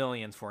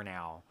millions for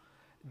now.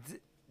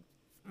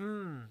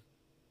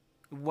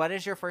 What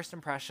is your first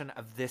impression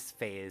of this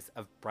phase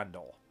of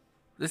Brundle?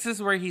 This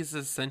is where he's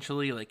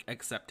essentially like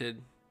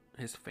accepted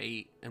his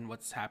fate and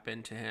what's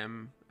happened to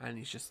him, and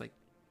he's just like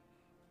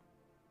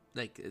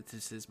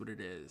this is what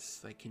it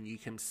is. Like, can you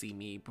come see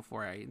me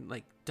before I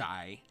like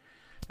die?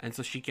 And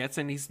so she gets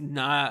in. He's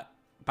not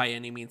by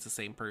any means the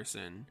same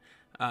person.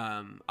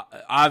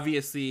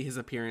 Obviously his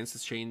appearance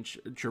has changed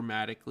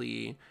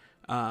dramatically.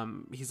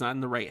 He's not in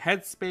the right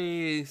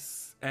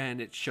headspace, and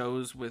it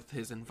shows with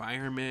his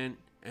environment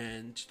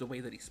and the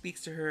way that he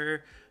speaks to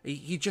her.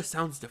 He just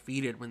sounds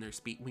defeated when they're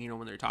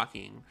when they're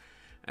talking.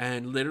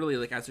 And literally,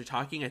 like, as they're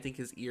talking, I think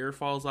his ear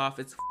falls off.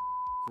 It's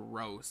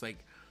gross.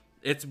 Like,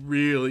 it's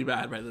really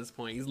bad by this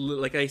point. He's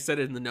like I said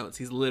in the notes,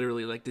 he's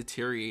literally like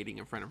deteriorating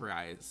in front of her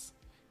eyes.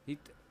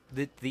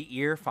 The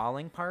ear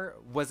falling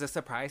part was a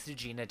surprise to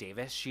Gina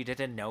Davis. She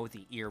didn't know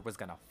the ear was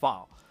gonna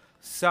fall,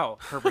 so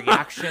her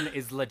reaction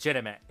is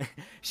legitimate.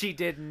 She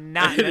did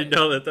not. I didn't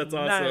know that. That's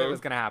awesome. None of it was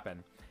gonna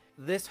happen.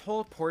 This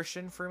whole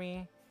portion for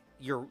me,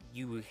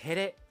 you hit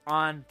it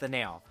on the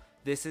nail.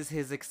 This is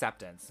his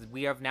acceptance.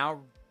 We have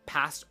now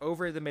passed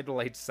over the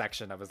middle-aged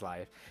section of his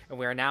life, and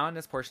we are now in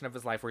this portion of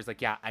his life where he's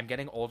like, yeah, I'm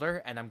getting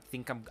older and I'm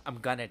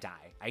gonna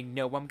die. I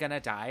know I'm gonna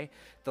die.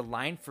 The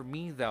line for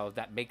me, though,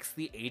 that makes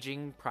the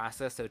aging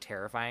process so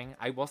terrifying,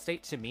 I will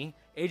state, to me,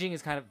 aging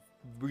is kind of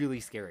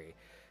really scary.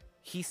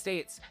 He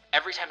states,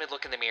 every time I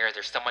look in the mirror,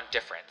 there's someone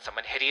different,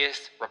 someone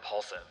hideous,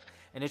 repulsive.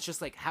 And it's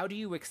just like, how do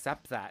you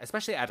accept that?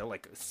 Especially at a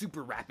like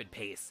super rapid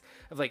pace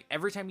of like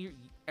every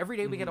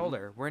day we get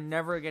older, we're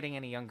never getting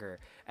any younger.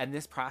 And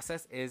this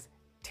process is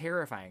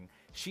terrifying.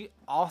 She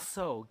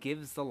also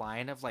gives the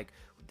line of like,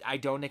 I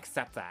don't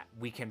accept that.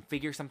 We can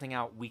figure something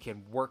out. We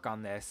can work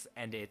on this.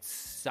 And it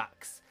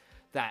sucks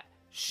that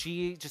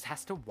she just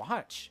has to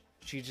watch.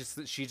 She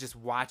just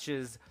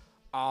watches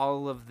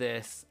all of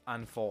this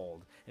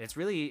unfold. And it's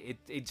really,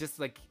 it just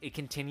like, it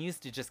continues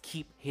to just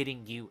keep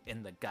hitting you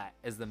in the gut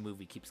as the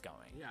movie keeps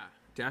going.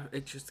 Yeah.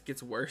 It just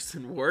gets worse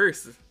and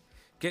worse.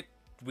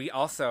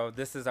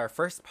 this is our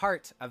first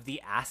part of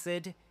the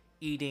acid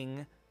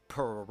eating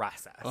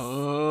process.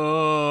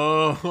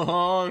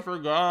 Oh, I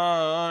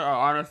forgot.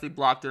 I honestly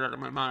blocked it out of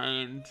my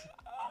mind.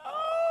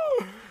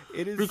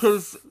 It is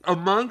because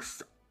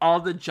amongst all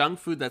the junk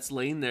food that's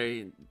laying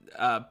there,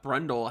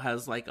 Brundle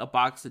has like a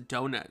box of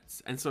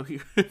donuts, and so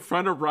he in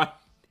front of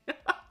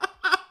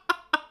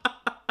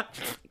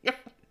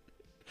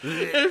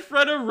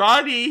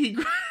Ronnie,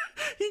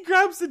 he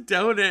grabs a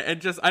donut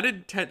and just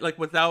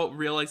without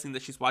realizing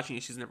that she's watching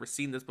it, she's never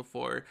seen this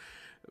before.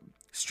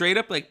 Straight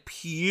up like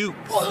pukes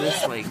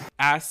this like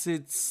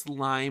acid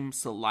slime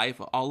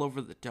saliva all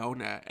over the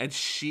donut, and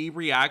she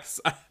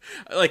reacts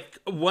like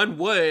one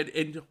would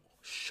in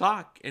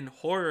shock and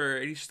horror,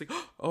 and he's just like,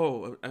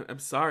 oh, I'm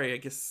sorry, I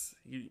guess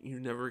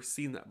you've never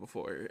seen that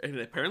before. And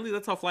apparently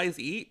that's how flies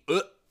eat.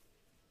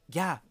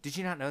 Yeah, did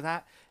you not know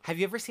that? Have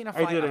you ever seen a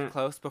fly up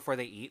close before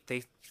they eat?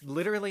 They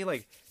literally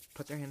like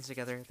put their hands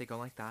together, they go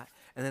like that,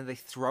 and then they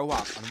throw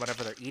up on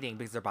whatever they're eating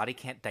because their body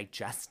can't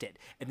digest it,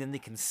 and then they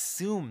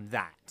consume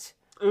that.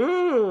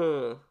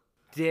 Ugh.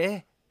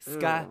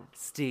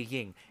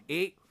 Disgusting.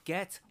 It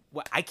gets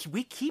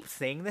we keep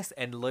saying this,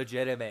 and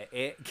legitimate,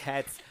 it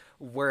gets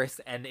worse,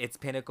 and its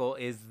pinnacle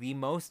is the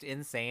most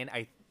insane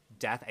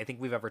death I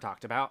think we've ever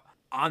talked about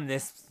on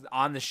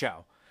the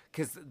show,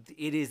 because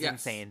it is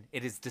insane.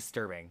 It is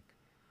disturbing.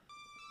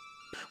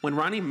 When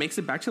Ronnie makes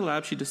it back to the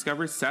lab, she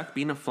discovers Seth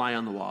being a fly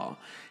on the wall.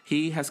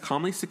 He has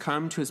calmly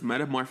succumbed to his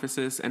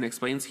metamorphosis and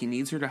explains he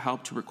needs her to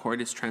help to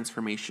record his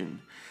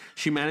transformation.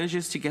 She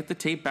manages to get the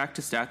tape back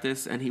to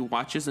Stathis, and he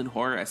watches in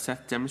horror as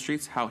Seth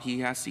demonstrates how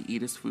he has to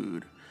eat his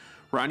food.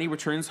 Ronnie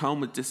returns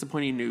home with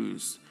disappointing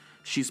news.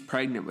 She's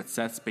pregnant with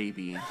Seth's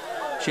baby.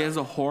 She has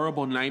a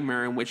horrible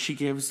nightmare in which she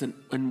goes to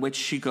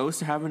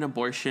have an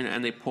abortion,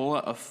 and they pull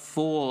a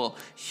full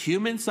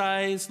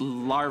human-sized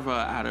larva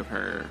out of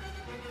her.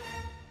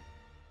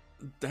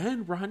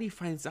 Then Ronnie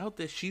finds out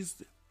that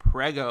she's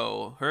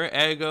preggo. Her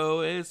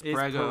ego is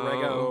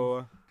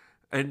preggo.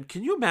 And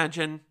can you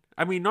imagine?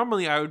 I mean,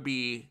 normally I would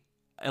be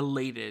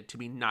elated to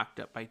be knocked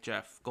up by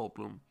Jeff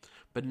Goldblum,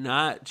 but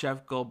not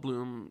Jeff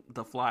Goldblum,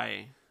 the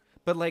fly.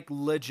 But like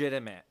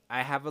legitimate.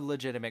 I have a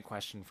legitimate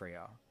question for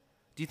you.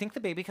 Do you think the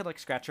baby could like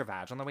scratch your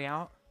vag on the way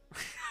out?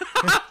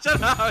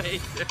 Shut up.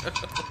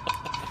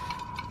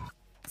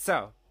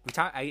 So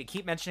I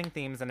keep mentioning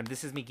themes, and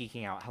this is me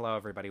geeking out. Hello,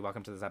 everybody.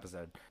 Welcome to this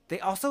episode. They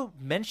also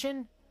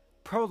mention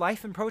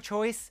pro-life and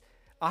pro-choice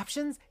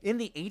options in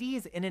the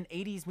 80s in an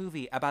 80s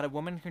movie about a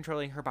woman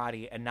controlling her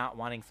body and not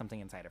wanting something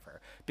inside of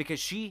her. Because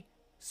she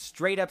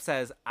straight up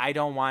says, I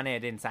don't want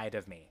it inside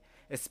of me,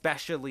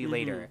 especially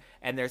later.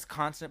 And there's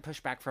constant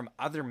pushback from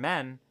other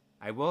men,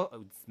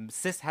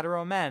 cis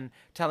hetero men,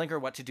 telling her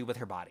what to do with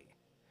her body.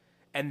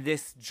 And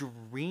this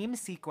dream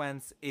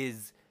sequence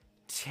is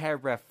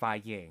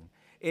terrifying.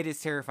 It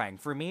is terrifying.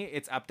 For me,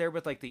 it's up there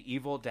with like the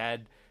Evil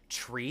Dead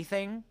tree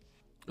thing.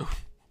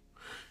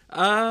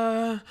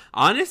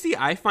 Honestly,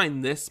 I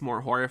find this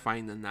more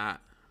horrifying than that.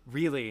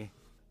 Really?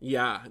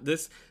 Yeah,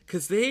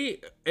 because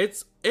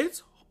it's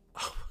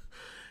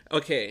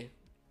okay.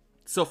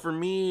 So for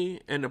me,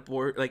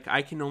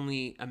 I can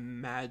only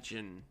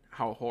imagine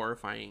how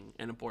horrifying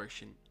an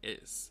abortion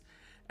is.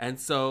 And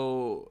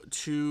so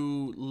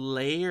to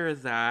layer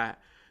that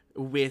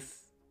with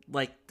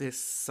like this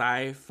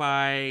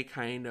sci-fi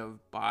kind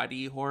of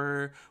body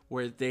horror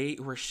where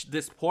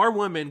this poor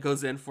woman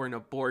goes in for an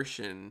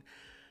abortion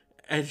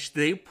and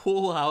they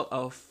pull out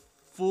a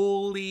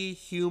fully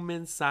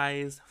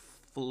human-sized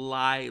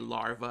fly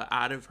larva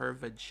out of her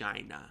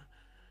vagina.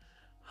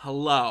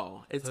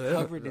 Hello. It's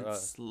covered in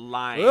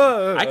slime.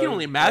 I can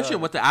only imagine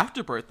what the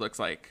afterbirth looks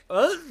like.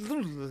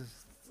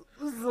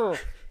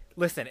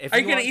 Listen, if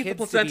you want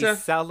kids to be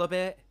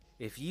celibate,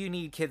 if you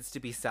need kids to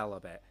be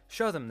celibate,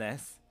 show them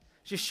this.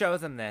 Just show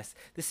them this.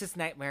 This is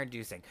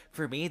nightmare-inducing.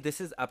 For me, this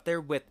is up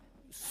there with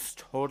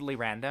totally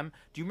random.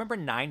 Do you remember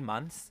 9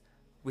 Months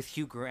with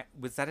Hugh Grant?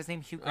 Was that his name,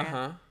 Hugh Grant?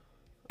 Uh-huh.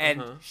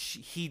 And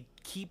he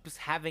keeps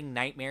having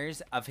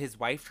nightmares of his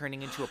wife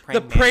turning into a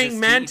praying mantis. The praying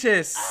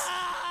mantis!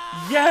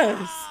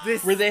 Yes!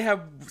 Where they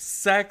have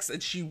sex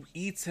and she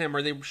eats him,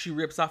 or she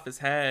rips off his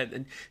head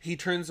and he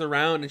turns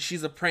around and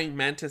she's a praying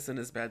mantis in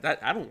his bed.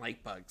 I don't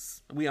like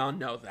bugs. We all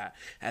know that.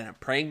 And a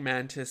praying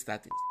mantis,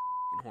 that thing's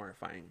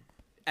horrifying.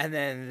 And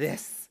then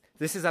this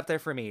is up there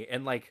for me,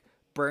 and like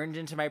burned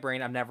into my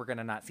brain. I'm never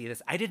gonna not see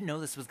this. I didn't know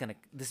this was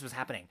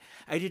happening.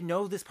 I didn't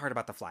know this part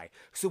about the fly.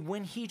 So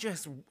when he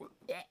just,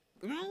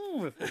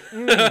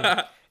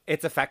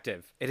 it's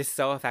effective. It is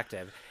so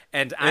effective,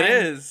 and it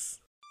is.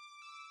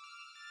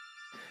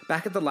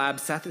 Back at the lab,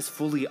 Seth is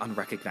fully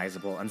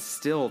unrecognizable and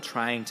still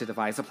trying to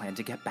devise a plan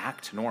to get back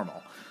to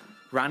normal.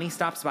 Ronnie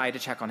stops by to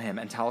check on him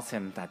and tells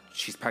him that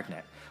she's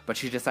pregnant, but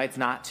she decides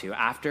not to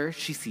after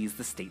she sees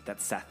the state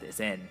that Seth is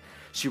in.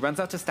 She runs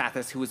out to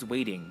Stathis, who is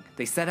waiting.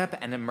 They set up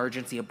an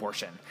emergency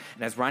abortion,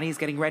 and as Ronnie is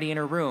getting ready in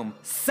her room,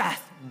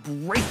 Seth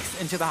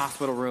breaks into the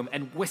hospital room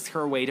and whisks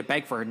her away to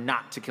beg for her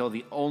not to kill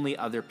the only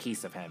other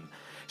piece of him.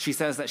 She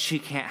says that she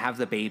can't have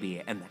the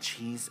baby and that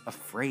she's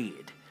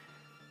afraid.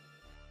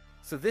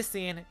 So this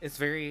scene is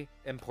very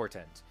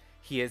important.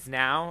 He is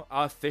now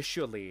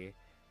officially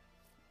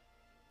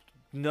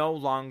no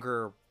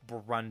longer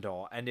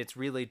Brundle, and it's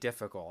really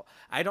difficult.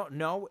 I don't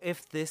know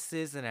if this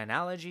is an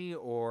analogy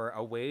or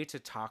a way to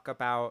talk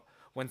about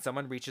when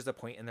someone reaches a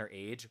point in their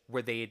age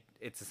where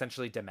it's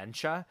essentially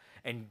dementia,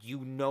 and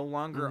you no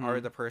longer are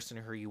the person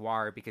who you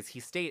are, because he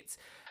states,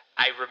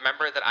 I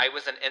remember that I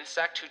was an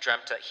insect who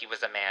dreamt that he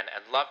was a man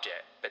and loved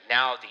it, but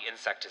now the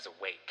insect is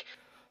awake.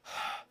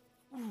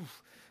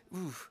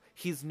 oof.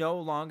 He's no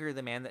longer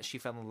the man that she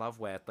fell in love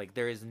with. Like,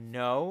 there is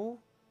no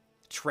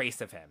trace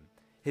of him.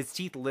 His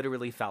teeth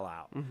literally fell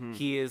out.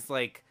 He is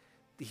like,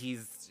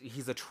 he's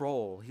a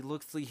troll. He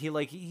looks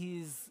like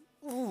he's.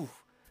 Ooh.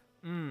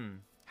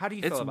 How do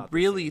you feel about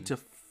really this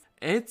scene?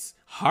 It's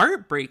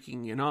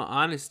heartbreaking, in all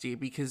honesty,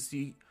 because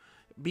you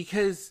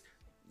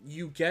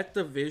get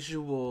the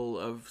visual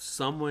of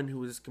someone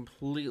who is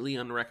completely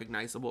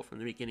unrecognizable from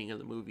the beginning of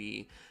the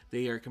movie.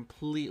 They are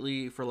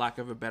completely, for lack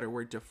of a better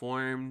word,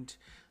 deformed.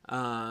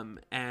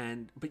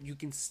 But you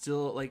can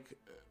still, like,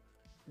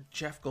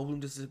 Jeff Goldblum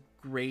does a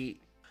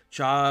great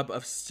job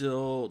of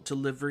still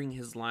delivering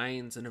his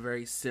lines in a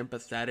very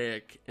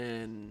sympathetic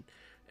and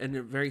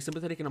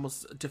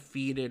almost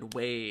defeated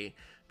way,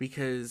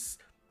 because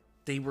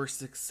they were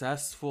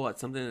successful at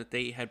something that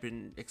they had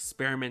been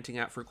experimenting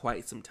at for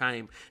quite some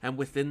time, and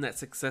within that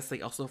success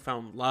they also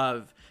found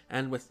love,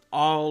 and with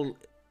all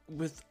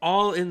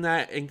in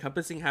that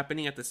encompassing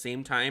happening at the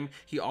same time,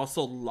 he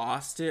also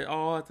lost it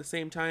all at the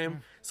same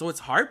time. So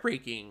it's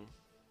heartbreaking.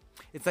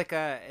 It's like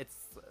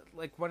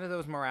one of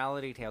those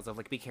morality tales of,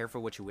 like, be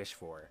careful what you wish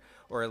for,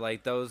 or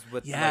like those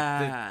with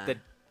like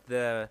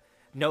the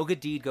no good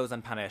deed goes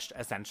unpunished.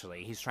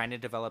 Essentially, he's trying to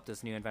develop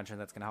this new invention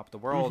that's going to help the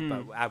world,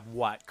 but at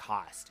what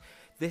cost?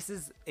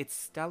 It's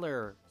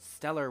stellar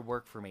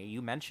work for me.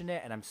 You mentioned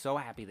it, and I'm so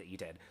happy that you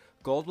did.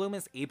 Goldblum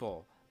is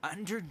able,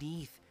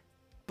 underneath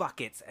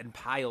buckets and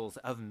piles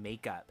of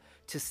makeup,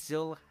 to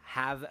still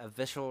have a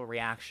visceral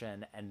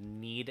reaction and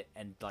need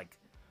and, like,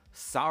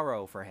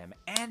 sorrow for him.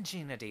 And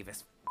Gina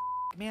Davis,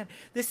 man,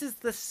 this is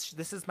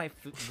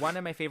one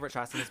of my favorite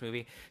shots in this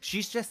movie.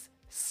 She's just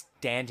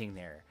standing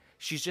there.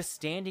 She's just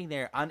standing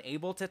there,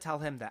 unable to tell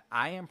him that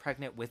I am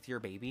pregnant with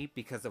your baby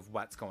because of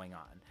what's going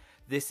on.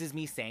 This is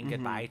me saying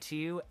goodbye to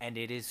you, and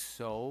it is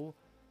so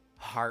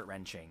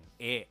heart-wrenching.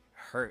 It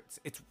hurts.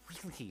 It's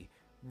really,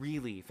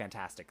 really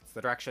fantastic. It's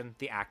the direction,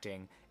 the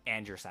acting,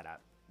 and your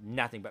setup.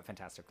 Nothing but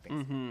fantastic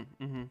things.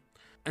 And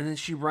then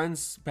she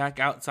runs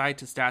back outside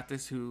to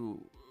Stathis,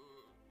 who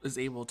is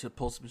able to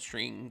pull some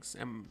strings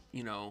and,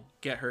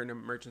 get her an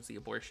emergency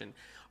abortion.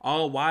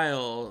 All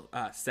while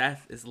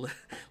Seth is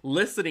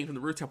listening from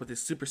the rooftop with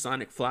his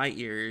supersonic fly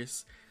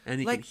ears, and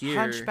he can hear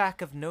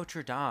Hunchback of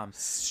Notre Dame.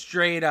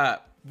 Straight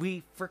up.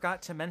 We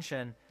forgot to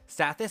mention,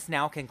 Stathis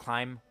now can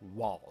climb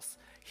walls.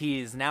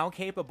 He is now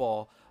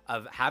capable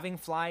of having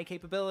fly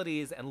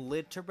capabilities and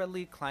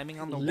literally climbing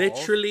on the walls.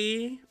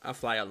 Literally a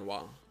fly on the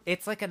wall.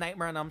 It's like a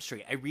Nightmare on Elm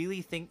Street. I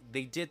really think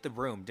they did the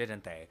room,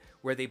 didn't they?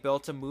 Where they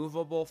built a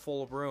movable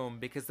full room,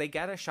 because they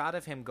get a shot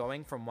of him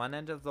going from one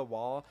end of the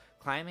wall,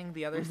 climbing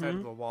the other side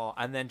of the wall,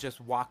 and then just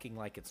walking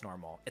like it's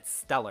normal. It's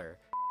stellar.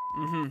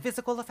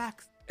 Physical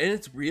effects. And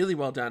it's really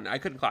well done. I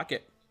couldn't clock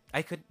it.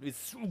 It's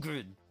so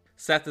good.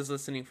 Seth is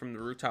listening from the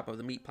rooftop of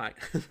the meat plant.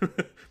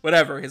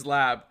 Whatever, his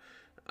lab.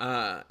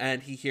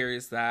 And he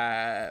hears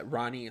that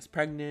Ronnie is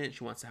pregnant.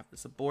 She wants to have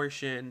this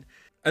abortion.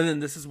 And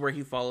then this is where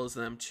he follows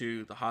them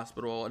to the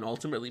hospital and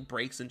ultimately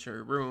breaks into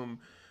her room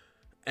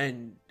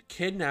and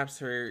kidnaps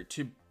her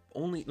to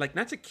only, like,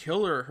 not to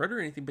kill her or hurt her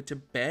or anything, but to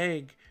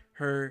beg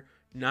her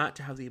not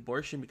to have the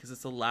abortion because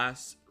it's the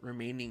last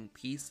remaining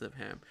piece of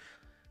him.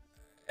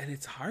 And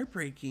it's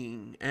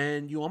heartbreaking,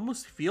 and you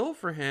almost feel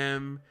for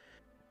him.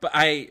 But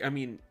I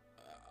mean,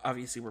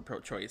 obviously we're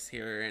pro-choice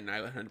here, and I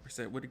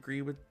 100% would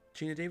agree with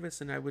Gina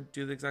Davis, and I would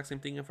do the exact same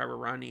thing if I were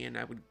Ronnie, and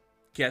I would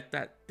get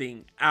that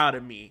thing out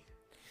of me.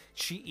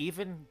 She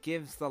even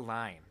gives the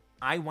line,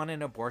 I want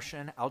an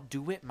abortion, I'll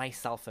do it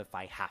myself if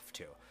I have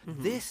to.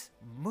 This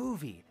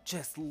movie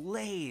just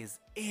lays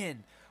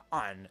in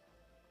on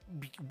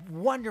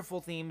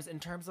wonderful themes in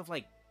terms of,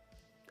 like,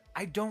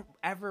 I don't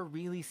ever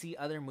really see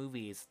other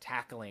movies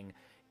tackling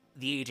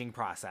the aging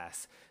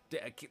process,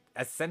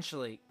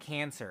 essentially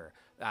cancer,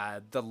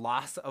 the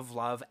loss of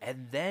love,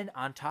 and then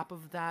on top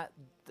of that,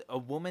 a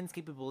woman's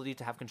capability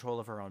to have control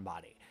of her own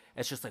body.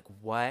 It's just like,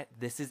 what?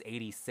 This is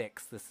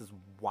 86. This is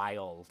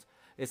wild.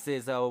 This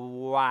is a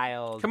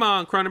wild... Come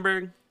on,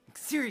 Cronenberg.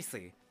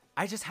 Seriously.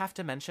 I just have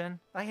to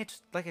mention,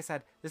 like I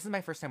said, this is my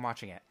first time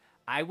watching it.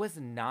 I was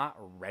not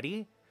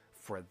ready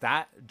for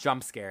that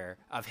jump scare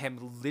of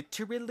him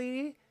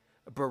literally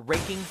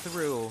breaking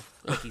through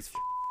like he's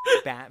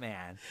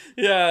Batman.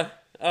 Yeah.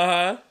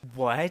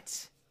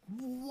 What?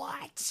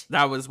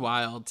 That was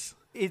wild.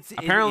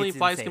 Apparently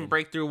flies insane. can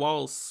break through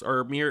walls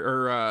or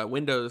mirror or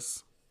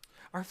windows.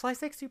 Are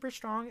flies, like, super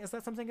strong? Is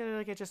that something that,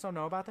 like, I just don't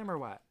know about them, or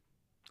what?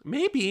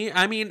 Maybe.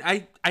 I mean,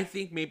 I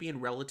think maybe in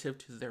relative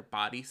to their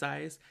body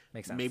size,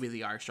 Makes sense. maybe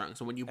they are strong.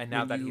 So when you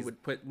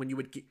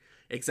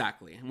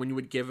exactly when you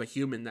would give a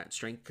human that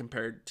strength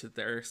compared to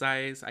their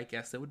size, I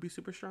guess it would be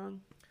super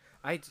strong.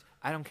 I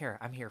don't care.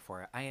 I'm here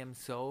for it. I am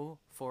so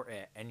for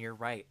it. And you're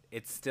right.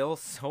 It's still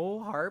so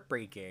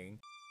heartbreaking.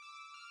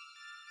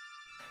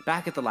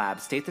 Back at the lab,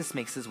 Stathis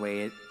makes his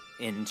way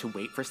in to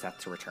wait for Seth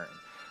to return.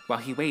 While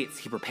he waits,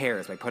 he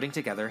prepares by putting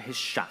together his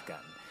shotgun.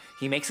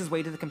 He makes his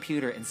way to the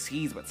computer and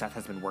sees what Seth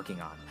has been working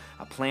on,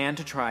 a plan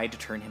to try to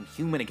turn him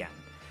human again.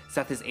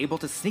 Seth is able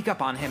to sneak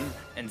up on him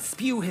and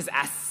spew his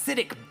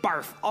acidic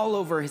barf all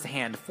over his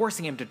hand,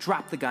 forcing him to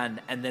drop the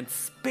gun and then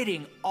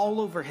spitting all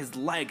over his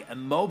leg,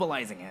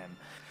 immobilizing him.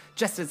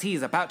 Just as he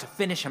is about to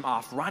finish him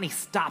off, Ronnie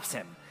stops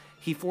him.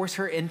 He forces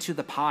her into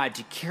the pod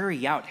to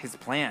carry out his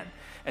plan.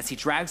 As he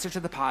drags her to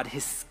the pod,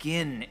 his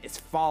skin is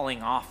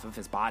falling off of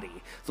his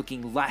body,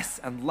 looking less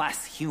and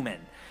less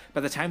human.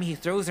 By the time he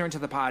throws her into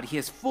the pod, he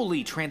is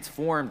fully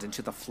transformed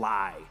into the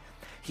Fly.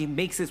 He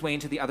makes his way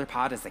into the other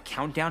pod as the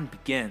countdown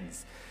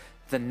begins.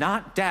 The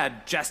not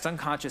dead, just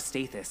unconscious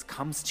Stathis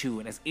comes to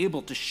and is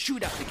able to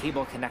shoot out the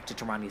cable connected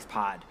to Ronnie's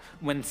pod.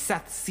 When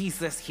Seth sees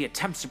this, he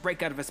attempts to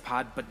break out of his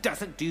pod, but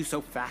doesn't do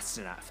so fast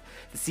enough.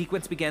 The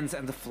sequence begins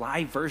and the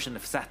Fly version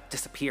of Seth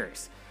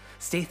disappears.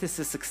 Stathis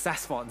is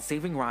successful in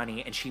saving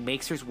Ronnie, and she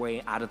makes her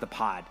way out of the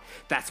pod.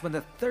 That's when the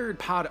third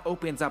pod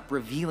opens up,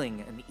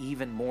 revealing an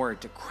even more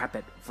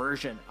decrepit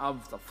version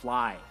of the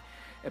Fly.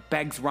 It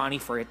begs Ronnie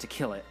for it to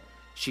kill it.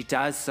 She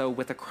does so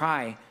with a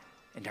cry,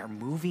 and our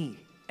movie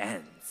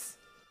ends.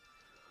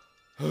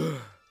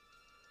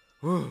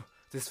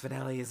 This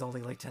finale is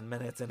only like 10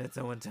 minutes, and it's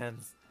so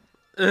intense.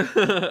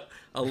 A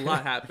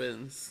lot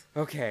happens.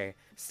 Okay,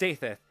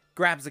 Stathis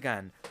grabs a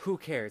gun. Who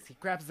cares? He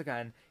grabs the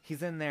gun.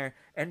 He's in there,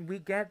 and we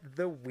get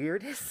the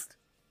weirdest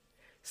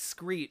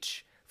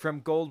screech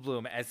from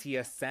Goldblum as he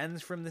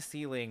ascends from the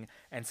ceiling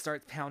and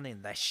starts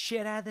pounding the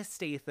shit out of the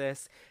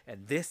Stathis.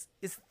 And this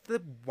is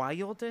the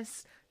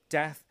wildest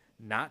death,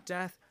 not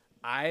death,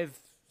 I've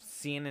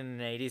seen in an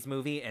 80s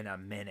movie in a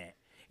minute.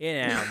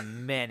 It's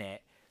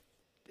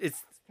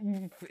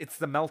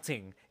the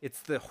melting. It's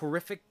the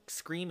horrific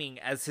screaming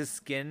as his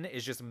skin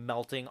is just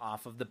melting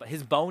off of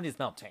his bone is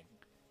melting.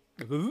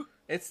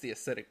 It's the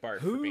acidic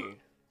barf for me.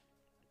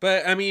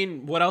 But, I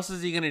mean, what else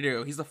is he going to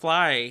do? He's a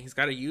Fly. He's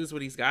got to use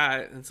what he's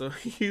got. And so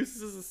he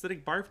uses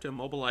acidic barf to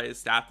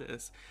immobilize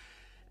Stathis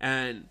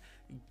and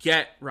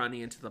get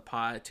Ronnie into the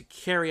pod to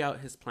carry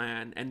out his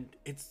plan. And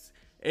it's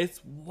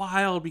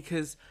wild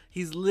because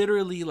he's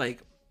literally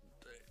like,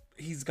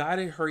 he's got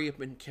to hurry up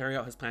and carry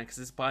out his plan because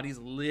his body's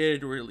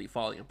literally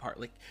falling apart.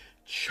 Like,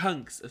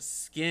 chunks of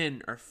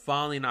skin are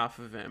falling off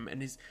of him.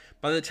 And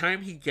by the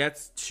time he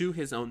gets to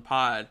his own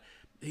pod,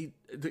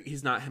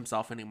 he's not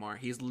himself anymore.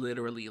 He's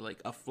literally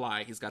like a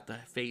Fly. He's got the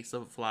face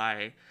of a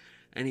Fly,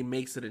 and he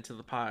makes it into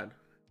the pod.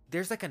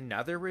 There's like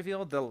another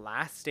reveal. The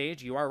last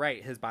stage, you are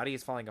right, his body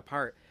is falling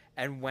apart.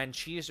 And when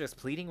she is just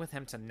pleading with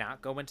him to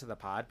not go into the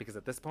pod, because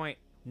at this point,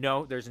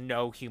 no, there's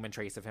no human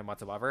trace of him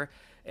whatsoever.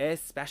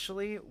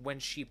 Especially when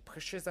she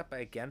pushes up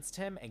against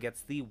him and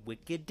gets the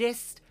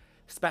wickedest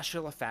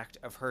special effect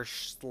of her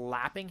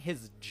slapping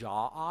his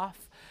jaw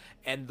off,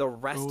 and the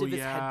rest of his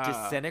head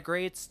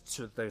disintegrates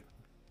to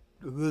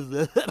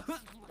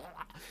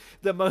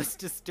the most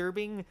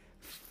disturbing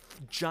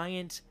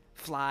giant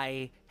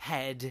Fly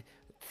head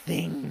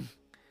thing.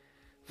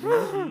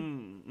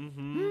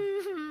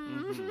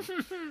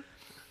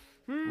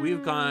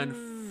 We've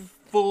gone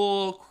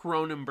full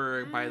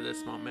Cronenberg by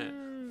this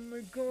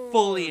moment.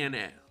 Fully in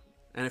it.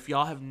 And if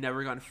y'all have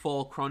never gone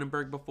full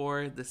Cronenberg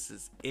before, this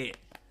is it.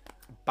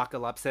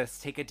 Buckle up, sis.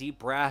 Take a deep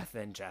breath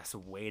and just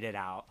wait it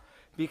out.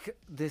 Because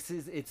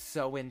it's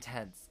so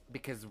intense.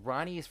 Because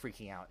Ronnie is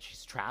freaking out.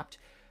 She's trapped.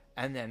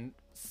 And then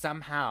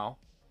somehow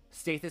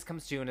Stathis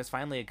comes to and is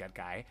finally a good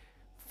guy.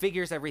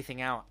 Figures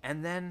everything out.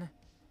 And then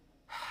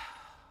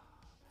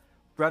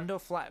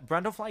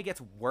Brundlefly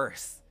gets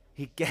worse.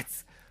 He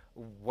gets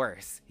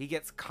worse. He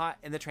gets caught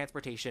in the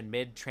transportation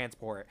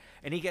mid-transport.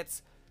 And he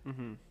gets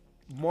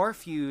more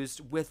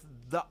fused with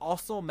the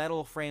also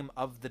metal frame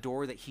of the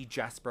door that he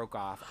just broke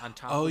off on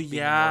top of being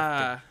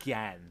morphed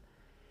again.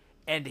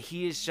 And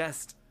he is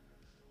just...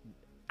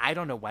 I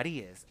don't know what he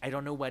is. It's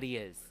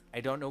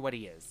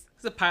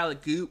a pile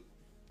of goop,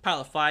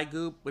 pile of Fly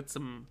goop with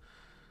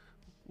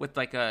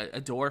like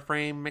a door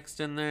frame mixed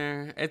in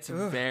there. It's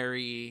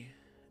very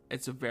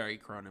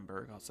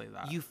Cronenberg, I'll say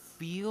that. You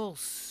feel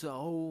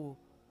so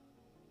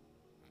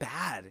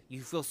bad.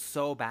 You feel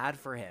so bad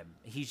for him.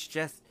 He's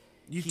just...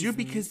 You do,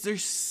 because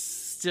there's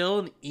still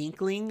an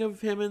inkling of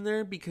him in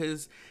there,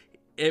 because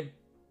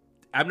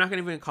I'm not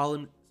going to even call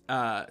him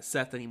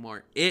Seth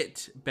anymore.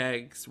 It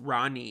begs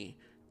Ronnie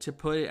to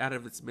put it out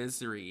of its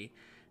misery.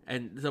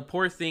 And the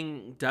poor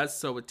thing does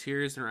so with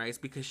tears in her eyes,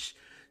 because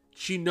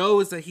she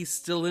knows that he's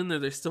still in there.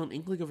 There's still an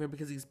inkling of him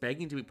because he's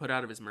begging to be put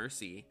out of his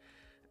mercy.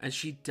 And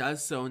she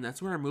does so, and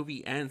that's where our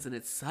movie ends. And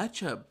it's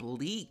such a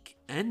bleak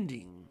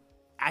ending.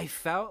 I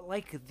felt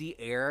like the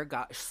air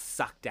got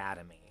sucked out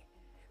of me.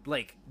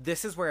 Like,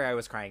 this is where I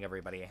was crying,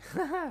 everybody.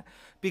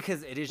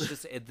 Because it is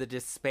just the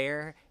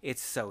despair.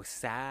 It's so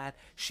sad.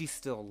 She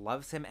still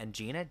loves him. And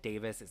Gina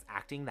Davis is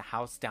acting the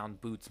house down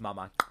Boots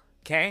mama.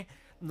 Okay?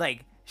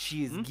 Like,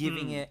 she is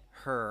giving it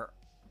her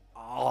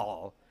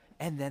all.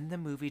 And then the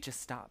movie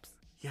just stops.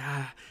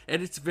 Yeah.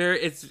 And it's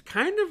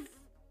kind of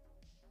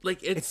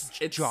like, it's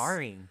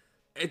jarring.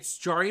 It's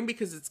jarring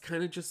because it's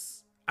kind of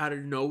just out of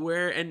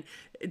nowhere. And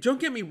don't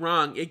get me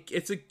wrong.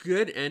 It's a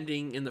good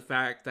ending in the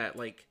fact that,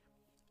 like,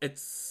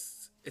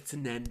 it's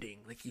an ending.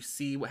 Like, you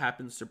see what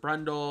happens to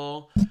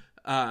Brundle.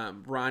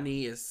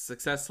 Ronnie is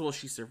successful.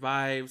 She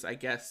survives. I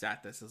guess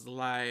Sathis is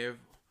alive.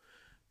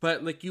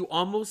 But, like, you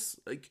almost,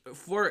 like,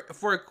 for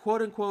a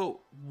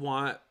quote-unquote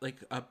want, like,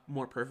 a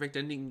more perfect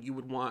ending, you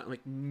would want,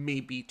 like,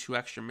 maybe 2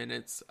 extra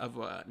minutes of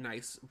a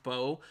nice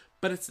bow.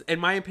 But it's, in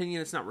my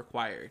opinion, it's not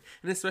required.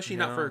 And especially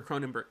not for a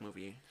Cronenberg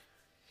movie.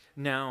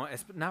 No,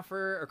 it's not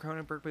for a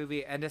Cronenberg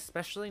movie. And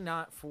especially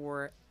not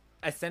for,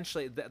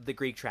 essentially, the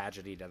Greek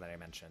tragedy that I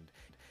mentioned.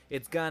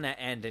 It's gonna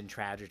end in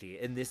tragedy.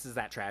 And this is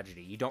that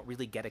tragedy. You don't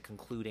really get a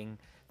concluding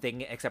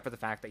thing except for the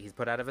fact that he's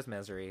put out of his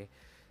misery.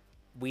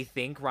 We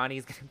think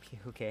Ronnie's gonna be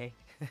okay.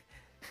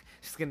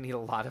 She's gonna need a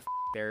lot of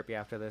therapy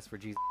after this, for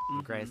Jesus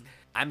Christ.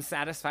 I'm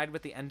satisfied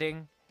with the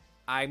ending.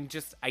 I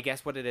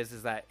guess what it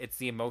is that it's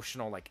the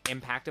emotional, like,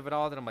 impact of it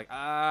all that I'm like,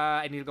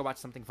 I need to go watch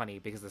something funny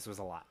because this was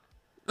a lot.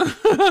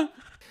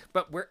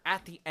 But we're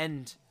at the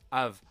end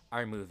of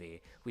our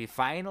movie. We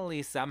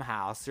finally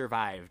somehow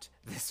survived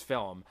this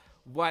film.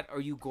 What are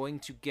you going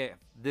to give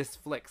this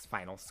flick's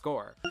final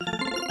score?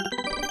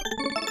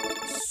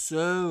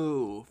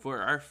 So,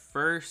 for our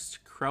first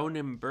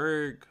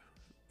Cronenberg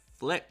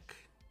flick,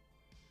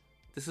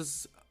 this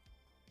is,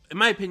 in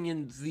my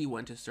opinion, the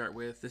one to start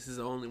with. This is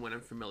the only one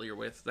I'm familiar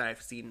with that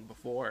I've seen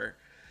before.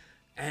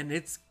 And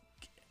it's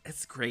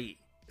great.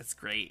 It's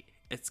great.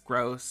 It's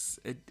gross.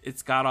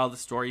 It's got all the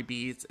story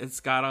beats. It's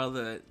got all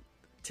the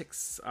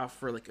ticks off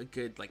for, like, a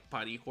good, like,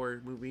 body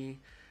horror movie.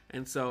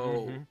 And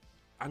so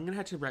I'm gonna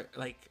have to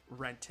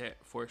rent it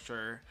for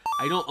sure.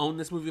 I don't own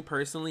this movie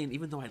personally, and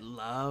even though I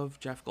love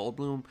Jeff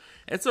Goldblum,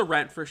 it's a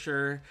rent for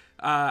sure.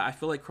 I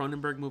feel like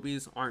Cronenberg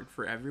movies aren't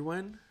for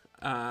everyone.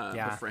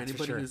 But for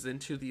anybody who's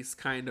into these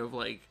kind of,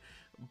 like,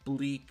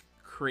 bleak,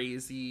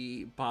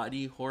 crazy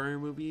body horror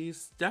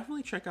movies,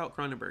 definitely check out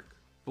Cronenberg.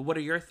 But what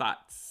are your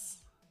thoughts?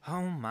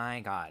 Oh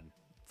my god.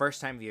 First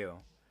time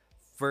view.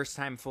 First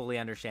time fully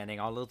understanding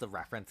all of the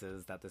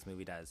references that this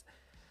movie does.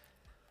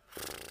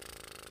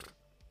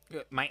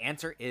 My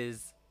answer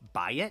is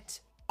buy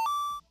it.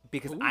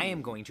 Because I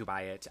am going to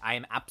buy it. I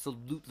am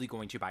absolutely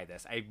going to buy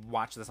this. I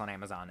watched this on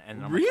Amazon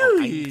and I'm like, I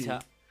need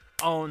to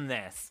own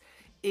this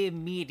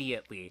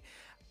immediately.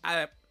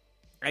 I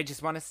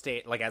just want to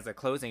state, like, as a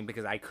closing,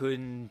 because I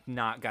could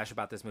not gush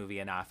about this movie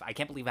enough. I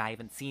can't believe I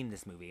haven't seen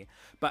this movie.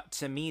 But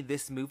to me,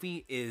 this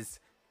movie is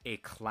a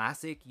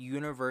classic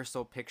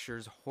Universal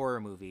Pictures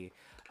horror movie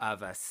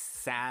of a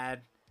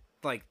sad,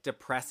 like,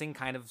 depressing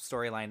kind of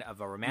storyline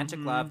of a romantic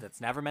love that's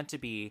never meant to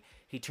be.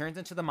 He turns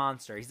into the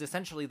monster. He's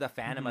essentially the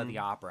Phantom of the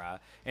Opera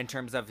in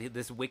terms of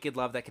this wicked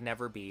love that can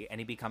never be,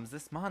 and he becomes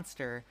this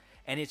monster.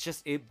 And it's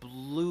just, it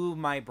blew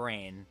my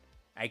brain.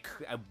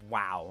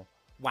 Wow,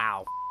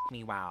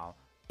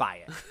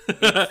 buy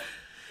it.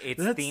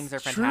 Its themes are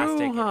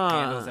fantastic. True, It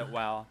handles it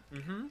well.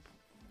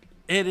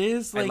 It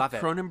is, like,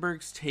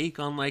 Cronenberg's take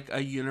on, like,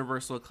 a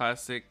Universal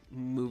classic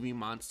movie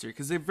monster,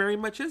 because it very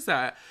much is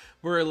that.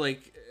 Where,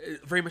 like,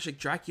 very much like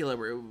Dracula,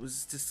 where it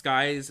was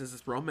disguised as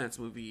this romance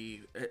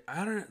movie.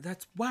 I don't know.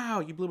 That's, wow,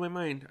 you blew my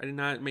mind. I did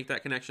not make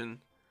that connection.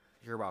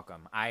 You're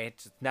welcome.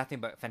 Nothing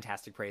but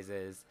fantastic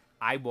praises.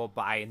 I will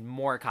buy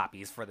more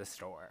copies for the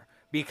store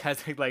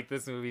because I like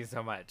this movie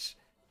so much.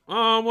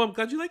 Oh, well, I'm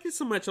glad you like it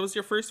so much. That was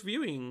your first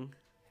viewing.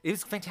 It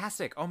was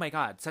fantastic. Oh my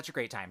god, such a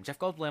great time. Jeff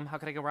Goldblum, how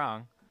could I go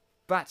wrong?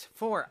 But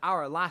for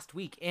our last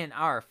week in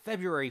our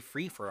February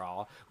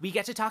free-for-all, we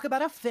get to talk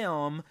about a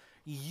film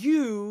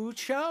you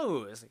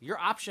chose. Your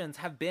options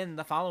have been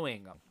the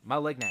following: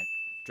 Malignant,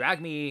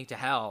 Drag Me to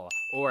Hell,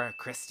 or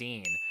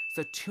Christine.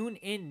 So tune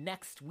in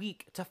next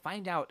week to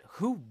find out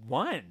who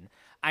won.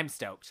 I'm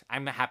stoked.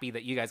 I'm happy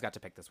that you guys got to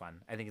pick this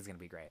one. I think it's going to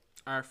be great.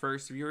 Our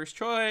first viewer's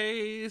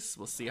choice.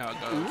 We'll see how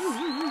it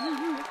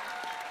goes.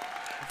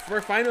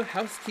 For final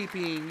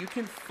housekeeping, you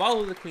can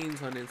follow the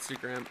Queens on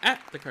Instagram at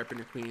the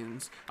Carpenter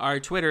Queens. Our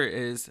Twitter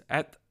is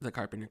at the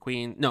Carpenter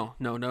Queen. No.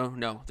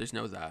 There's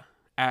no the.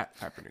 At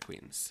Carpenter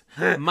Queens.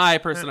 My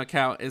personal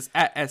account is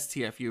at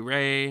STFU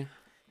Ray.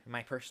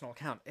 My personal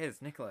account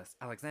is Nicholas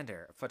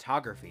Alexander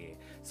Photography.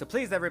 So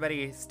please,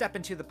 everybody, step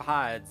into the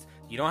pods.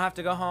 You don't have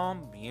to go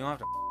home. You don't have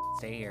to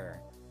stay here.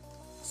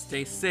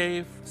 Stay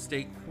safe,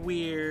 stay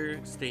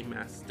queer, stay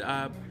masked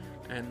up,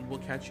 and we'll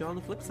catch you on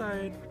the flip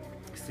side.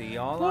 See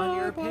y'all on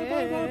your pick.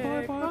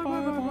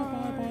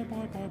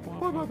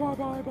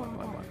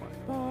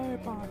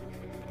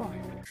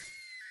 Bye.